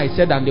the one I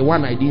said and the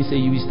one I didn't say,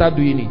 you will start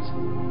doing it.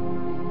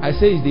 I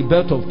say it's the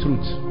belt of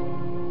truth.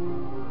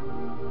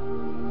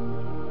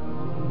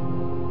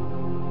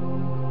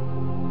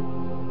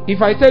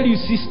 If I tell you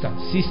sister,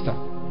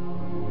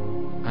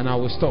 and I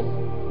will stop,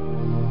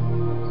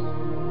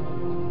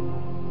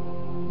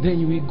 then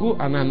you will go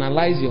and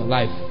analyze your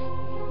life.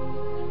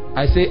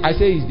 I say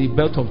it's the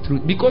belt of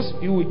truth. Because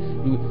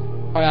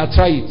I'll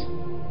try it.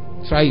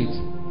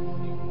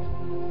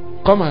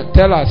 Come and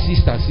tell her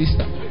sister.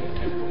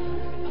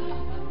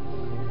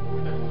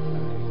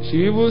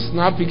 She even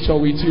snap picture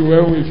with you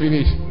when we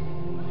finish.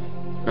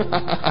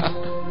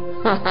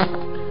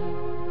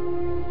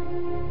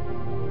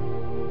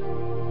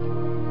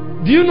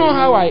 Do you know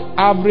how I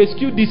have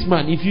rescued this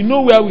man? If you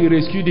know where we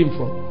rescued him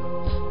from,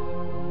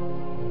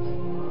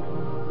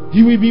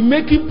 he will be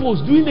making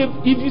posts, doing it.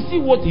 If you see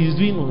what he's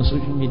doing on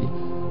social media,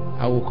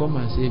 I will come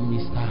and say,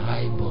 Mr.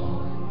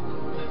 Highball.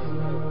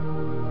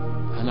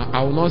 And I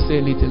will not say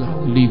anything, I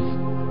will leave.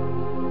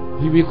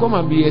 He will come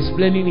and be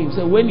explaining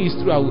himself. When he's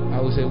through,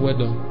 I will say, well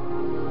done.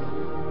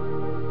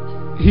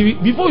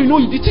 Before you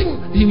know it, the thing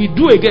he will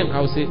do again,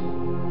 I will say,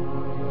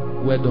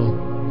 well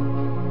done.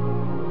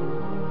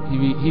 He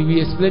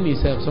will explain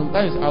himself.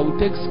 Sometimes I will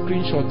take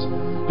screenshots.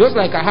 Just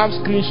like I have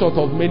screenshots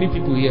of many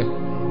people here.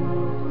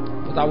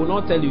 But I will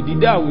not tell you. The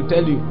day I will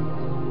tell you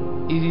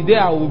is the day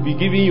I will be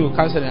giving you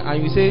counseling.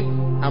 And you say,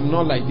 I'm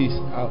not like this.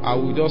 I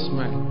will just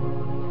smile.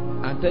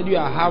 And tell you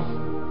I have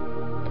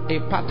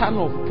a pattern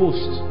of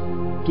posts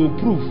to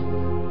prove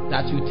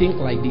that you think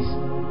like this.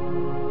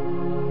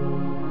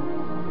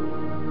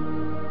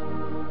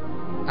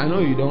 I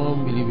know you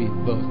don't believe it,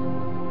 but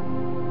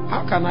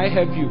how can I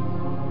help you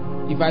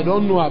if I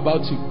don't know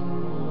about you?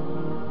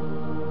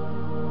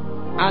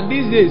 And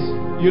these days,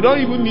 you don't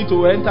even need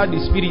to enter the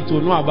spirit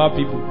to know about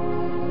people.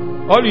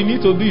 All you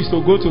need to do is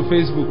to go to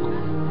Facebook.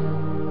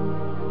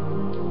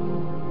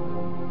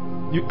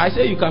 I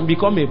say you can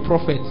become a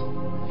prophet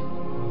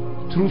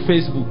through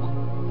Facebook.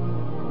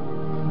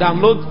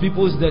 Download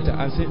people's data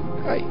and say,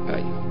 hi.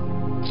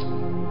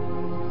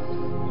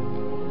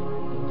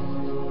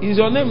 Is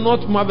your name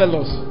not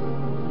marvelous?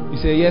 You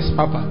say, yes,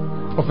 Papa.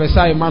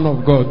 Prophesy, man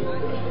of God.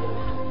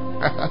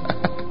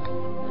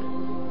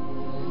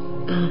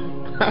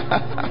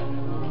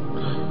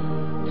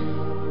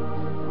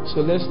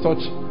 So let's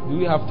touch. Do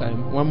we have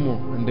time? One more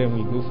and then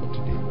we go for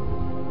today.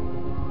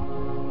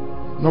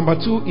 Number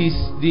 2 is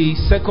the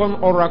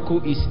second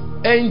oracle is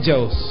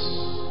angels.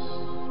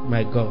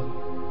 My God.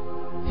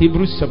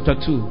 Hebrews chapter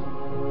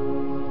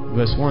 2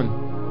 verse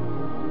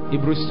 1.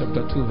 Hebrews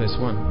chapter 2 verse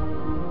 1.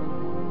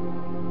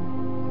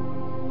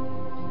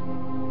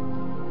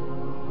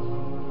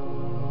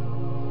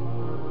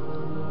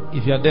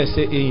 If you are there,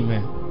 say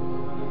amen.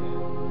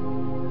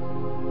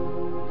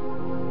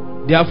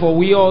 Therefore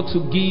we ought to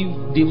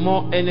give the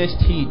more earnest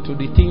heed to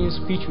the things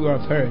which we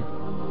have heard,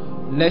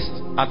 lest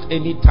at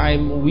any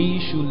time we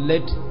should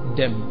let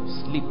them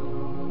sleep.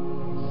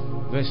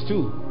 Verse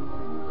 2.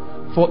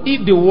 For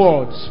if the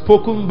word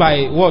spoken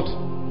by what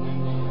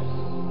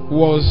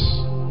was,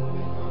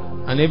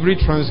 and every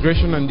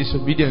transgression and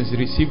disobedience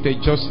received a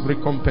just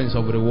recompense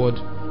of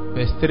reward.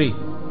 Verse 3.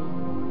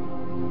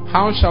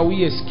 How shall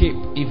we escape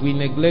if we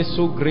neglect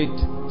so great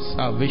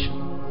salvation,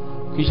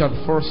 which at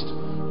first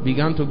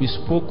began to be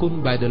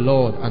spoken by the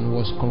Lord and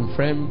was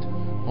confirmed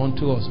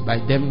unto us by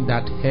them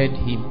that heard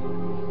him?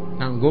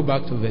 Now go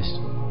back to verse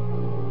 2.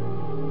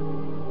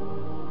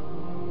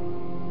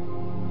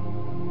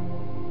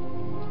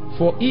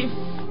 For if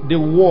the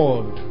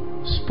word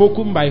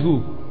spoken by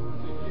who?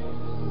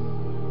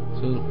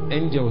 So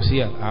angels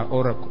here are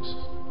oracles.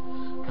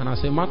 And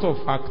as a matter of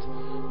fact,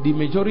 the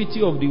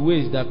majority of the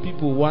ways that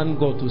people want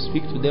God to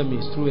speak to them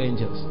is through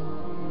angels.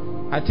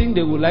 I think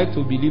they would like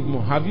to believe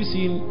more. Have you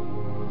seen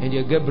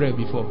Angel Gabriel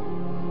before?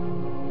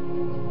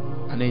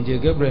 And Angel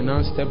Gabriel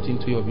now stepped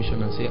into your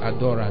vision and said,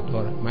 Adora,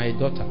 my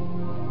daughter,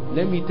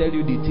 let me tell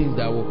you the things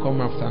that will come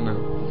after now.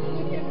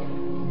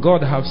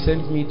 God have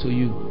sent me to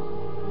you.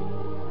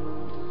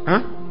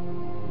 Huh?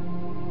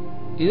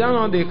 Is that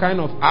not the kind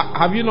of...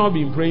 have you not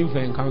been praying for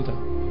encounter?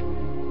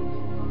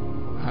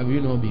 Have you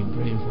not been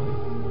praying for it?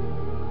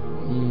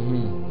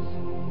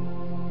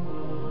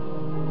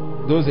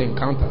 Those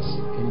encounters,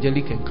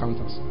 angelic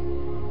encounters,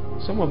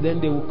 some of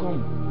them they will come.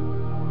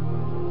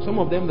 Some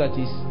of them that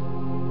is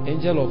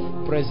angel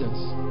of presence.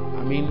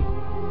 I mean,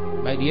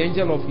 by the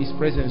angel of his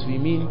presence we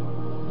mean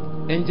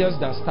angels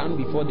that stand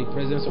before the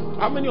presence of...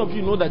 How many of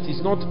you know that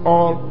it's not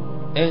all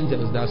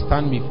angels that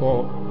stand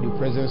before the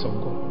presence of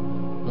God?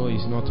 No,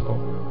 it's not all.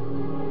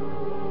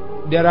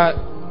 There are...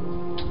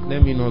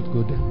 Let me not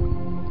go there.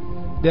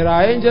 There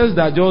are angels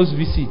that just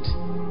visit.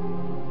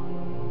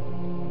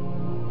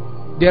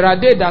 There are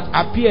they that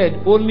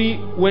appeared only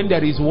when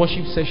there is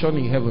worship session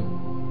in heaven.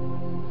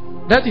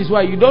 That is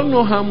why you don't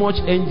know how much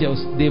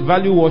angels they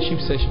value worship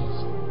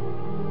sessions.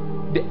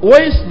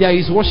 Once there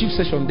is worship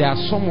session, they are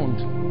summoned,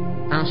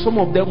 and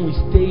some of them will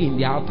stay in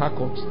the outer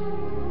court,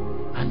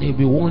 and they'll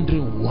be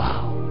wondering,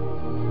 wow.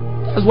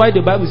 That's why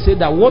the Bible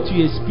said that what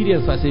you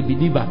experience as a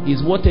believer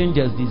is what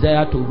angels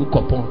desire to look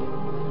upon.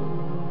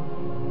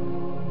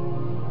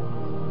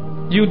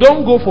 You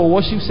don't go for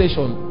worship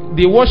session,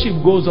 the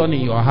worship goes on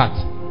in your heart.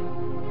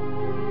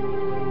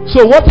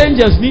 So what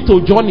angels need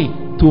to journey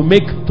to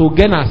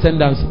gain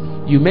ascendancy?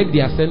 You make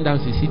the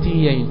ascendancy sitting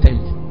here in tent.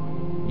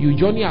 You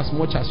journey as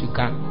much as you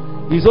can.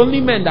 It's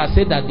only men that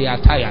say that they are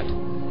tired.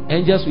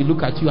 Angels will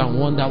look at you and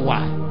wonder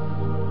why.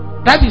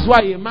 That is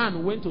why a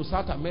man went to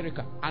South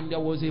America and there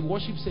was a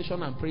worship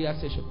session and prayer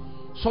session.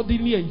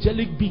 Suddenly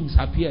angelic beings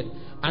appeared,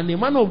 and the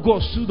man of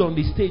God stood on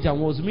the stage and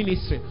was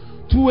ministering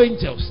 2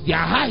 angels. Their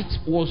height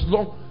was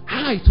long,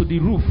 high to the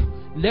roof,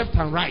 left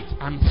and right,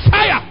 and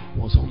fire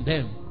was on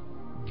them,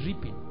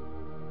 dripping.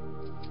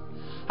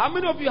 How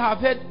many of you have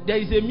heard there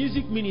is a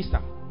music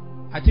minister?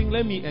 I think,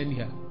 let me end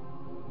here.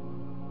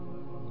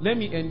 Let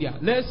me end here.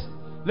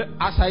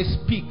 As I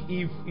speak,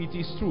 if it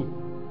is true,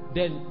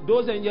 then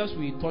those angels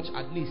will touch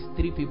at least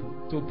 3 people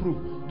to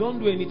prove. Don't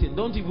do anything.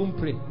 Don't even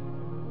pray.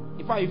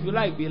 In fact, if you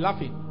like, be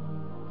laughing.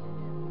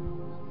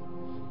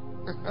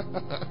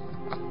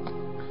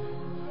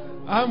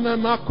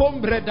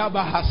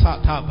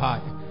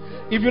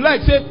 If you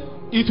like, say,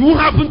 it won't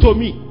happen to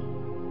me.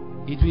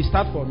 It will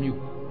start from you.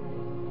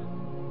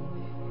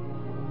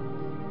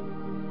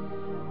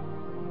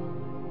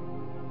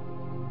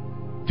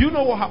 Do you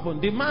know what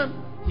happened? The man,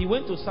 he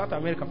went to South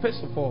America.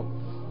 First of all,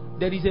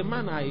 there is a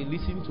man I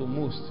listen to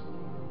most.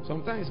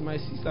 Sometimes my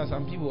sisters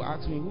and people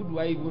ask me, who do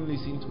I even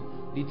listen to?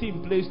 The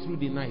thing plays through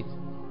the night.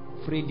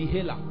 Freddie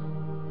Hela.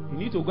 You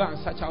need to go and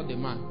search out the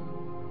man.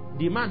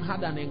 The man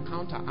had an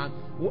encounter, and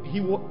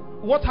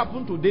what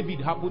happened to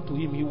David happened to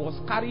him. He was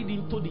carried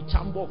into the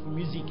chamber of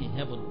music in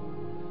heaven,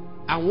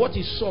 and what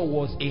he saw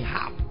was a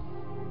harp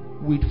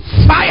with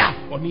fire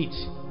on it.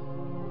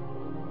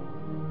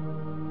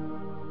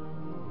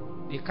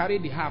 They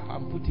carried the harp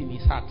and put in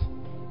his heart.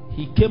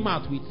 He came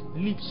out with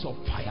lips of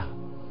fire.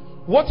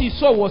 What he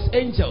saw was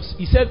angels.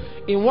 He said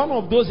in one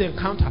of those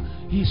encounters,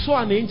 he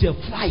saw an angel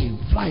flying,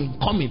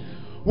 coming.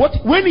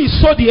 When he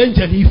saw the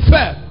angel, he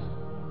fell.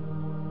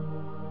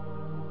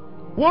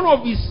 One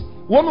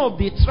of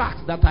the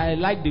tracks that I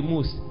like the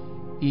most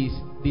is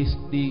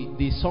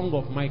the song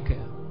of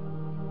Michael.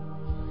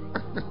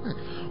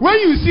 When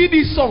you see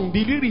this song,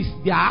 the lyrics,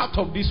 they are out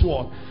of this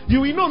world.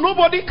 You will know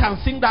nobody can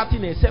sing that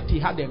thing except he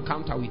had an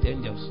encounter with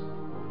angels.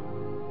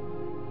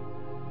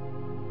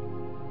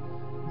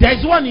 There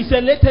is one, he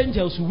said, let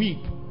angels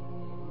weep.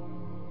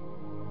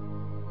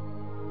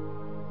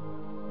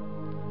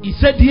 He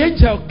said the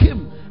angel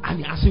came,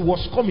 and as he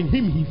was coming,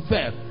 he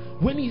fell.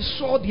 When he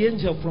saw the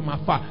angel from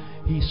afar,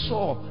 he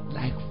saw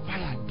like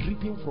fire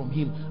dripping from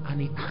him,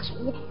 and he asked,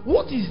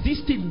 what is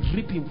this thing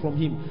dripping from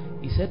him?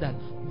 He said that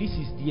this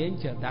is the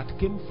angel that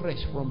came fresh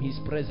from his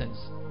presence.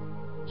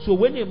 So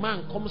when a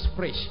man comes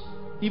fresh,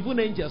 even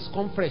angels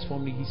come fresh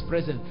from his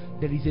presence,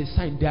 there is a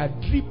sign they are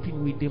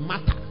dripping with the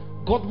matter,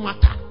 God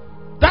matter.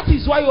 That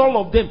is why all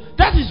of them,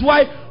 that is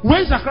why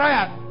when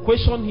Zachariah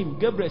questioned him,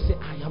 Gabriel said,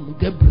 I am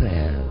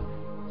Gabriel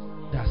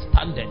that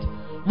standeth.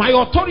 My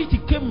authority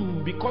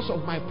came because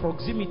of my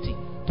proximity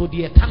to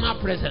the eternal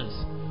presence.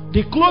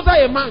 The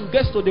closer a man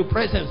gets to the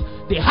presence,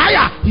 the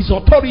higher his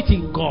authority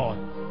in God.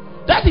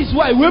 That is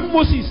why when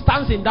Moses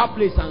stands in that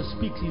place and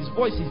speaks, his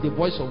voice is the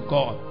voice of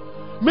God.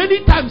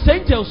 Many times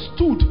angels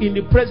stood in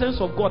the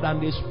presence of God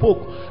and they spoke,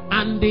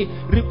 and the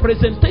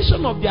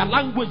representation of their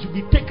language will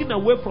be taken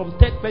away from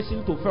third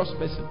person to first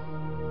person.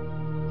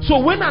 So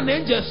when an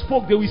angel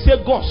spoke, they will say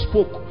God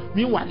spoke.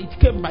 Meanwhile, it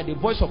came by the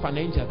voice of an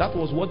angel. That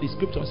was what the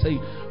scripture said.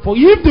 For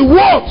if the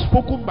word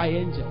spoken by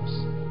angels,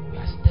 we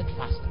are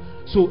steadfast.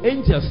 So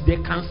angels,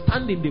 they can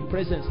stand in the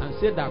presence and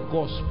say that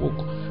God spoke,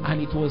 and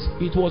it was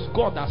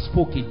God that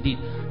spoke indeed.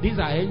 These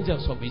are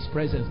angels of his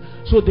presence.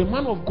 So the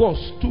man of God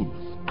stood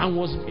and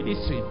was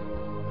ministering,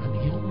 and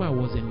the young man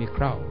was in the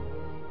crowd.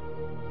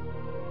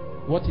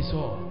 What he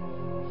saw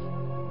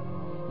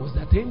was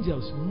that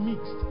angels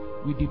mixed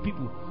with the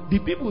people. The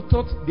people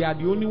thought they are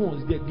the only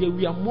ones. There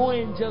were more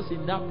angels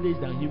in that place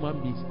than human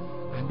beings,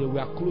 and they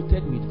were clothed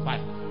with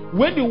fire.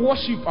 When the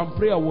worship and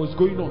prayer was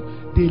going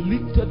on, they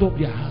lifted up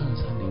their hands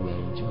and they were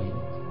enjoying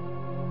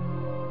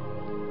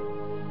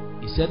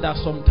it. He said that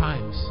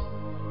sometimes,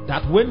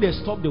 that when they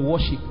stop the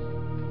worship,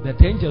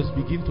 that angels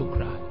begin to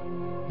cry.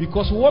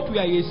 Because what we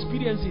are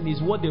experiencing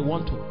is what they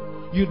want to.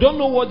 You don't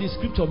know what the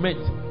scripture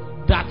meant.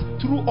 That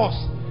through us,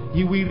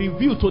 he will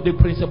reveal to the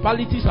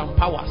principalities and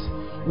powers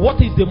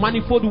what is the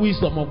manifold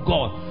wisdom of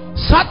God.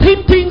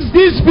 Certain things,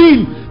 this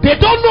being, they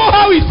don't know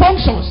how it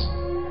functions.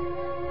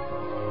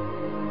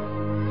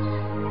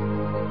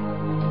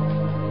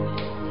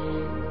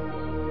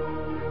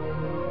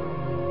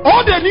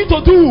 All they need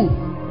to do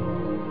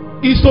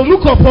is to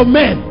look up for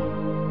men.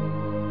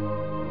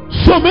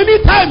 So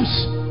many times,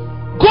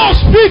 God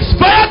speaks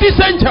via these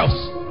angels.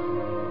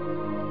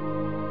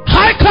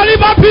 High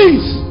caliber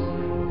beings.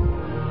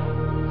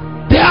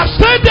 They have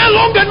stayed there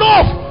long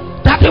enough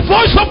that the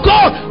voice of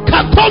God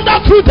can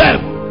thunder through them.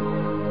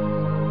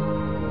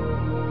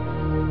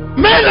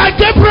 Men like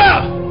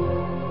Gabriel,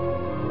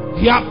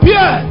 he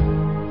appeared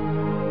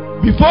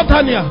before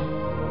Daniel.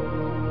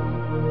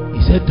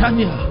 He said,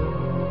 Daniel,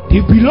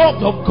 the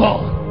beloved of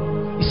God,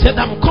 he said,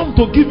 I'm come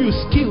to give you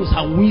skills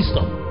and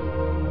wisdom.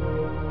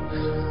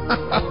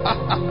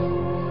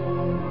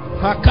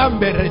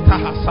 Hakambereta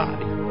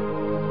hasari.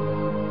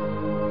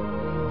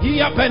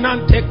 Hiya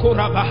penante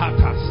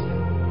korabahatas.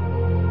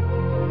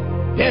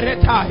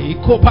 Bereta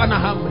ikopana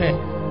hamre.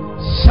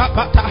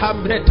 Sapata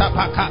hamre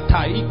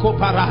tapakata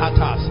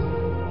ikoparahatas.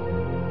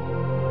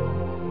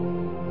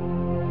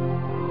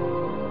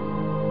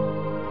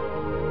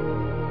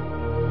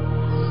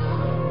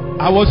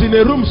 I was in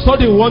a room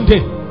studying one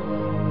day,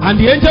 And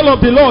the angel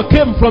of the Lord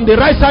came from the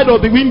right side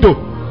of the window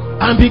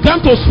and began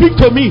to speak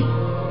to me.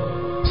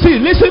 See,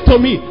 listen to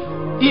me.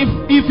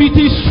 If it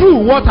is true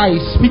what I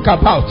speak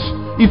about,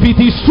 if it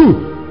is true,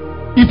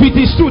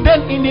 then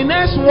in the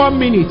next 1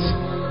 minute,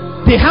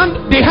 the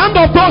hand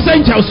of those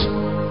angels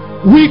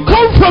will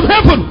come from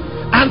heaven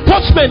and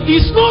touch men.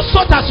 It's not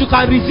such as you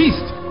can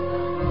resist.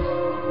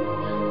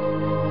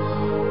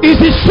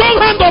 It's the strong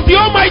hand of the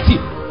Almighty,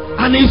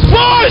 and his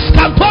voice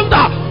can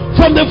thunder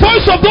from the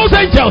voice of those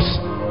angels.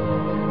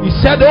 He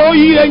said, "Oh,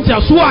 ye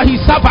angels who are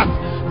his servants,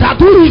 that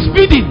do his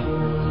bidding."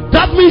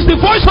 That means the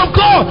voice of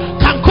God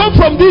can come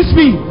from this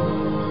being.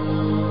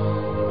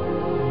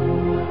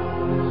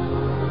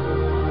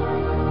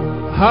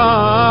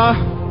 Ha,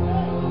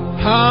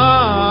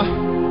 ha,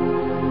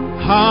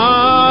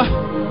 ha,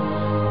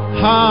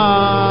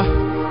 ha,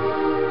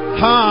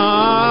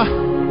 ha,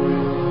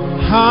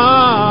 ha,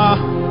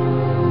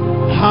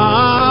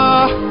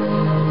 ha,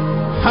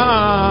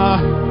 ha,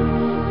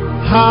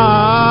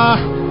 ha.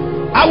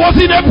 I was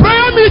in a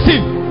prayer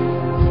meeting,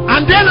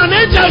 and then an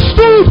angel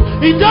stood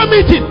in that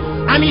meeting,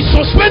 and he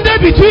suspended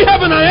between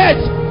heaven and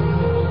earth,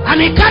 and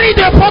he carried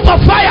a pot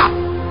of fire.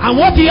 And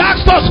what he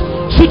asked us,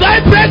 should I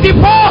break the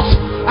pot?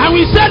 And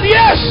we said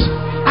yes,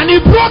 and he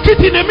broke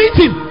it in the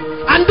meeting.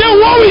 And then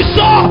what we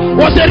saw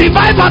was a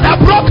revival that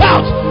broke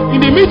out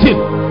in the meeting.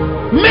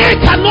 Men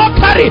cannot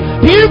carry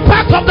the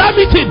impact of that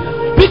meeting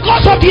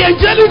because of the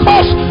angelic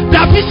host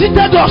that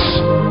visited us.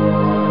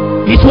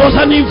 It was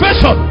an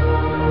invasion.